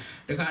တယ်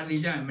တခါလေ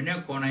ကျမနေ့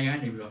9နိုင်က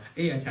နေပြီးတော့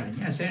အေးရထားတယ်ည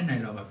10နို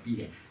င်လောက်ပြီး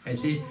တယ်အဲ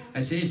ဆေး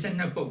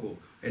12ပုတ်ကို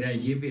အဲ့ဒါ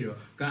ရေးပြီးတော့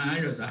ကံအား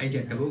လို့ဆိုအဲ့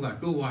တဲ့တပုတ်က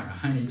တိုးသွားတာ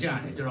ဟန်နေကြ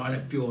တယ်ကျွန်တော်လ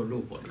ည်းပျော်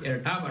လို့ပေါ့အဲ့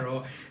ဒါပါ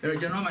တော့အဲ့တော့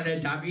ကျွန်တော်မှလ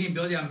ည်းဒါပြီး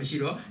ပြောစရာမရှိ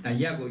တော့ဒါ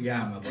ရက်ကိုရရ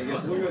မှာပေါ့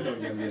နော်ဟုတ်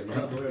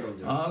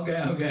ကဲ့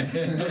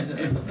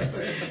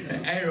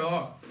အဲ့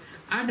တော့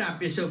အတ္တ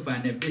ပစ္စုပန်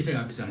နဲ့ပစ္စက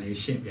ပစ္စုပန်လေး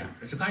ရှင်းပြတယ်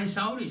ဒီခိုင်း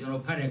စောင်းတွေကျွန်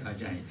တော်ဖတ်တဲ့အခါ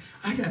ကျရင်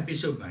အတ္တပစ္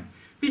စုပန်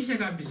ပစ္စ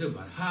ကပစ္စုပ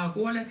န်ဟာ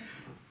ကိုကလည်း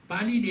ပါ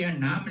ဠိတွေက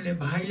နားမလဲ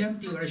ဘာလဲမ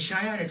သိဘူး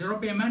ရှားရတယ်ကျွန်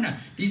တော်ပြန်မှန်းတာ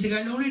ဒီစ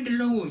ကားလုံးလေးတစ်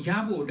လုံးကိုရ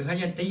ဖို့တခါ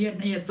ကျ1ရက်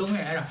2ရက်3ရ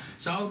က်အဲ့ဒါ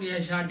စောင်းတွေ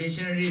ရှား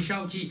dictionary ရှော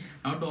က်ကြည့်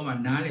နောက်တော့မှ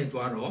နားလဲ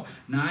သွားတော့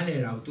နားလဲ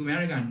တာကိုသူ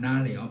များက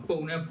နားလဲအောင်ပုံ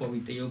နဲ့ပေါ်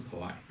ပြီးတရုပ်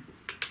ပေါ်ရတယ်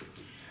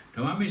ဓ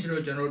မ္မမစ္စ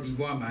လို့ကျွန်တော်ဒီ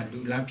ဘဝမှာလူ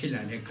လားဖြစ်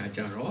လာတဲ့အခါကျ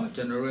တော့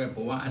ကျွန်တော်ရဲ့ဘ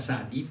ဝအစ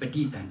တိပ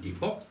ဋိသန္တိ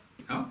ပေါ့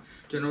နော်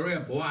ကျွန်တော်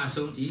ရဲ့ဘဝအ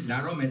ဆုံးစီလာ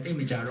တော့မယ်တိတ်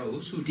မကြတော့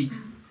ဘူးသုတိ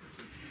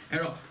အဲ့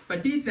တော့ပ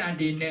ဋိသန္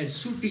တိနဲ့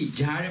သုတိ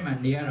ကြားထဲမှာ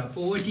နေရတော့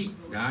ပိုဝတိ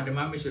ဒါဓမ္မ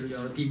မစ္စလို့ကျွ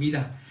န်တော်တည်ပြီး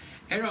သား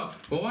အဲ့တော့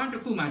ဘဝတ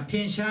စ်ခုမှာထ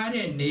င်ရှား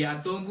တဲ့နေရာ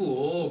၃ခုကို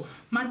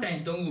မှတ်တိုင်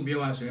၃ခုပြော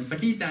ရဆိုရင်ပ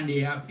ဋိသန္တိ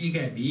ကပြီး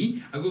ခဲ့ပြီ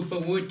အခုပ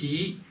ဝတိ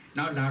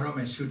နောက်လာတော့မ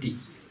ယ်သုတိ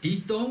ဒီ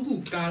၃ခု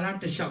ကာလ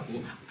တစ်လျှောက်ကို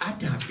အတ္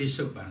တပစ္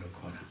စုပန်လို့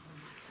ခေါ်တာ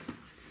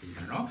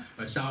နော်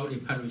စာအုပ်တွေ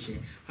ဖတ်လို့ရှိရ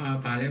င်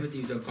ဘာလဲမသိ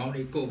ဘူးဆိုခေါင်း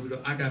လေးကုတ်ပြီး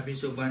တော့အတ္တပစ္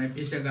စုပန်နဲ့ပ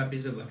စ္စကပ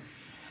စ္စုပန်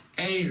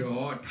အဲ့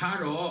တော့ထား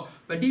တော့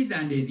ပဋိသ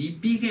န္တိဒီ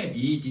ပြီးခဲ့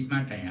ပြီဒီမှ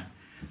တ်တိုင်က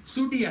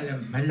သုတိကလ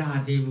ည်းမလာ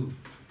သေးဘူး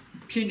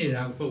ဖြစ်နေ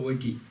တာပဝ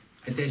တိ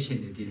အသက်ရှင်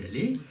နေသေးတယ်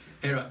လေ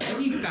အဲ့တော့အဲ့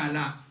ဒီကာလ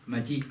မ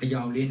ကြည့်အ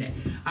ယောင်လေးနဲ့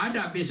အတ္တ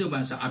ပစ္စုပ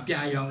န်ဆိုအပြာ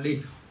ရောင်လေး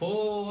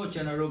ဟိုးကျွ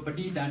န်တော်တို့ပ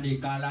ဋိသန္တိ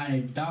ကာလ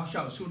နဲ့တောက်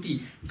လျှောက်သုတိ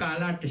ကာ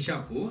လတစ်လျှော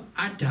က်ကို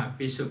အတ္တပ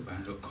စ္စုပ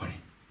န်လို့ခေါ်တ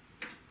ယ်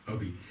ဟုတ်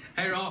ပြီ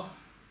အဲ့တော့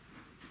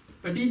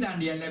ပဋိသန္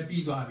တိကလည်း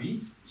ပြီးသွားပြီ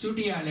သု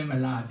တိကလည်းမ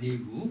လာသေး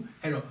ဘူး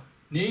အဲ့တော့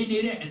နေနေ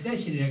တဲ့အသက်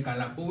ရှင်နေတဲ့ကာ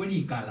လပဝတိ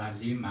ကာလ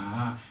လေးမှာ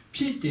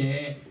ဖြစ်တဲ့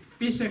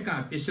ပစ္စက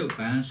ပစ္စုပ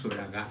န်ဆို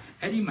တာက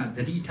အဲ့ဒီမှာသ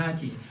တိထား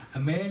ကြည့်အ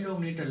မဲ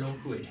လုံးလေးတစ်လုံး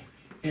တွေ့တယ်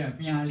အဲ့ဒါ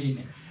မြားလေး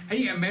နဲ့အဲ့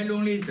ဒီအမဲ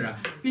လုံးလေးဆိုတာ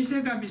ပစ္စ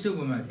ကပစ္စုပ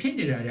န်မှာဖြစ်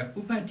နေတာတဲ့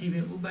ဥပတိပဲ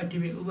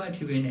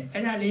နဲ့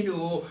အဲ့ဒါလေး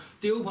တို့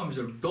တရုပ်ဖော်မ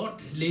ဆို dot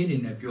လေးတွေ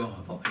နဲ့ပြော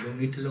မှာပေါ့အလုံး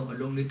လေးတစ်လုံးအဲ့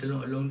ဒီအလုံးလေးတ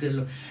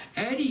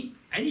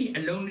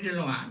စ်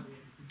လုံးက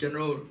ကျွန်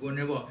တော်ကို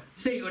နေပေါ့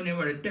စိတ်အနေ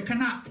နဲ့တခ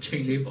ဏအချိ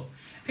န်လေးပေါ့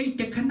အဲ့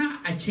တခဏ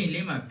အချိန်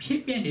လေးမှာဖြ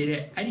စ်ပြနေ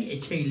တဲ့အဲ့ဒီအ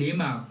ချိန်လေး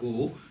မှာ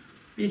ကို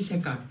ပစ္စ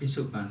ကပစ္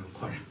စုပန်လို့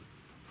ခေါ်တာ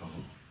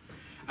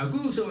အခု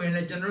ဆိုရင်လ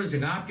ည်းကျွန်တော်တို့စ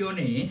ကားပြော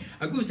နေရင်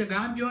အခုစ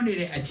ကားပြောနေ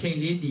တဲ့အချိန်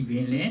လေးဒီပ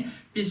င်လဲ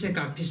ပစ္စက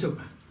ပစ္စုပ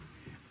န်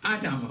အ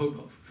တ္တမဟုတ်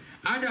တော့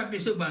အတ္တပ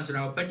စ္စုပန်ဆို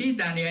တာပဋိ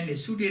သန္ဓေနဲ့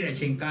သုတိတဲ့အ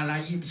ချိန်ကာလ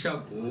ကြီးတစ်လျှော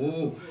က်ကို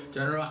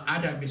ကျွန်တော်တို့အ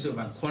တ္တပစ္စုပ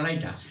န်ခေါ်လို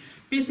က်တာ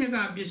ပစ္စက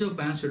ပစ္စုပ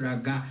န်ဆိုတာ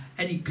က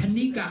အဲ့ဒီခ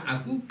ဏိကအ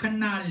ခုခ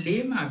ဏ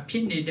လေးမှာဖြ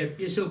စ်နေတဲ့ပ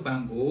စ္စုပ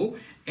န်ကို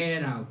အဲ့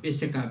ဒါပစ္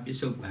စကပစ္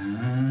စုပန်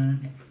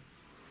တဲ့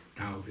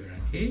ဒါကိုပြောတာ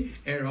ဟေး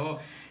အဲ့တော့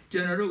ကျွ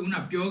န်တော်တို့က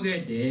ပြော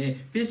ခဲ့တယ်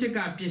ပစ္စက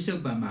ပစ္စု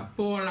ပန်မှာ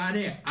ပေါ်လာ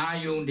တဲ့အာ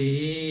ယုန်တွေ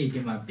ဒီ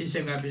မှာပစ္စ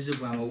ကပစ္စု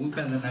ပန်ကိုဝိပ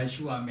ဿနာ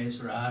ရှုရမယ်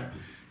ဆိုတာ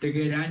တက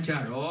ယ်တမ်းကျ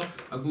တော့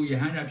အခုယ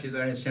ဟန္တာဖြစ်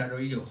သွားတဲ့ဆရာ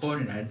တော်ကြီးတို့ဟော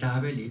နေတာဒါ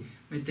ပဲလေ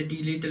တတိ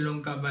လေးတစ်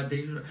လုံးကပ်ပါတတိ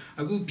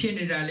အခုဖြစ်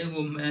နေတာလေး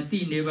ကိုသိ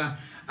နေပါ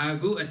အ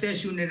ခုအသက်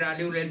ရှူနေတာ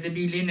လေးကိုလည်းတ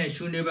တိလေးနဲ့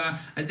ရှူနေပါ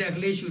အသက်က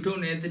လေးရှူထုတ်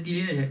နေတတိ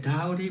လေးနဲ့ဒါ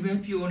ဟိုဒီပဲ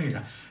ပြောနေ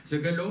တာစ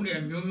ကလုံးတွေ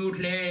မျိုးမျိုး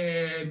လှဲ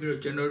ပြီး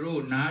တော့ကျွန်တော်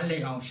တို့နားလ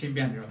ည်အောင်ရှင်း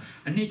ပြနေတော့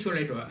အနှစ်ချုပ်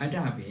လိုက်တော့အတ္တ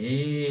ပဲ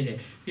တဲ့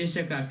ပစ္စ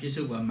ကပစ္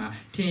စုပန်မှာ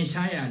ထင်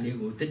ရှားရလေး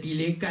ကိုတတိ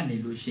လေးကတ်နေ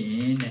လို့ရှိရ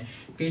င်တဲ့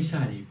ကိစ္စ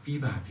တွေ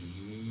ပြီးပါပြီ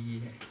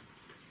တဲ့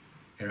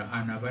အဲ့တော့အာ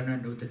နာပါန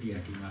နုတ္တိယ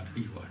ဒီမှာ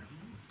ပြီးသွား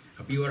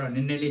တော့ပြီးတော့န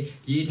ည်းနည်းလေး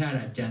ရေးထား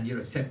တာကြံကြည့်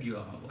တော့ဆက်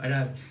ပြောအောင်ပေါ့အဲ့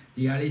ဒါ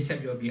ဒီဟာလေးဆက်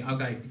ပြောပြီးအောက်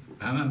က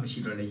ဘာမှမရှိ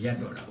တော့လည်းရက်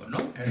တော့တာပေါ့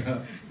နော်အဲ့တော့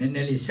နည်းန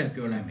ည်းလေးဆက်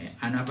ပြောလိုက်မယ်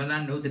အာနာပါန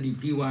နုတ္တိ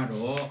ပြီးသွား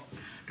တော့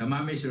ဓမ္မ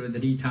မိတ်ဆွေတို့သ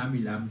တိထားမိ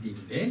လားမသိ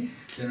ဘူးလေ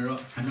ကျွန်တော်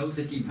တို့အနုတ္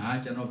တိမှာ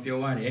ကျွန်တော်ပြော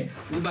ရတယ်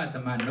ဥပသ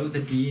မနုတ္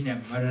တိနဲ့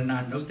မရဏ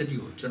နုတ္တိ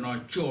ကိုကျွန်တော်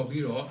ကြော်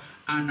ပြီးတော့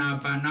အာနာ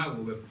ပါန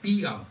ကိုပဲ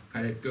ပြီးအောင်ခါ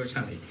လေးပြောချ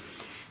လိုက်တယ်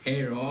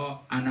အဲ့တော့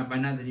အာနာပါ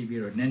နသတိပြီး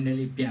တော့နည်းနည်း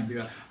လေးပြန်ပြီး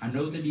တော့အ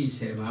နုတ္တိ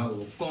10ပါး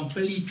ကို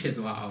complete ဖြစ်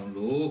သွားအောင်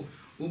လို့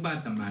ဥပ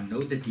သမနု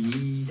တ္တိ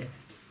တဲ့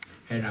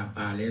အဲ့ဒါ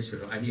ပါလဲဆို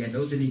တော့အဲ့ဒီအ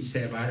နုတ္တိ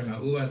10ပါးမှာ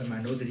ဥပသမ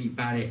နုတ္တိ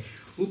ပါတယ်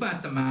ဥပ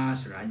သမ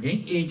ဆိုတာငြိ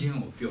မ်းအေးခြင်း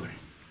ကိုပြောတယ်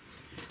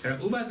အဲ့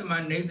တော့ဥပသမ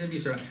နေတ္တိ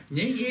ဆိုတာ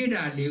ငြိမ်းအေး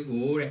တာလေး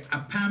ကိုတဲ့အ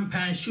ဖန်ဖ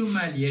န်ရှု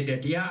မှတ်ရတဲ့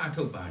တရားအ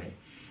ထုတ်ပါတယ်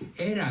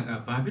အဲ့ဒါက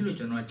ဘာဖြစ်လို့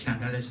ကျွန်တော်ခြံ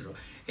ထားလဲဆိုတော့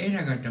အဲ့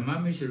ဒါကဓမ္မ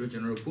မိတ်ဆွေတို့ကျွ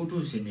န်တော်တို့ပုထု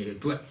ဇဉ်တွေအ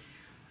တွက်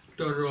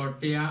တော်တော်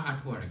တရားအ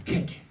ထုတ်ရခ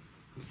က်တယ်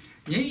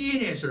ငြိမ်းအေး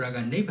တယ်ဆိုတာက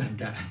နိဗ္ဗာန်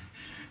တ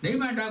နိဗ္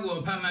ဗာန်တကို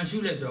အဖန်ဖန်ရှု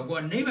လဲဆိုတော့ကို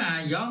ကနိဗ္ဗာန်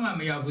ရောက်မှ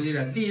မရောက်ဘူးသေး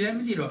တာသိလည်းမ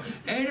သိတော့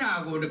အဲ့ဒါ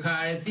ကိုတခါ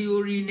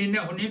theory နဲ့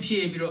ဟိုနည်းဖြ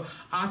ည့်ပြီးတော့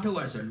အားထုတ်ရ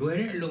ဆိုလွယ်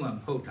တဲ့အလုံးမှမ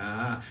ဟုတ်တာ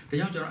ဒါ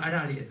ကြောင့်ကျွန်တော်အဲ့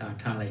ဒါလေးအသာ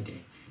ထားလိုက်တ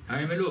ယ်ဒါ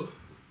ပေမဲ့လို့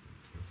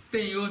တ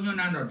င်ရောညွှန်း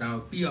နှံတော့ဒါ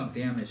ကိုပြီးအောင်သ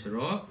င်ရမယ်ဆို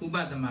တော့ဥပ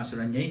သမဆို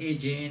တာငြိမ်းအေး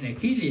ခြင်းနဲ့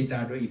ခိလေသာ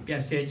တို့ပြ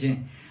တ်ဆဲခြင်း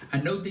အ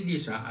နုတ္တိ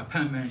ဆိုတာအဖ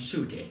န်ဖန်ရှု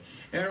တယ်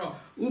အဲ့တော့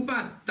ဥပ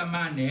သမ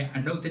နဲ့အ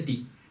နုတ္တိ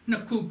နှ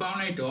စ်ခုပေါင်း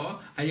လိုက်တော့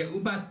အဲ့ဒီဥ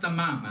ပသ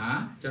မမှာ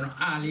ကျွန်တော်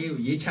အားလေး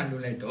ကိုရေးချ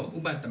လို့လိုက်တော့ဥ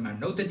ပသမ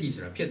နှုတ်တတိ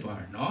ဆိုတာဖြစ်သွား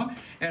တယ်နော်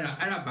အဲ့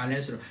ဒါဘာလဲ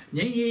ဆိုတော့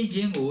ငြိမ်းအေးခြ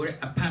င်းကိုတဲ့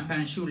အဖန်ဖ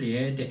န်ရှုလျ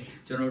က်တဲ့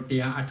ကျွန်တော်တ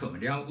ရားအထုတ်မ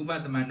ယ်တရားဥပ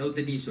သမနှုတ်တ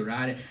တိဆိုတာ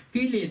တဲ့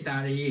ကိလေသာ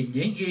တွေ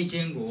ငြိမ်းအေးခြ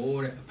င်းကို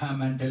တဲ့အဖန်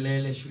ဖန်တလဲ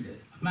လဲရှုတယ်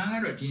အမှန်က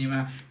တော့ဒီနေ့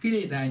မှာကိ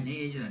လေသာငြိ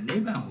မ်းအေးခြင်းနိ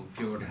ဗ္ဗာန်ကို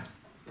ပြောတာ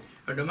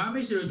ဓမ္မ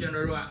မိတ်ဆွေတို့ကျွန်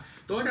တော်တို့က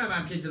သောတာပ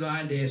န်ဖြစ်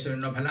သွားတယ်ဆို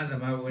တော့ဖလားသ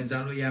မဘာဝင်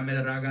စားလို့ရမယ်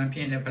ရာဂံဖြ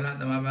စ်နေဖလား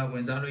သမဘာဝ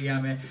င်စားလို့ရ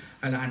မယ်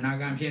အနာ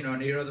ဂံဖြစ်တော့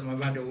နိရောဓသမ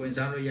ဘာတို့ဝင်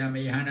စားလို့ရမ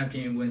ယ်ယဟန္တာဖြ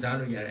စ်ဝင်စား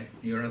လို့ရတယ်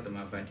နိရောဓသမ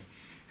ဘာတွေ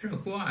အဲ့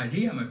တော့ကိုကအရိ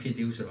ယာမဖြစ်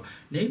သေးဘူးဆိုတော့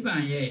နိဗ္ဗာ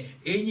န်ရဲ့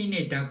အင်းကြီး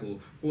နဲ့ဓာတ်ကို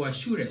ကိုက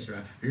ရှုတယ်ဆို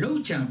တာလုံ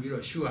ချံပြီး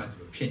တော့ရှုရတယ်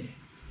လို့ဖြစ်နေ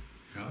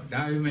နော်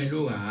ဒါပေမဲ့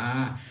လို့က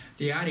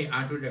တရားတွေ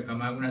အားထုတ်တဲ့ကမ္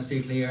မဂုဏစိ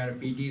တ်လေးရ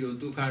ပီတိတို့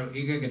ဒုက္ခတို့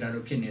ဧကဂတ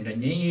တို့ဖြစ်နေတဲ့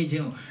ငြိမ်းအေးခြ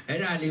င်းကိုအဲ့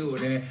ဒါလေးကို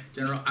လည်း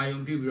ကျွန်တော်အာယုံ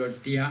ပြုပြီးတော့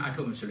တရားအား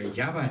ထုတ်မှဆိုလည်း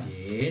ရပါတ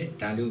ယ်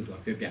ဒါလေးကိုပြော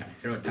ပြတယ်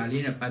အဲ့တော့ဒါ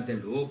လေးနဲ့ပတ်သက်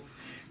လို့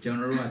ကျွန်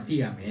တော်တို့ကသိ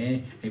ရမယ်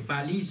အဲ့ပါ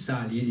ဠိစာ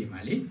လေးတွေမှာ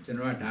လေကျွန်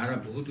တော်ကဒါက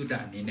တော့ဘုဟုတ္တ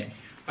အနေနဲ့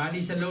ပါဠိ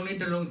စလုံးလေး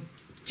တစ်လုံး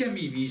ကြက်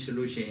မိပြီဆို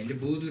လို့ရှိရင်ဒီ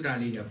ဘုဟုတ္တ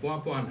လေးက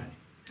ပွားပွားလာတ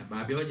ယ်ဘာ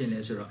ပြောချင်လဲ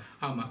ဆိုတော့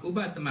အောက်မှာဥပ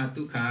တမ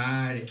ဒုက္ခ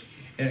တဲ့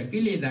အဲ့ကိ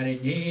လေသာတွေ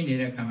ငြိမ်းအေးနေ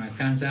တဲ့အခါမှာ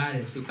ခံစားရ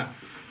တဲ့ဒုက္ခ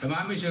ဓမ္မ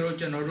မရှိတော့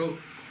ကျွန်တော်တို့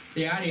တ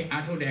ရားတွေ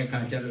အားထုတ်တဲ့အခါ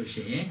ကျလို့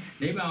ရှိရင်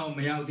နိဗ္ဗာန်ကိုမ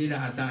ရောက်သေးတာ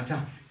အတား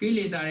ထားကိ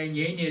လေသာတွေ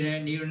ငြိမ်းနေတယ်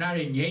နိဗ္ဗာန်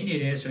တွေငြိမ်းနေ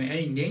တယ်ဆိုရင်အဲ့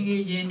ဒီငြိမ်း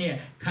အေးခြင်းနဲ့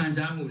ခံ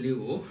စားမှုလေး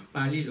ကို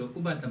ပါဠိလိုဥ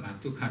ပတမ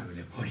ဒုက္ခလို့လ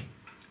ည်းခေါ်တယ်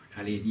ဒါ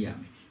လေးသိရ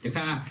မယ်တ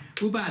ခါ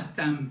ဥပ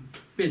တံ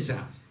ပစ္စာ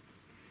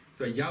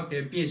သူရောက်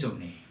တဲ့ပြည့်စုံ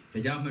တယ်ဒါ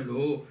ကြောင့်မ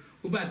လို့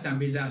ဥပတံ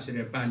ပစ္စာဆို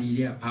တဲ့ပါဠိ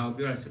လေးကဘာကို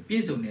ပြောတာဆိုပြ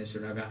ည့်စုံတယ်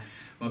ဆိုတာက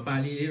ပါ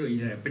ဠိလေးလို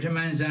ရေးတယ်ပထမ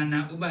ဇာနာ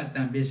ဥပ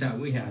တံပစ္စာ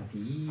ဝိဟာ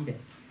တိတဲ့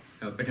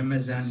ပထမ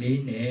ဇန်လေး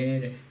နဲ့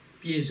တဲ့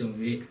ပြည့်စုံ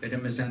၍ပထ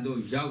မဇန်တို့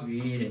ရောက်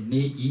၍တဲ့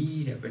နေဤ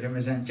တဲ့ပထမ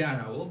ဇန်ကြ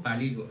တာကိုပါ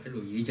ဠိလိုအဲ့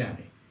လိုရေးကြတ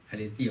ယ်အဲ့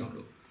ဒီသိအောင်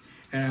လို့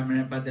အဲ့ဒါမှလ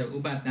ည်းပတ်သက်ဥ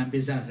ပတံပ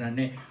စ္စာဆိုတာ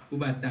နဲ့ဥ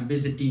ပတံပ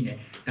စ္စတိနဲ့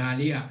ဒါ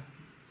လေးက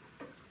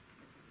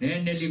န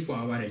ည်းနည်းလေး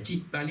ပွားပါတယ်ကြည်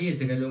ပါဠိရဲ့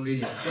စကားလုံးလေး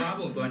တွေပွား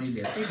ဖို့တွားနေ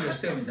လေသိပြီး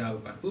စိတ်ဝင်စား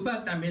ဖို့ပါဥပ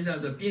တံပစ္စာ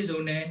ဆိုပြည့်စုံ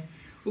တယ်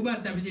ဥပ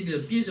တံပစ္စတိ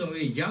ဆိုပြည့်စုံ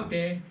၍ရောက်တ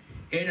ယ်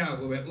အဲ့ဒါ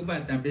ကိုပဲဥပ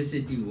တံပစ္စ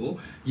တိကို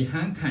ယဟ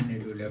န်ခံတယ်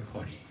လို့လည်း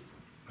ခေါ်တယ်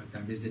တံ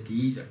ပစ္စတိ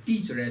ဆိုတိ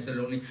ဆိုတဲ့စ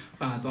လုံးလေး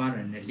ပါသွားတ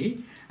ယ်နဲ့လေ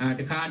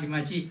တခါဒီ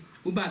မှာကြည့်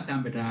ဥပတံ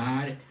ပဒါ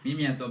တဲ့မြင့်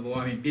မြတ်သောဘဝ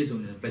ဖြင့်ပြည့်စုံ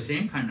တဲ့ပဇ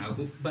င်းခန္ဓာ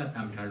ကိုဥပ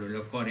တံပဒါလို့လ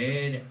ည်းခေါ်တ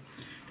ယ်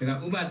တဲ့ဒါ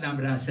ကဥပတံပ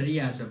ဒါစရိ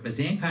ယဆိုပဇ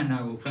င်းခန္ဓာ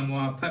ကိုကံ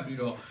မောဖတ်ပြီး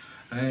တော့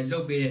လု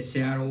တ်ပေးတဲ့ဆ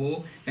ရာတော်ကို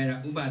အဲ့ဒါ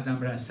ဥပတံ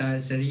ပဒါ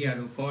စရိယ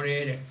လို့ခေါ်တ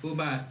ယ်တဲ့ဥ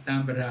ပတံ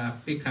ပဒါ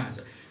ပိခ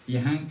ဆိုယ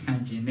ဟန်ခံ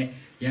ခြင်းနဲ့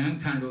ယဟန်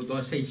ခံလို့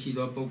တော့စိတ်ရှိ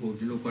သောပုဂ္ဂိုလ်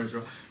ဒီလိုခေါ်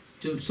ဆို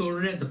ဆိုရ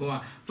တဲ့ဘော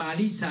ပါ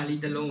ဠိစာလီ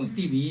တစ်လုံးကို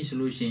သိပြီဆို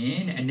လို့ရှိရ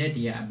င်အ내တ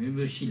ရားအမျိုး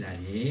မျိုးရှိလာ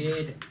တ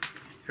ယ်တဲ့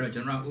အဲ့တော့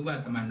ကျွန်တော်ဥပ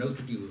သမနုတ္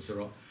တိကိုဆို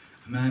တော့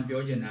အမှန်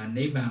ပြောချင်တာ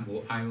နိဗ္ဗာန်ကို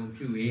အာယုံ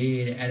ပြု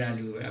ရဲ့တဲ့အဲ့ဒါ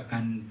လေးကိုအပ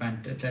န်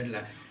တက်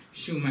လာ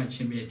ရှုမှတ်ခြ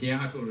င်းဖြင့်တ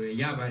ရားအထုတ်လို့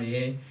ရပါတ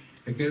ယ်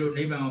တကယ်လို့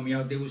နိဗ္ဗာန်ကိုမ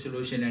ရောက်သေးဘူးဆို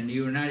လို့ရှိရင်နိ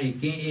ဝရဏတွေ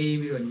ကင်းအေး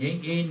ပြီးတော့ငြိ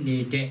မ်းအေးနေ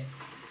တဲ့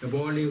သ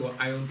ဘောလေးကို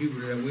အာယုံပြု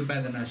ပြီးတော့ဝိပ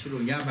ဿနာရှု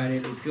လို့ရပါတ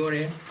ယ်လို့ပြောတ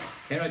ယ်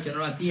အဲ့တော့ကျွန်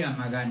တော်ကသိရ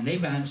မှာကနိ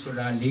ဗ္ဗာန်ဆို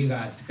တာလေးက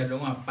စက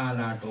လုံးကပါ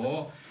လာ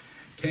တော့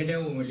ထဲထဲ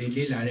ဝင်ဝင်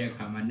လေးလာတဲ့အ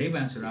ခါမှာနိဗ္ဗာ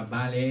န်ဆိုတာ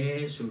ဘာလဲ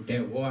ဆို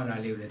တဲ့ဝါရ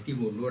လေးကိုလည်းသိ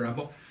ဖို့လိုတာ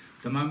ပေါ့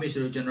ဓမ္မမိတ်ဆွေ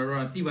တို့ကျွန်တော်တို့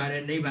ကသိပါတ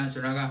ယ်နိဗ္ဗာန်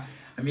ဆိုတာက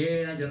အမြဲ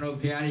တမ်းကျွန်တော်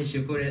ဖျားနေရှိ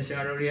ခိုးတဲ့ဆရာ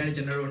တော်တွေကလည်း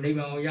ကျွန်တော်တို့နိဗ္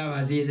ဗာန်ကိုရ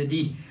ပါစေတ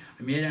ည်း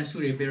အမြဲတမ်းဆု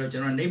တွေပြီးတော့ကျွ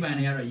န်တော်နိဗ္ဗာန်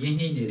တွေကတော့ရင်း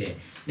နှီးနေတယ်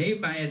နိဗ္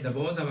ဗာန်ရဲ့သ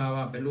ဘောတဘာဝ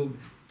ဘယ်လို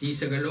ဒီ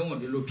စကလုံးကို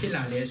ဒီလိုဖြစ်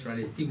လာလဲဆိုတာ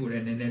လေးသိဖို့လ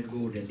ည်းနည်းနည်း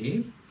ကိုတယ်လေ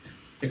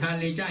တခါ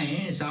လေကြာရ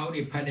င်စာအုပ်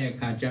တွေဖတ်တဲ့အ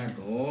ခါကျ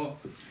တော့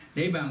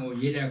နိဗ္ဗာန်ကို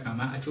ရေးတဲ့အခါ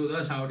မှာအချို့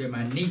သောစာအုပ်တွေ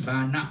မှာနိဗ္ဗာ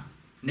န်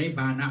နိဗ္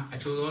ဗာန်အ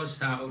ချို့သော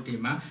စာအုပ်တွေ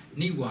မှာ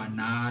နိဝါ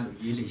နာလို့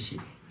ရေးလို့ရှိ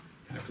တယ်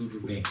ဒါအထူးတူ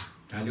ပဲ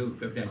ဒါလို့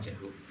ပြောပြချက်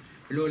လို့ဘ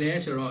ယ်လိုလဲ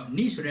ဆိုတော့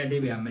နိဆိုတဲ့အဓိ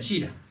ပ္ပာယ်မရှိ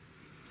တာ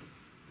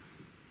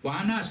ဝါ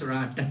နာဆိုတာ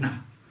တဏှာ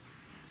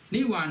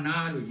နိဝါနာ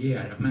လို့ရေးရ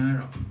တယ်အမှန်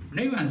တော့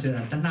နိဗ္ဗာန်ဆို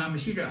တာတဏှာမ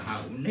ရှိတဲ့ဟာ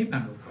ကိုနိဗ္ဗာ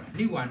န်လို့ခေါ်တယ်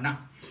နိဝါနာ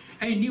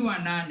အဲ့နိဝါ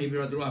နာနေပြီး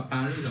တော့သူကဘာ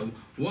လို့ဆို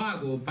ဝါ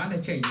ကိုဘာတ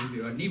စ်ချက်ရေး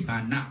ပြီးတော့နိဗ္ဗာ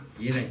န်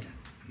ရေးလိုက်တာ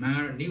အမှန်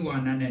တော့နိဝါ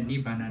နာနဲ့နိ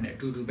ဗ္ဗာန်နဲ့အ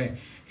တူတူပဲ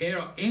အဲ့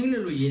တော့အင်္ဂလိ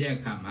ပ်လိုရေးတဲ့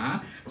အခါမှာ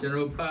ကျွန်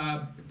တော်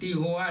ဒီ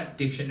ဟိုက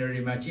dictionary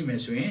မှာကြည့်မ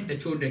ယ်ဆိုရင်တ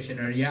ချို့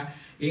dictionary က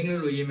အင်္ဂလိ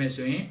ပ်လိုရေးမယ်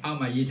ဆိုရင်အောက်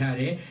မှာရေးထား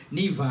တယ်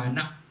နိဗ္ဗာန်တ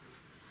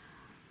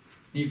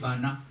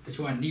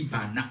ချို့ကနိဗ္ဗာ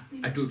န်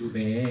အတူတူ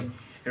ပဲအဲ့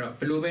တော့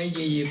ဘယ်လိုပဲ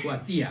ရေးကိုက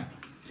သိရ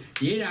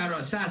ရေးတာ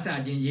တော့စ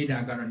ချင်းရေးတာ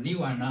ကတော့နိ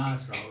ဝါနာ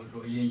ဆိုတာ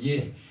ကိုအရင်ရေး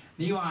တယ်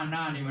နိဝါ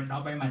နာနေမှာနော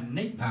က်ပိုင်းမှာ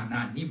နိဗ္ဗာ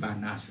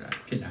န်ဆိုတာ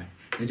ဖြစ်လာတယ်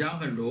ဒါကြောင့်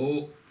မလို့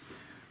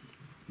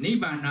နိဗ္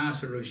ဗာန်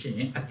ဆိုလို့ရှိရ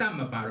င်အတ္တမ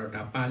ပါတော့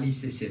ဒါပါဠိ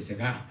စစ်စ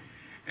ကား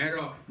အဲ့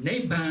တော့နိ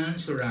ဗ္ဗာန်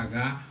ဆိုတာက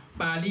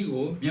ပါဠိ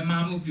ကိုမြန်မာ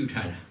မှုပြု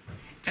ထားတာ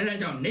အဲ့ဒါ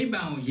ကြောင့်နိဗ္ဗာ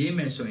န်ကိုရေးမ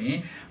ယ်ဆိုရင်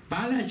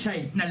ဘာလချို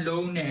က်နှ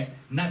လုံးနဲ့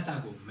နတ္တ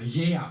ကိုမ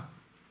ရေးရ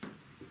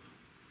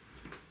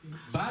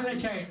ဘာလ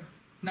ချိုက်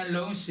နှ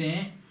လုံးစဉ်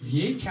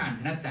ရေးချ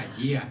နတ္တ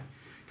ရေးရ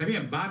ဒါပြ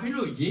န်ဘာဖြစ်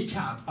လို့ရေးချ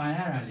ပါရ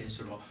တာလဲ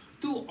ဆိုတော့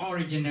သူ့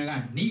original က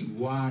နိ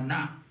ဝါန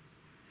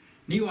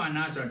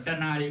ဆိုတော့တ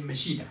ဏှာတွေမ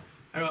ရှိတာ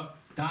အဲ့တော့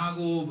ဒါ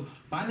ကို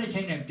ဘာလ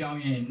ချိုက်နဲ့ပြော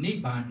င်းရင်နိ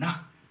ဗ္ဗာန်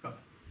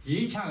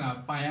ရေးချက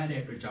ပါရ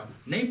တဲ့အတွက်ကြောင့်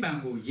နိဗ္ဗာန်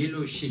ကိုရေး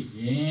လို့ရှိ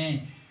ရင်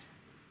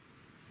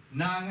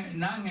Nang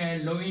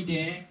loin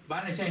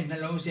bana say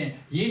nalose,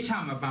 ye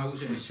chama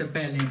bowser,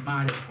 spelling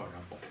mare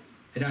horrible.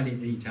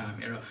 Reality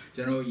time,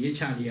 General ye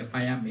charlie a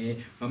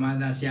payame,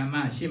 Pamada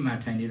Siama, Shima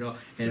Taniro,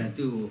 and a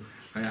two.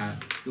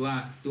 Tu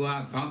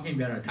a counting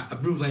better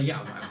approve a yaw.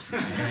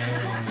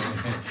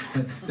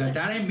 The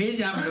time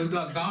means I'm to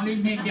a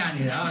counting name,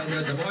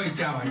 the boy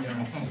Java.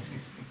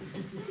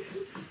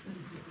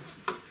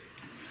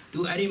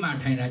 To Arima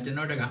Tina,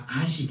 Genoga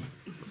acid.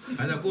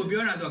 But the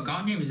Copiona to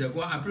counting is a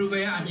approve a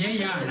yam.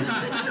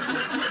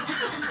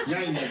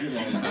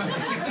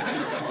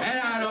 And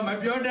I don't my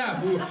pure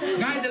who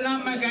guide the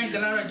lama guide the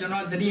Lara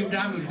Jonah the deep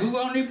dam, do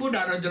only put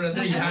out of the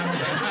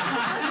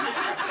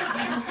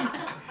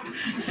 300.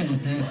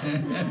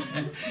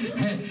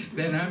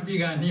 Then I'm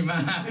big on him.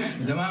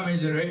 The mom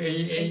is on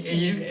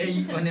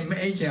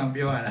the age of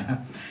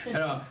Biola.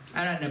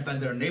 I don't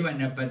know, never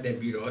never the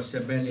bureau,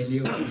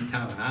 Sabelli,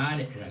 Tava,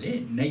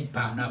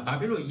 Napana,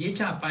 Babilo,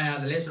 Yecha Paya,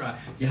 the Lesra,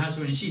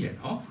 Yahasu incident,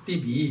 oh,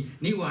 TB,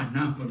 Niwa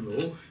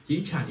Namulo,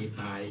 Yechali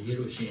Pie,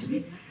 Yellow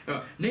Shin.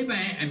 Neighbor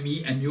and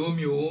me and you,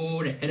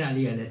 the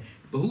Edalia,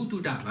 but who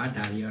to that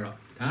Daria?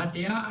 That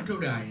they are to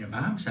die in a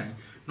bomb side,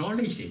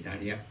 knowledge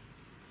Daria.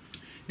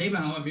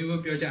 Neighbor, we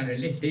will be a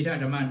data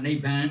demand,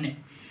 Neighbor.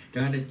 The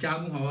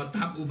Jagu or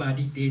Tapu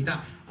body data,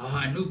 or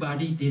a new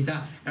body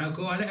data, and I'll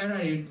go all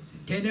around.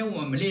 Tell them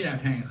what Malay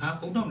time, how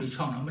only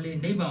China, Malay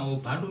neighbor or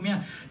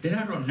Palumia, the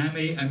latter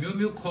Namari, a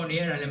Mumu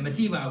Cornier, and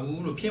Mativa,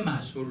 who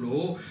Pima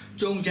solo,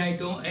 Jong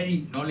Jaito,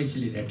 any knowledge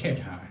little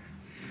teta.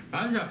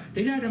 Also,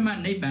 the other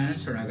man neighbor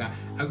Soraga,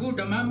 a good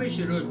mamma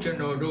should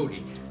general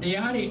Rodi, the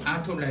Ari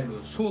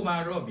Atolado,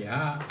 Soba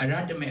Robia, a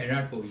ratame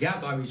rapo,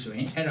 Yabavi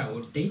swing, era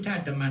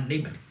data the man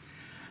neighbor.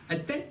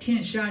 At that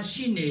 10 shot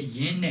she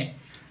yene.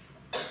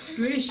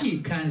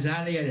 Twesi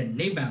Kanzalia and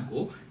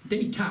Nebango,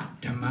 data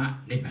dama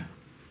neba.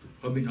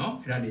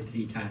 Obino, rally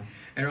 3 times.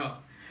 Error.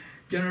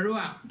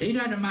 General,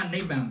 data dama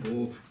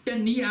nebango,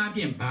 then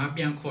Niapian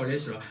Papian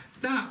cholesterol,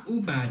 that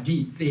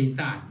ubadi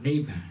theta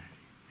neba.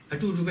 A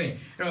two to pay.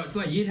 Error to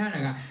a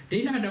yetanaga,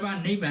 data dama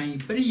neban,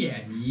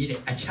 Priya,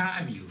 a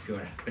charm you,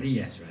 Pura,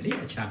 Priya, really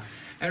a charm.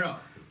 Error.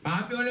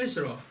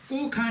 Papiolesro,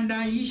 who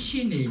kanda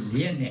ishini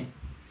liene.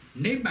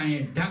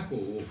 Neban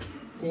dako,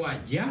 go a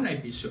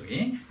yala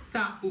bisoe.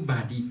 Ta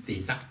ubadi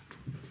data.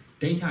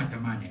 Data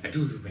damane a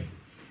do be.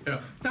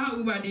 Ta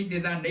ubadi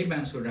data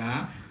neban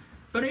soda,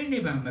 but a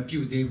neban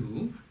mapu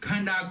debu,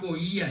 Kanda go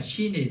ya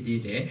shine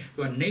dide,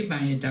 to a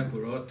neban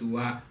takuro to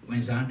a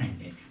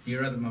Wenzanane.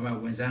 Near the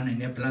Mava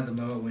Wenzanane,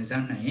 Platamava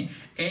Wenzanane,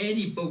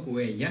 Edi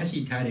Pokue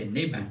Yashi Tare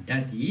neban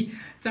dati,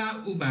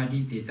 Ta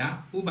ubadi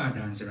data,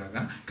 Ubadan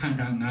Sraga,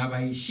 Kanda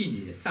Nabai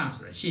shine,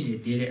 Tasra,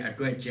 shine did a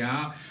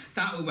dredja,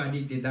 Ta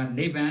ubadi data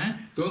neban,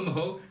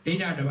 Domo,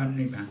 data daban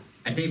neban.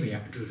 A day be a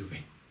true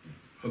way.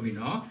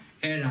 Obino,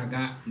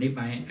 Eraga,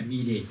 Nepan, a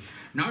media.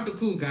 Now the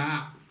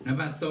Kuga,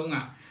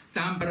 Nabathonga,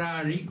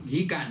 Tambra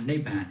Yiga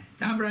Nepan,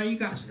 Tambra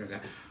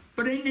Yigasraga.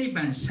 But in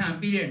Nepan,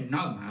 some period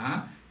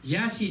Nama,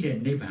 Yashi de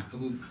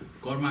Nepan,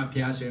 Gorma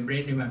Piazza and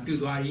Brain Nepan,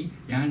 Puduari,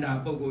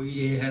 Yanda, Pogo,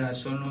 Hera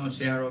Sono,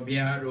 Sierra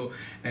Piaro,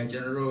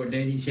 General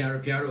Lady Sierra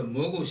Piaro,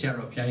 Mogo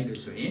Sierra Piado,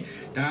 so in.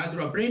 The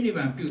other Brain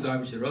Nepan,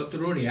 Puduari,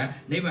 Rotoria,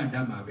 Nepan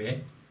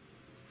Damabe.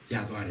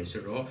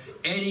 Yatwaresoro,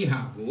 Eddie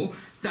Hago,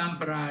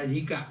 Tampra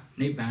Rica,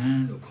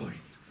 Neban, Locori.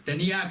 The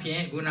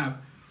Niapian, Guna,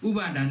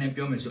 Ubadan and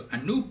Piomeso, a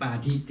new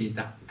body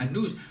data, a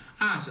news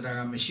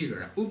Asraga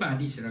Mashira,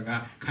 Ubadi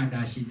Sraga, Kanda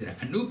Sidra,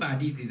 a new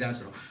body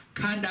data,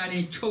 Kanda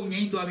de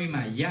Choning to be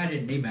my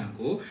yard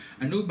Nebango,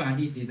 a new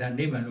body data,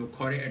 Neban,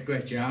 Locori, a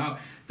dredge,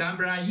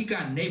 Tampra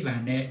Rica,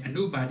 Nebane, a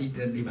new body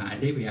data, Neban,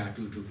 Debia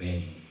to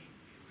pay.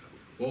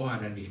 Oh, I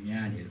don't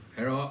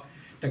know.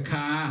 The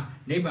car,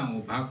 neighbor will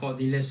back all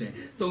the lesson.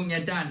 Don't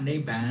yet done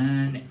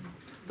neighbor.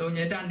 Don't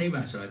yet done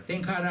neighbor, so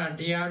think hard,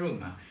 dear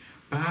Roma.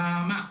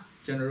 Bama,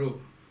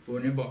 General,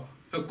 Bonebo.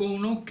 A go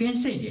no can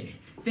say it.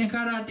 Think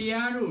hard,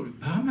 dear Roma,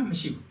 Bama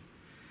Machine.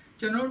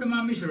 General the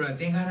Mamishura,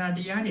 think hard,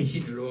 dear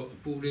Shidro,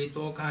 Puri,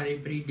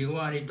 Tokari, Pri,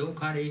 Diwari,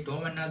 Dokari,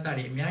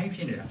 Domanatari, Mia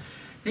Finera.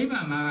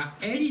 Neighbor, ma,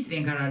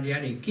 anything hard,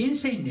 dear, can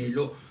say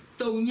no.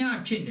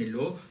 Tonya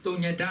Chinelo,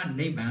 Tonya Dan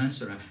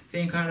Nebansura,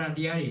 think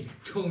Haradiari,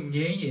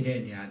 Chonye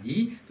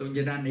Yadi,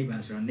 Tonya Dan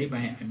Nebansura,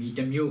 Neban, and meet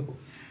them you.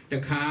 The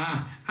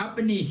car,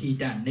 Apani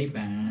Hita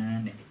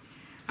Neban,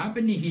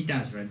 Apani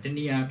Hitasra,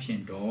 Tenia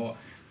Pinto,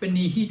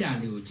 Penihita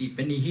Luci,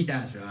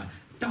 Penihitasra,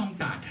 Town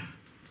Tata.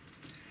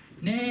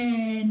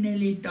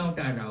 Nelly Town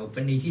Tata,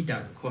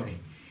 Penihita Corey.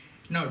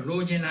 Now,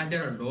 Logan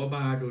Ladder,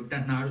 Loba,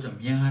 Tanars of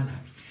Yala.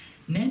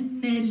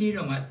 Nelly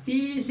Roma,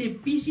 this a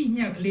piece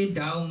clear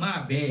down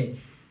my bed.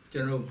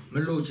 General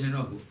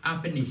Melogeno,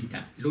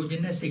 Apenita,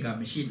 Logena Sega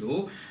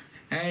Machilo,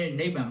 and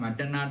neighbor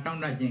Matana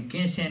Tonga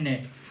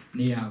Jenkinsen,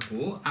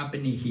 Niago,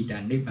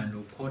 Apenihita,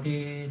 Nebano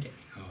Coded,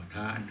 or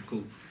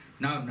Tanku.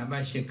 Now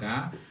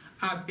Nabashika,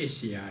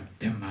 Apesia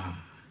Dema.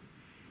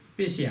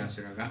 Pesia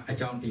Sraga, a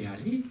John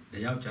Diali, the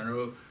young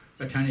general,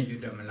 Batani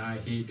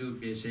Udamala, he do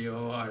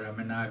Pesio,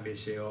 Ramana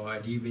Pesio, a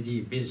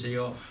DVD,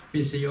 Pesio,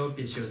 Pesio,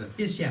 Pesio,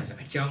 Pesias,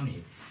 a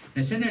Johnny.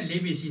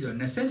 24ပစ္စည်းဆို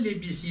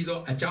24ပစ္စည်းသော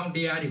အကြောင်းတ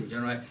ရားတွေကိုကျွ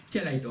န်တော်ကြ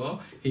က်လိုက်တော့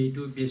ဟေ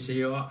တုပစ္စ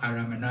ယောအာရ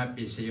မဏပ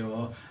စ္စယော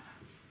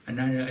အန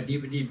န္တအဓိ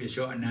ပတိပစ္စ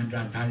ယောအနန္တ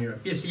ဒါတွေတော့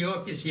ပစ္စယော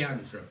ပစ္စယ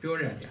လို့ဆိုတော့ပြော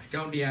ရတယ်အ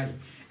ကြောင်းတရားတွေ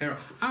အဲ့တော့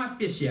အပ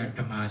စ္စယဓ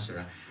မ္မဆို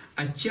တာ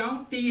အကြောင်း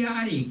တ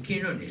ရားတွေက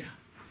င်းလွတ်နေတာ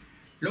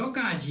လောက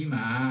ကြီး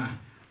မှာ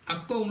အ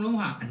ကုန်လုံး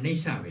ဟာအနိ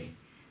စ္စပဲ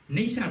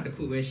နိစ္စတစ်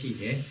ခုပဲရှိ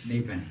တယ်နိ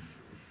ဗ္ဗာန်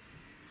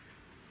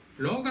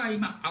လောကကြီး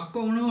မှာအ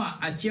ကုန်လုံးက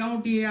အကြောင်း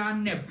တရား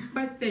နဲ့ပ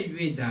တ်သက်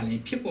၍သာလျှ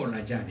င်ဖြစ်ပေါ်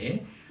လာကြတယ်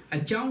အ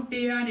ကြောင်းတ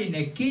ရားတွေ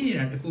နဲ့ကင်းနေ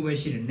တာတစ်ခုပဲ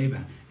ရှိတယ်နိဗ္ဗာ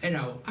န်အဲ့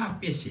ဒါကိုအ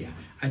ပစ္စယ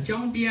အကြော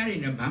င်းတရားတွေ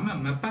နဲ့ဘာမှ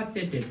မပတ်သ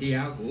က်တဲ့တ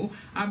ရားကို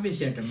အပစ္စ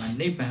ယဓမ္မ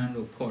နိဗ္ဗာန်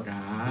လို့ခေါ်တာ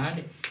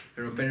တဲ့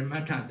အဲ့တော့ပရမ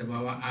တ္ထသဘာ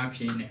ဝအဖြ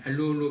စ်နဲ့အ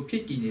လိုလိုဖြ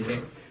စ်တည်နေ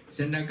တဲ့ဇ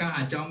ဏက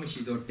အကြောင်းမရှိ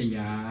သောတ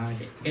ရား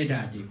တဲ့အဲ့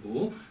ဒါဒီ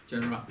ကိုကျွ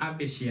န်တော်အပ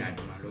စ္စယဓ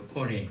မ္မလို့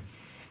ခေါ်တယ်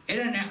အဲ့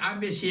ဒါနဲ့အ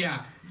ပစ္စယ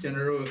ကျွန်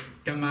တော်တို့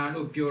ဓမ္မ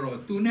လို့ပြောတော့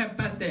သူနဲ့ပ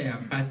တ်သက်ရ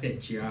ပတ်သက်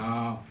ကြော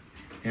င်း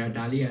အဲ့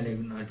ဒါလေးကလည်း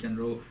ကျွန်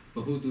တော်တို့ဘ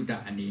ဟုတုတ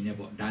အနေနဲ့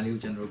ပေါ့ဒါလေး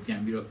ကိုကျွန်တော်တို့ပြ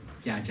န်ပြီးတော့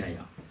ပြကြရ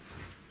အောင်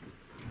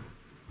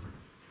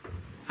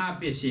အ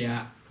ပစ္စယ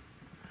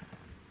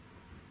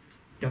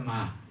ဓမ္မ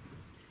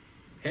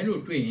အဲ့လို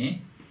တွေ့ရင်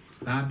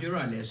ဘာပြောရ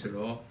လဲဆို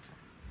တော့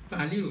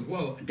ပါဠိကိုကို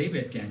ယ့်အဓိပ္ပာ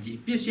ယ်ပြန်ကြည့်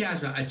ပစ္စယ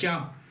ဆိုတာအကြော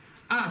င်း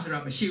အဆိုတာ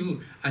မရှိဘူး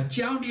အ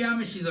ကြောင်းတရား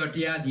မရှိသောတ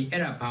ရားဒီ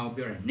အဲ့ဒါဘာကို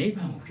ပြောတာနိဗ္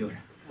ဗာန်ကိုပြော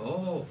တာဩ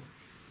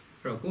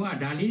အဲ့တော့ကိုက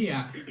ဒါလေးတွေ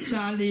က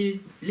စာလေး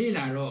လေ့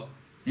လာတော့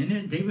နည်းန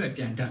ည်းအဓိပ္ပာယ်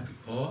ပြန်တတ်ပြီ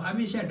ဩအပ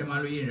စ္စယဓမ္မ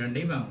လို့ရေးတော့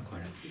နိဗ္ဗာန်ကို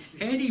ခေါ်တာ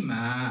အဲ့ဒီ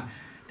မှာ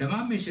ဓမ္မ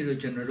မရှိလို့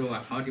ကျွန်တော်တို့က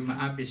ဟောဒီမှာ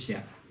အပစ္စယ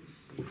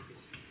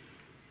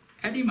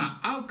အဲ့ဒီမှာ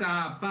အောက်က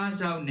ပါး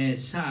စောက်နဲ့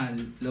စ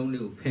လုံး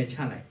လေးကိုဖယ်ချ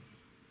လိုက်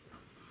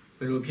ဘ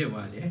ယ်လိုဖြစ်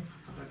သွားလဲ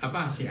အပ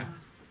စ္စယ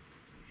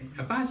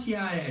အပစ္စယ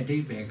ရဲ့အဓိ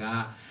ပ္ပာယ်က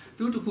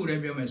သူတစ်ခုတ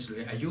ည်းပြောမယ်ဆိုရ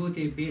င်အယု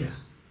သေးပေးတာ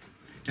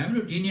ဒါ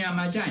မျိုးဒီနေရာ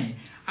မှာကြာရင်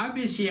အပ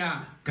စ္စယ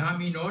ဂါ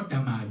မိနောဓ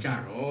မ္မာကြ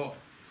တော့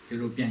ဒီ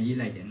လိုပြန်ရေး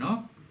လိုက်တယ်နော်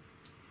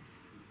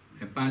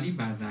ပါဠိ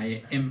ဘာသာ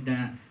ရဲ့အင်တ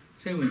န်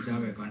စိတ်ဝင်စား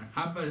ပဲကော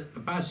အ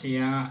ပစ္စယ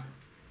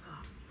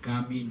ဂါ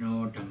မိနော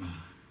ဓမ္မာ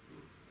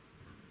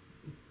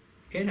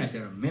အဲ့ဒါကျ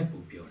တော့မက်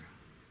ကိုပြောတာ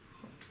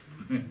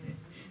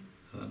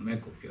မက်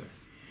ကိုပြောတာ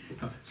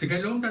စ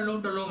ကားလုံးတစ်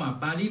လုံးမှာ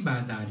ပါဠိဘာ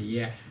သာ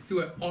ရဲ့သူ့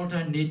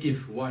alternative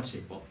words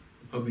ပေါ့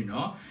ဟုတ်ပြီ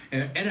နော်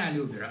အဲ့ဒါ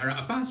လို့ပြောတာအဲ့တော့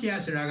အပစ္စယ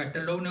ဆိုတာကတ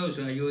စ်လုံးနဲ့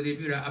ဆိုအယုသေး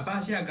ပြတာအပ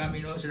စ္စယဂါမိ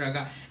နောဆိုတာက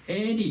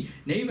အဲ့ဒီ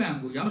နိဗ္ဗာန်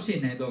ကိုရောက်စေ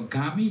နိုင်တော့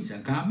ဂါမိဆို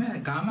တာ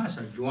ဂါမ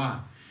ဆိုရွာ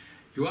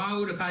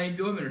ကိုတစ်ခါလေး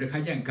ပြောမယ်လို့တစ်ခါ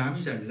ကျရင်ဂါမိ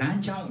ဆိုတာလမ်း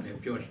ကြောင်းကိုလ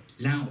ည်းပြောတယ်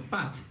လမ်းကို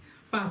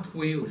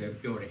pathway ကိုလည်း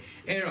ပြောတယ်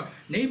အဲ့တော့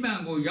နိဗ္ဗာန်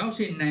ကိုရောက်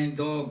စေနိုင်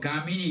သောဂါ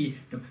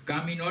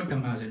မိနောဓ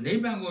မ္မဆိုနိ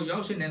ဗ္ဗာန်ကိုရော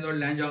က်စေနိုင်သော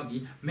လမ်းကြောင်းဒီ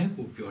မက်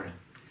ကိုပြောတာ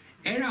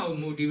အဲ့ဒါကို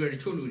မူတည်ပြီးတ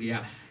ချို့လူတွေက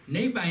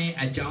နိဗ္ဗာန်ရဲ့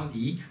အကြောင်း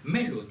ဒီမ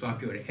က်လို့သွား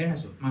ပြောတယ်အဲ့ဒါ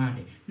ဆိုမှားတ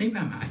ယ်နိဗ္ဗာ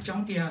န်မှာအကြော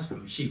င်းတရားဆို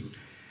တာမရှိဘူး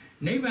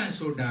နိဗ္ဗာန်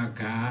ဆိုတာ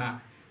က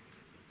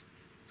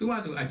သူက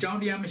သူအကြောင်း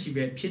တရားမရှိ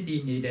ပဲဖြစ်တ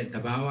ည်နေတဲ့သ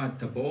ဘာဝ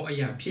သဘောအ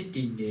ရာဖြစ်တ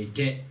ည်နေ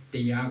တဲ့တ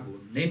ရားကို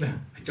နိဗ္ဗာန်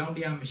အကြောင်းတ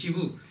ရားမရှိ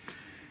ဘူး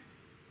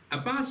အ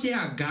ပစ္စယ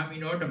ဂါမိ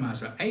နောဓမ္မ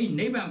ဆိုတာအဲ့ဒီ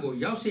နိဗ္ဗာန်ကို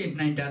ရောက်စေ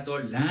နိုင်တတ်သော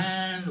လ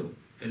မ်းလို့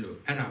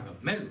အဲ့ဒါပဲ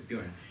မက်လို့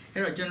ပြောတာ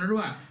အဲ့တော့ကျွန်တော်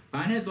တို့က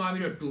ဘာနဲ့သွား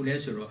ပြီးတော့တူလဲ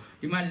ဆိုတော့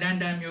ဒီမှာလန်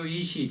ဒန်မြို့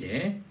ကြီးရှိတ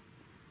ယ်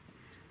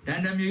လ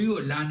န်ဒန်မြို့ကြီးကို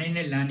လာနေ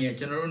တဲ့လမ်းတွေ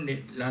ကျွန်တော်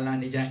တို့လာ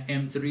နေကြ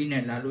M3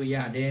 နဲ့လာလို့ရ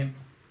တယ်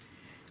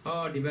။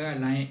အော်ဒီဘက်က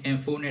လိုင်း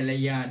M4 နဲ့လ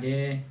ည်းရတ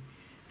ယ်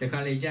။တခါ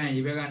လေကြာရင်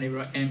ဒီဘက်ကနေပြီး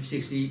တော့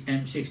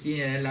M60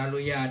 နဲ့လည်းလာ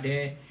လို့ရတ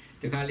ယ်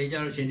။တခါလေကြာ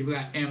လို့ရှိရင်ဒီဘ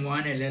က်က M1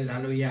 နဲ့လည်းလာ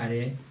လို့ရတ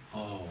ယ်။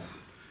အော်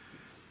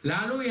လာ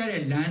လို့ရ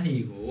တဲ့လမ်းတွေ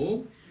ကို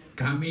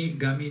ဂါမိ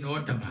နော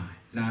ဓမ္မ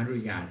လာ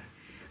လို့ရတယ်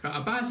။အဲ့တော့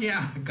အပစ္စယ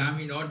ဂါ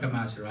မိနောဓမ္မ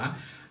ဆိုတာ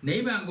နိ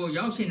ဗ္ဗာန်ကို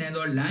ရောက်ရှိနိုင်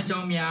သောလမ်းကြော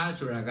င်းများ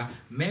ဆိုတာက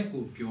မက်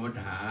ကိုပြော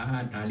တာ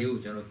ဒါလေးကို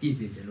ကျွန်တော်သိ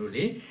စေချင်လို့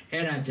လေ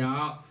အဲ့ဒါကြော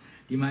င့်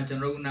ဒီမှာကျွ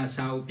န်တော်က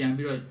စာအုပ်ပြန်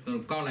ပြီးတော့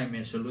ကောက်လိုက်မ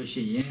ယ်ဆိုလို့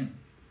ရှိရင်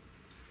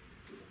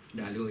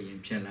ဒါလေးကိုရင်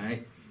ဖြတ်လိုက်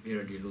ပြီး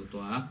တော့ဒီလို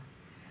သွား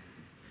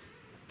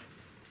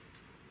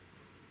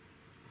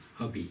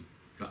ဟုတ်ပြီ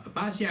အပ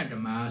စ္စယဓ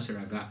မ္မဆို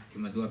တာကဒီ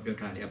မှာသူကပြော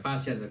ထားတယ်အပစ္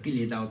စယဆိုကိ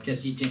လေသာကိုဖျက်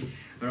ဆီးခြင်း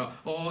အဲ့တော့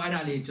အဲ့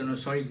ဒါလေးကျွန်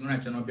တော် sorry ခုနက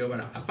ကျွန်တော်ပြောပါ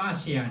လားအပစ္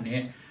စယ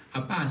နဲ့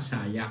အပ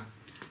စာယ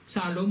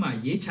စာလုံးမှာ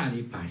ရေးချ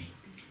လေးပါတယ်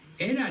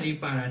အဲ့ဒါလေး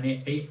ပါတာနဲ့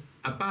အဲ့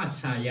အပ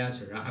စာယ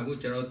ဆိုတာအခု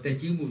ကျွန်တော်တက်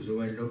ကြီးမှုဆို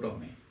ပဲလုပ်တော့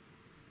မယ်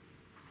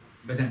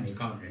ပါဇန်နေ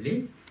ကောက်တယ်လေ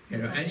အဲ့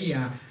တော့အဲ့ဒီ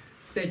ဟာ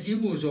တက်ကြီး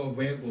မှုဆို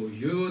ပဲကို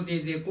ရိုး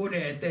သေးသေးကို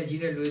ယ့်ရဲ့အသက်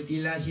ကြီးတဲ့လူတီ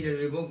လာရှိတဲ့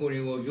လူပုဂ္ဂိုလ်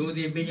တွေကိုရိုး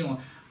သေးပေးခြင်းကို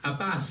အ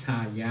ပစာ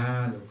ယ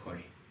လို့ခေါ်တ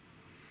ယ်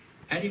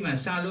အဲ့ဒီမှာ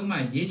စာလုံးမှာ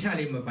ရေးချ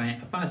လေးမပိုင်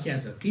အပစယ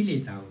ဆိုကိလေ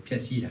သာကိုဖျ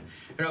က်ဆီးတာ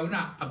အဲ့တော့က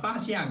အပ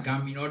စယဂါ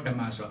မိနောဓမ္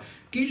မဆို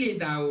ကိလေ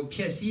သာကိုဖျ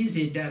က်ဆီး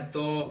စေတတ်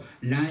သော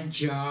လမ်း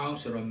ကြောင်း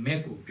ဆိုတော့မ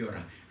က်ကိုပြော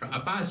တာအဲ့တော့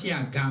အပစယ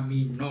ဂါမိ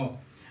နော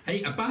အဲ့ဒီ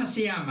အပစ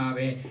ယမှာ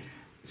ပဲ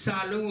စာ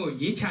လုံးကို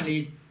ရေးချ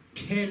လေး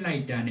ထဲလို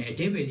က်တာနဲ့အ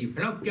တိပ္ပယ်ဒီဘ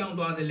လောက်ပြောင်း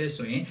သွားတယ်လဲ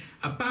ဆိုရင်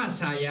အပ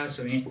စာယ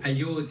ဆိုရင်အ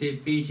ယုသေး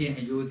ပေးခြင်း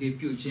အယုသေး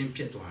ပြုခြင်း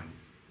ဖြစ်သွားတ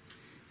ယ်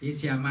ဒီ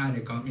ဆရာမလ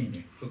ည်းကောင်းနေတ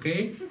ယ်โอเค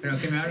အဲ့တော့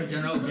ခင်ဗျားတို့ကျွ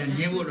န်တော်ပြန်ည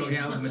င်းဖို့တော့ရ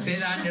အောင်မစင်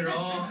စားနေ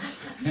တော့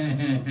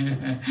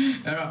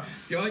အဲ့တော့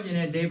ပြောခြင်း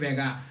တဲ့အိဗယ်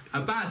က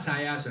အပစာ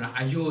ယဆိုတာ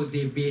အယု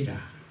သေးပေးတာ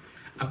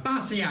a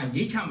passia,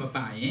 yicham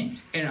buying,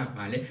 era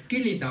pale,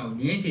 kill it out,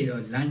 yensi,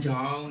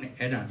 lanjown,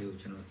 era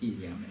duchano,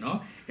 easy,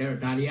 no, ero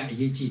dalia,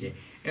 yichide,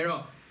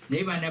 ero,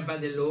 neighbor never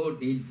the Lord,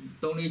 the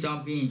Tony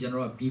jumping in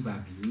general,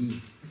 Pibabi,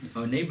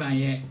 or neighbor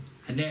yet,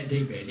 and then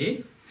they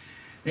belly.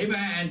 Neighbor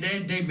and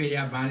then they be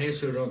a ballet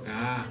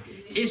suroka,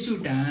 issue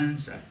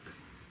dance.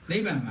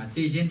 Neighbor, my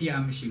teaching the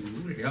amshu,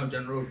 the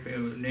general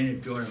name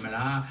pure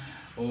mala,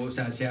 or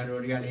Sasaro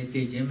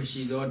reality, Jim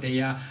Shido,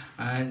 dea,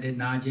 and the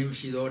Najim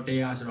Shido,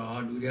 deas,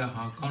 or do their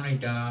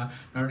Hakonita,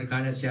 not the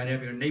kind of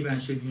Sarah, neighbor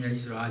should be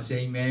a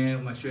same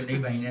man, must your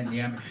neighbor in the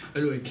name, a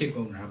little kick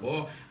on her,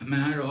 or a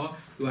man or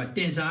you are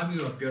 10 sabi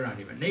or pure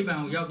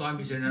neighbor, your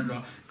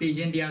mission,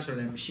 teaching the answer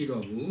them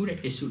Shido wood,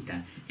 a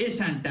sultan, a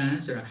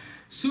santan,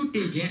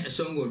 Suti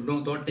song would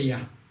don't thought they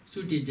are.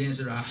 Suti gens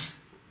are.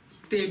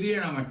 They be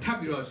a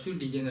tabular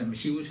suti gens and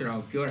she was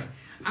pure.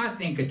 I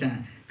think it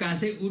can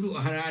say Udu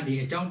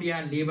Haradi, a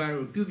Jondia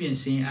labor, Cubian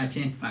scene, I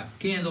think, my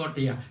king or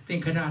dear,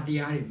 think that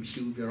the art,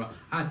 she would.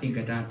 I think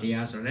that the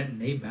answer, let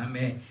neighbor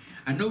me.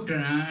 A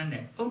notran,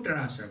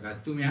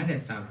 Otrasaka, to me, I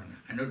had thousand,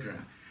 a notran.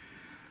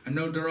 A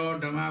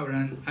notaro, the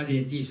Mauran,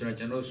 Adiatis, or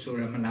General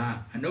Suramala,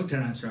 a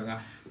notran saga.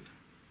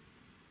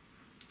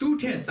 2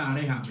 10 သား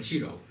တဲ့ဟာမရှိ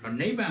တော့ဘူး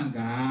နိဗ္ဗာန်က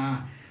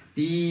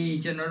ဒီ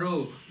ကျွန်တော်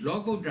တို့လော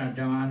ကုတ္တရာဓ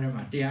မ္မတွေ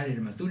မှာတရား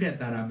တွေမှာသူတဲ့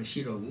သားတာမရှိ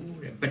တော့ဘူး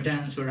တဲ့ပဒံ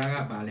ဆိုတာက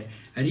ပါလေ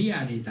အရိယာ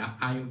တွေဒါ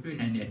အာယုပြု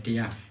နိုင်တဲ့တ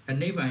ရား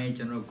နိဗ္ဗာန်ရဲ့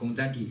ကျွန်တော်ဂုဏ်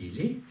တတ္တိတွေ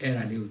လေအဲ့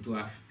ဒါလေးကိုသူက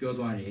ပြော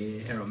သွားတယ်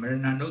အဲ့တော့မရဏ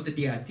နုတ္တိ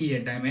ယတည်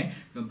တဲ့အတိုင်းပဲ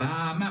ဘာ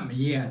မှမ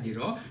ရေးရသေး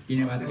တော့ဒီ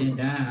နေ့မှာသင်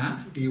တန်းဟာ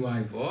ပြီးသွား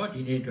ပြီပေါ့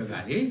ဒီနေ့အတွက်က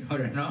လေဟုတ်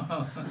တယ်နော်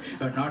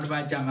နောက်တစ်ပ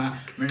တ်ကျမှ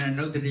မရဏ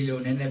နုတ္တိ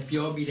လို့နည်းနည်း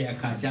ပြောပြီးတဲ့အ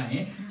ခါကျရ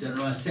င်ကျွန်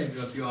တော်ကဆက်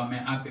ပြီးပြောရမ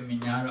ယ်အပိမ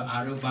ညာတော့အာ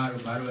ရုပ္ပ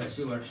တို့ဘာလို့အ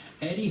ရှုတော့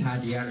အဲ့ဒီဟာ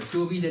တွေကတော့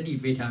ကြိုးပြီးတတိ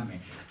ပေးထားမယ်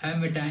အ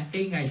မတန်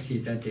အိမ်ငိုက်စေ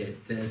တတ်တဲ့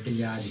တ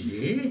ရားတွေ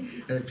လေ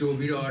ကြိုး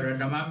ပြီးတော့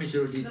ဓမ္မမရှိ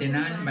လို့ဒီသင်တ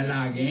န်းမ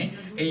လာခင်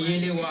အေး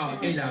ရေးလေးဝါ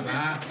အိတ်လာ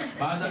ပါ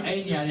ဘာလို့အဲ့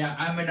ဒီနေရာ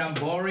အမတန်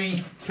boring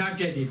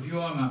subject တွေ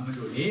ပြောရမှာမ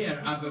လို့လေ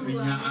အပပ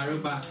ညာအာရု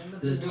ပ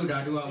သုဓာ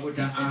တုဝဋ္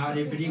ဌအာဟာ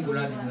ရိပရိကုလ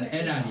တိ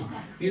အဲ့ဒါတွေ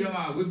ပြီးတော့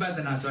မှဝိပဿ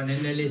နာဆိုန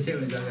ည်းနည်းလေးစိတ်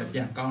ဝင်စားပြ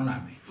န်ကောင်းလာ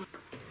မယ်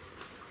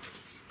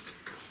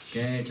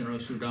ကဲကျွန်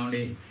တော်ဆူတောင်း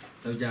လေး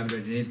လောက်ကြပြီး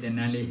တော့ဒီနေ့သင်တ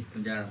န်းလေးလု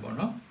ပ်ကြတာပေါ့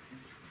နော်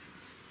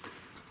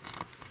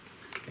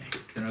ကဲ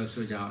ကျွန်တော်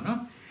ဆူကြအောင်နော်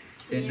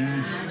သင်တ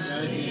န်း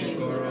ရှိ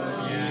ကိုရော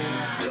မြ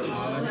တ်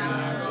ဟော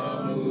ကြားတော်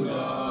မူ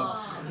သော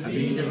အ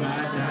ဘိဓမ္မာ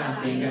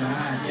သင်္ဃာ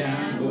ကျ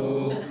မ်းကို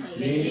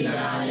လေး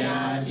လာရ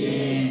ခြ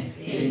င်း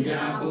သင်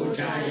ကြားပို့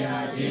ချရ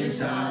ခြင်း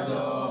စာ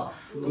သော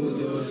ကု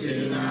သိုလ်စေ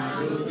နာ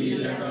တို့သည်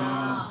၎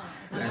င်း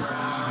အ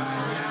စာဟာ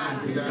ရ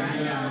ဒုက္ခ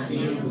ရခြ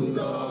င်းဟူ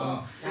သော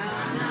ဒါ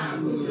န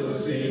ကုသိုလ်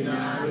စေနာ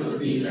တို့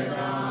သည်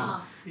၎င်း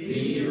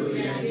ဒီလို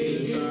ရခြ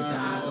င်း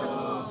စာ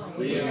သော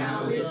ဝိယ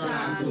ဝိသ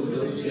ကု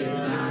သိုလ်စေ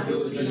နာ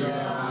တို့သည်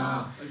၎င်း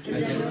အကျွ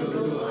န်ုပ်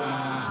တို့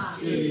အား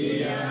ရှိ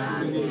ရာ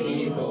ကုသို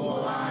လ်ဘော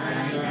ဝါရ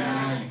၌ဉာ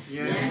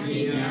ဏ်ပ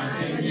ညာထ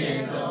က်မြ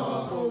က်သော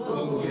ပုဂ္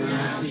ဂိုလ်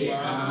များဖြစ်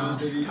အောင်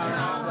အ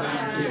ထောက်ပံ့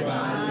ဖြစ်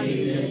ပါစေ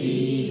တ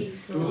ည်း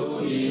တို့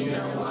၏ဘ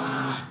ဝ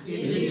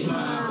ဒီ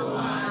မှာဘဝ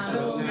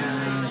ဆုံး၌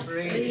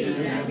ပြိတ္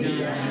တပိ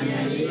ယဉာဏ်ဉာ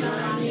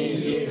ဏ်ပြ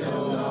ည့်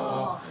စုံသော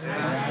ရ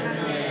တ္တ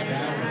မေရ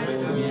တ္တ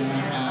ဘု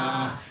ရား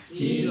အား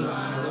ကြီးစွာ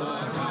သော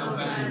အထောက်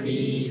ပံ့သ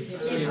ည်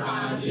ဖြစ်ပါ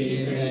စေ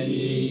တည်း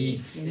ဒီ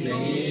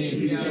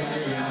ပြ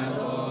ရ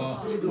သော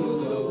ကုသို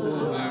လ်ဘု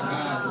ရား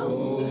က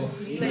ကို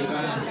စေ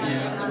ပါဆ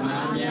ရာသ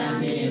မားများ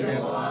နှင့်တ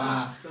ကွာ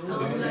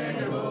ဘုရား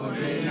တော်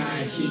တွင်၌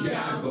ရှိကြ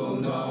ကုန်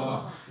သော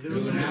လူ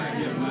နာ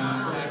မြမ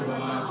တ္တ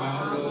ဝါပေါ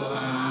င်းတို့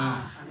အား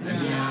အ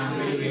မြာ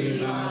ဝိဝေ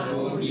ပါ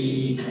ကုန်၏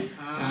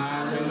အာ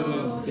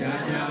လုံးကြာ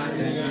ကြာတ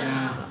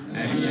ရား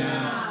အမြာ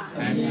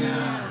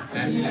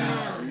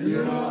ပြု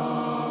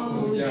တော်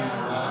မူကြ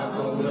ပါ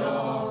ကုန်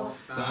သော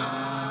သာ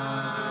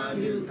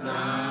ဓု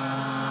သာ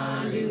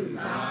ဓု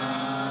သာ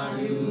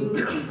ဓု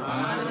အာ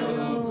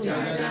လုံးကြာ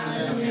ကြာ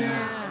တ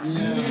ရားအ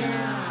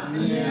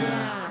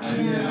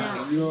မြာ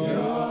ပြု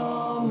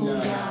တော်မူ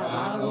ကြ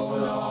ပါကုန်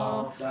သော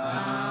သာ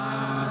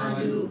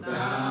ဓု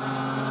သာ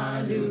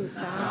ဓု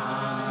သာ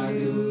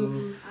ဓု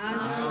အာ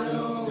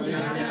လုံး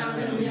ကြာကြာတ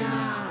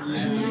ရားအ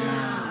မြာ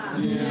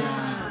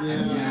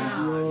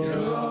ပြု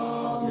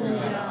တော်မူ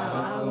ကြ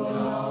ပါကုန်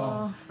သော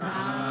သာ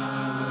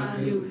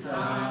ဓု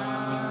သာ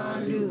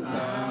ဓု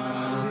သာ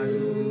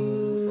ဓု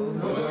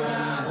ဘု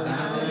ရားသာ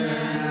သနာ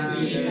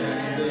ရှိ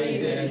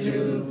တဲ့တု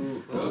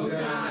ဘု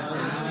ရား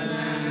သာသ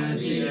နာ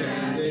ရှိ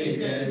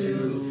တဲ့တု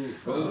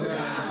ဘု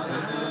ရားသာ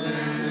သ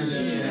နာ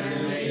ရှိ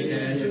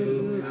တဲ့တု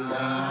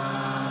သာ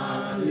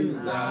ဓု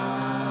သာ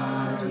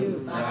ဓု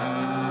သာ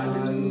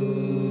ဓု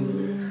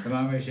ဓမ္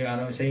မမရှိအား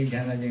လုံးစိတ်ချ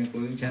မ်းသာခြင်း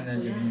ကိုယ်ချမ်းသာ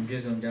ခြင်းပြ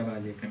ည့်စုံကြပါ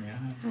စေခင်ဗျာ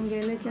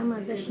Angela chama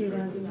da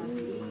shira.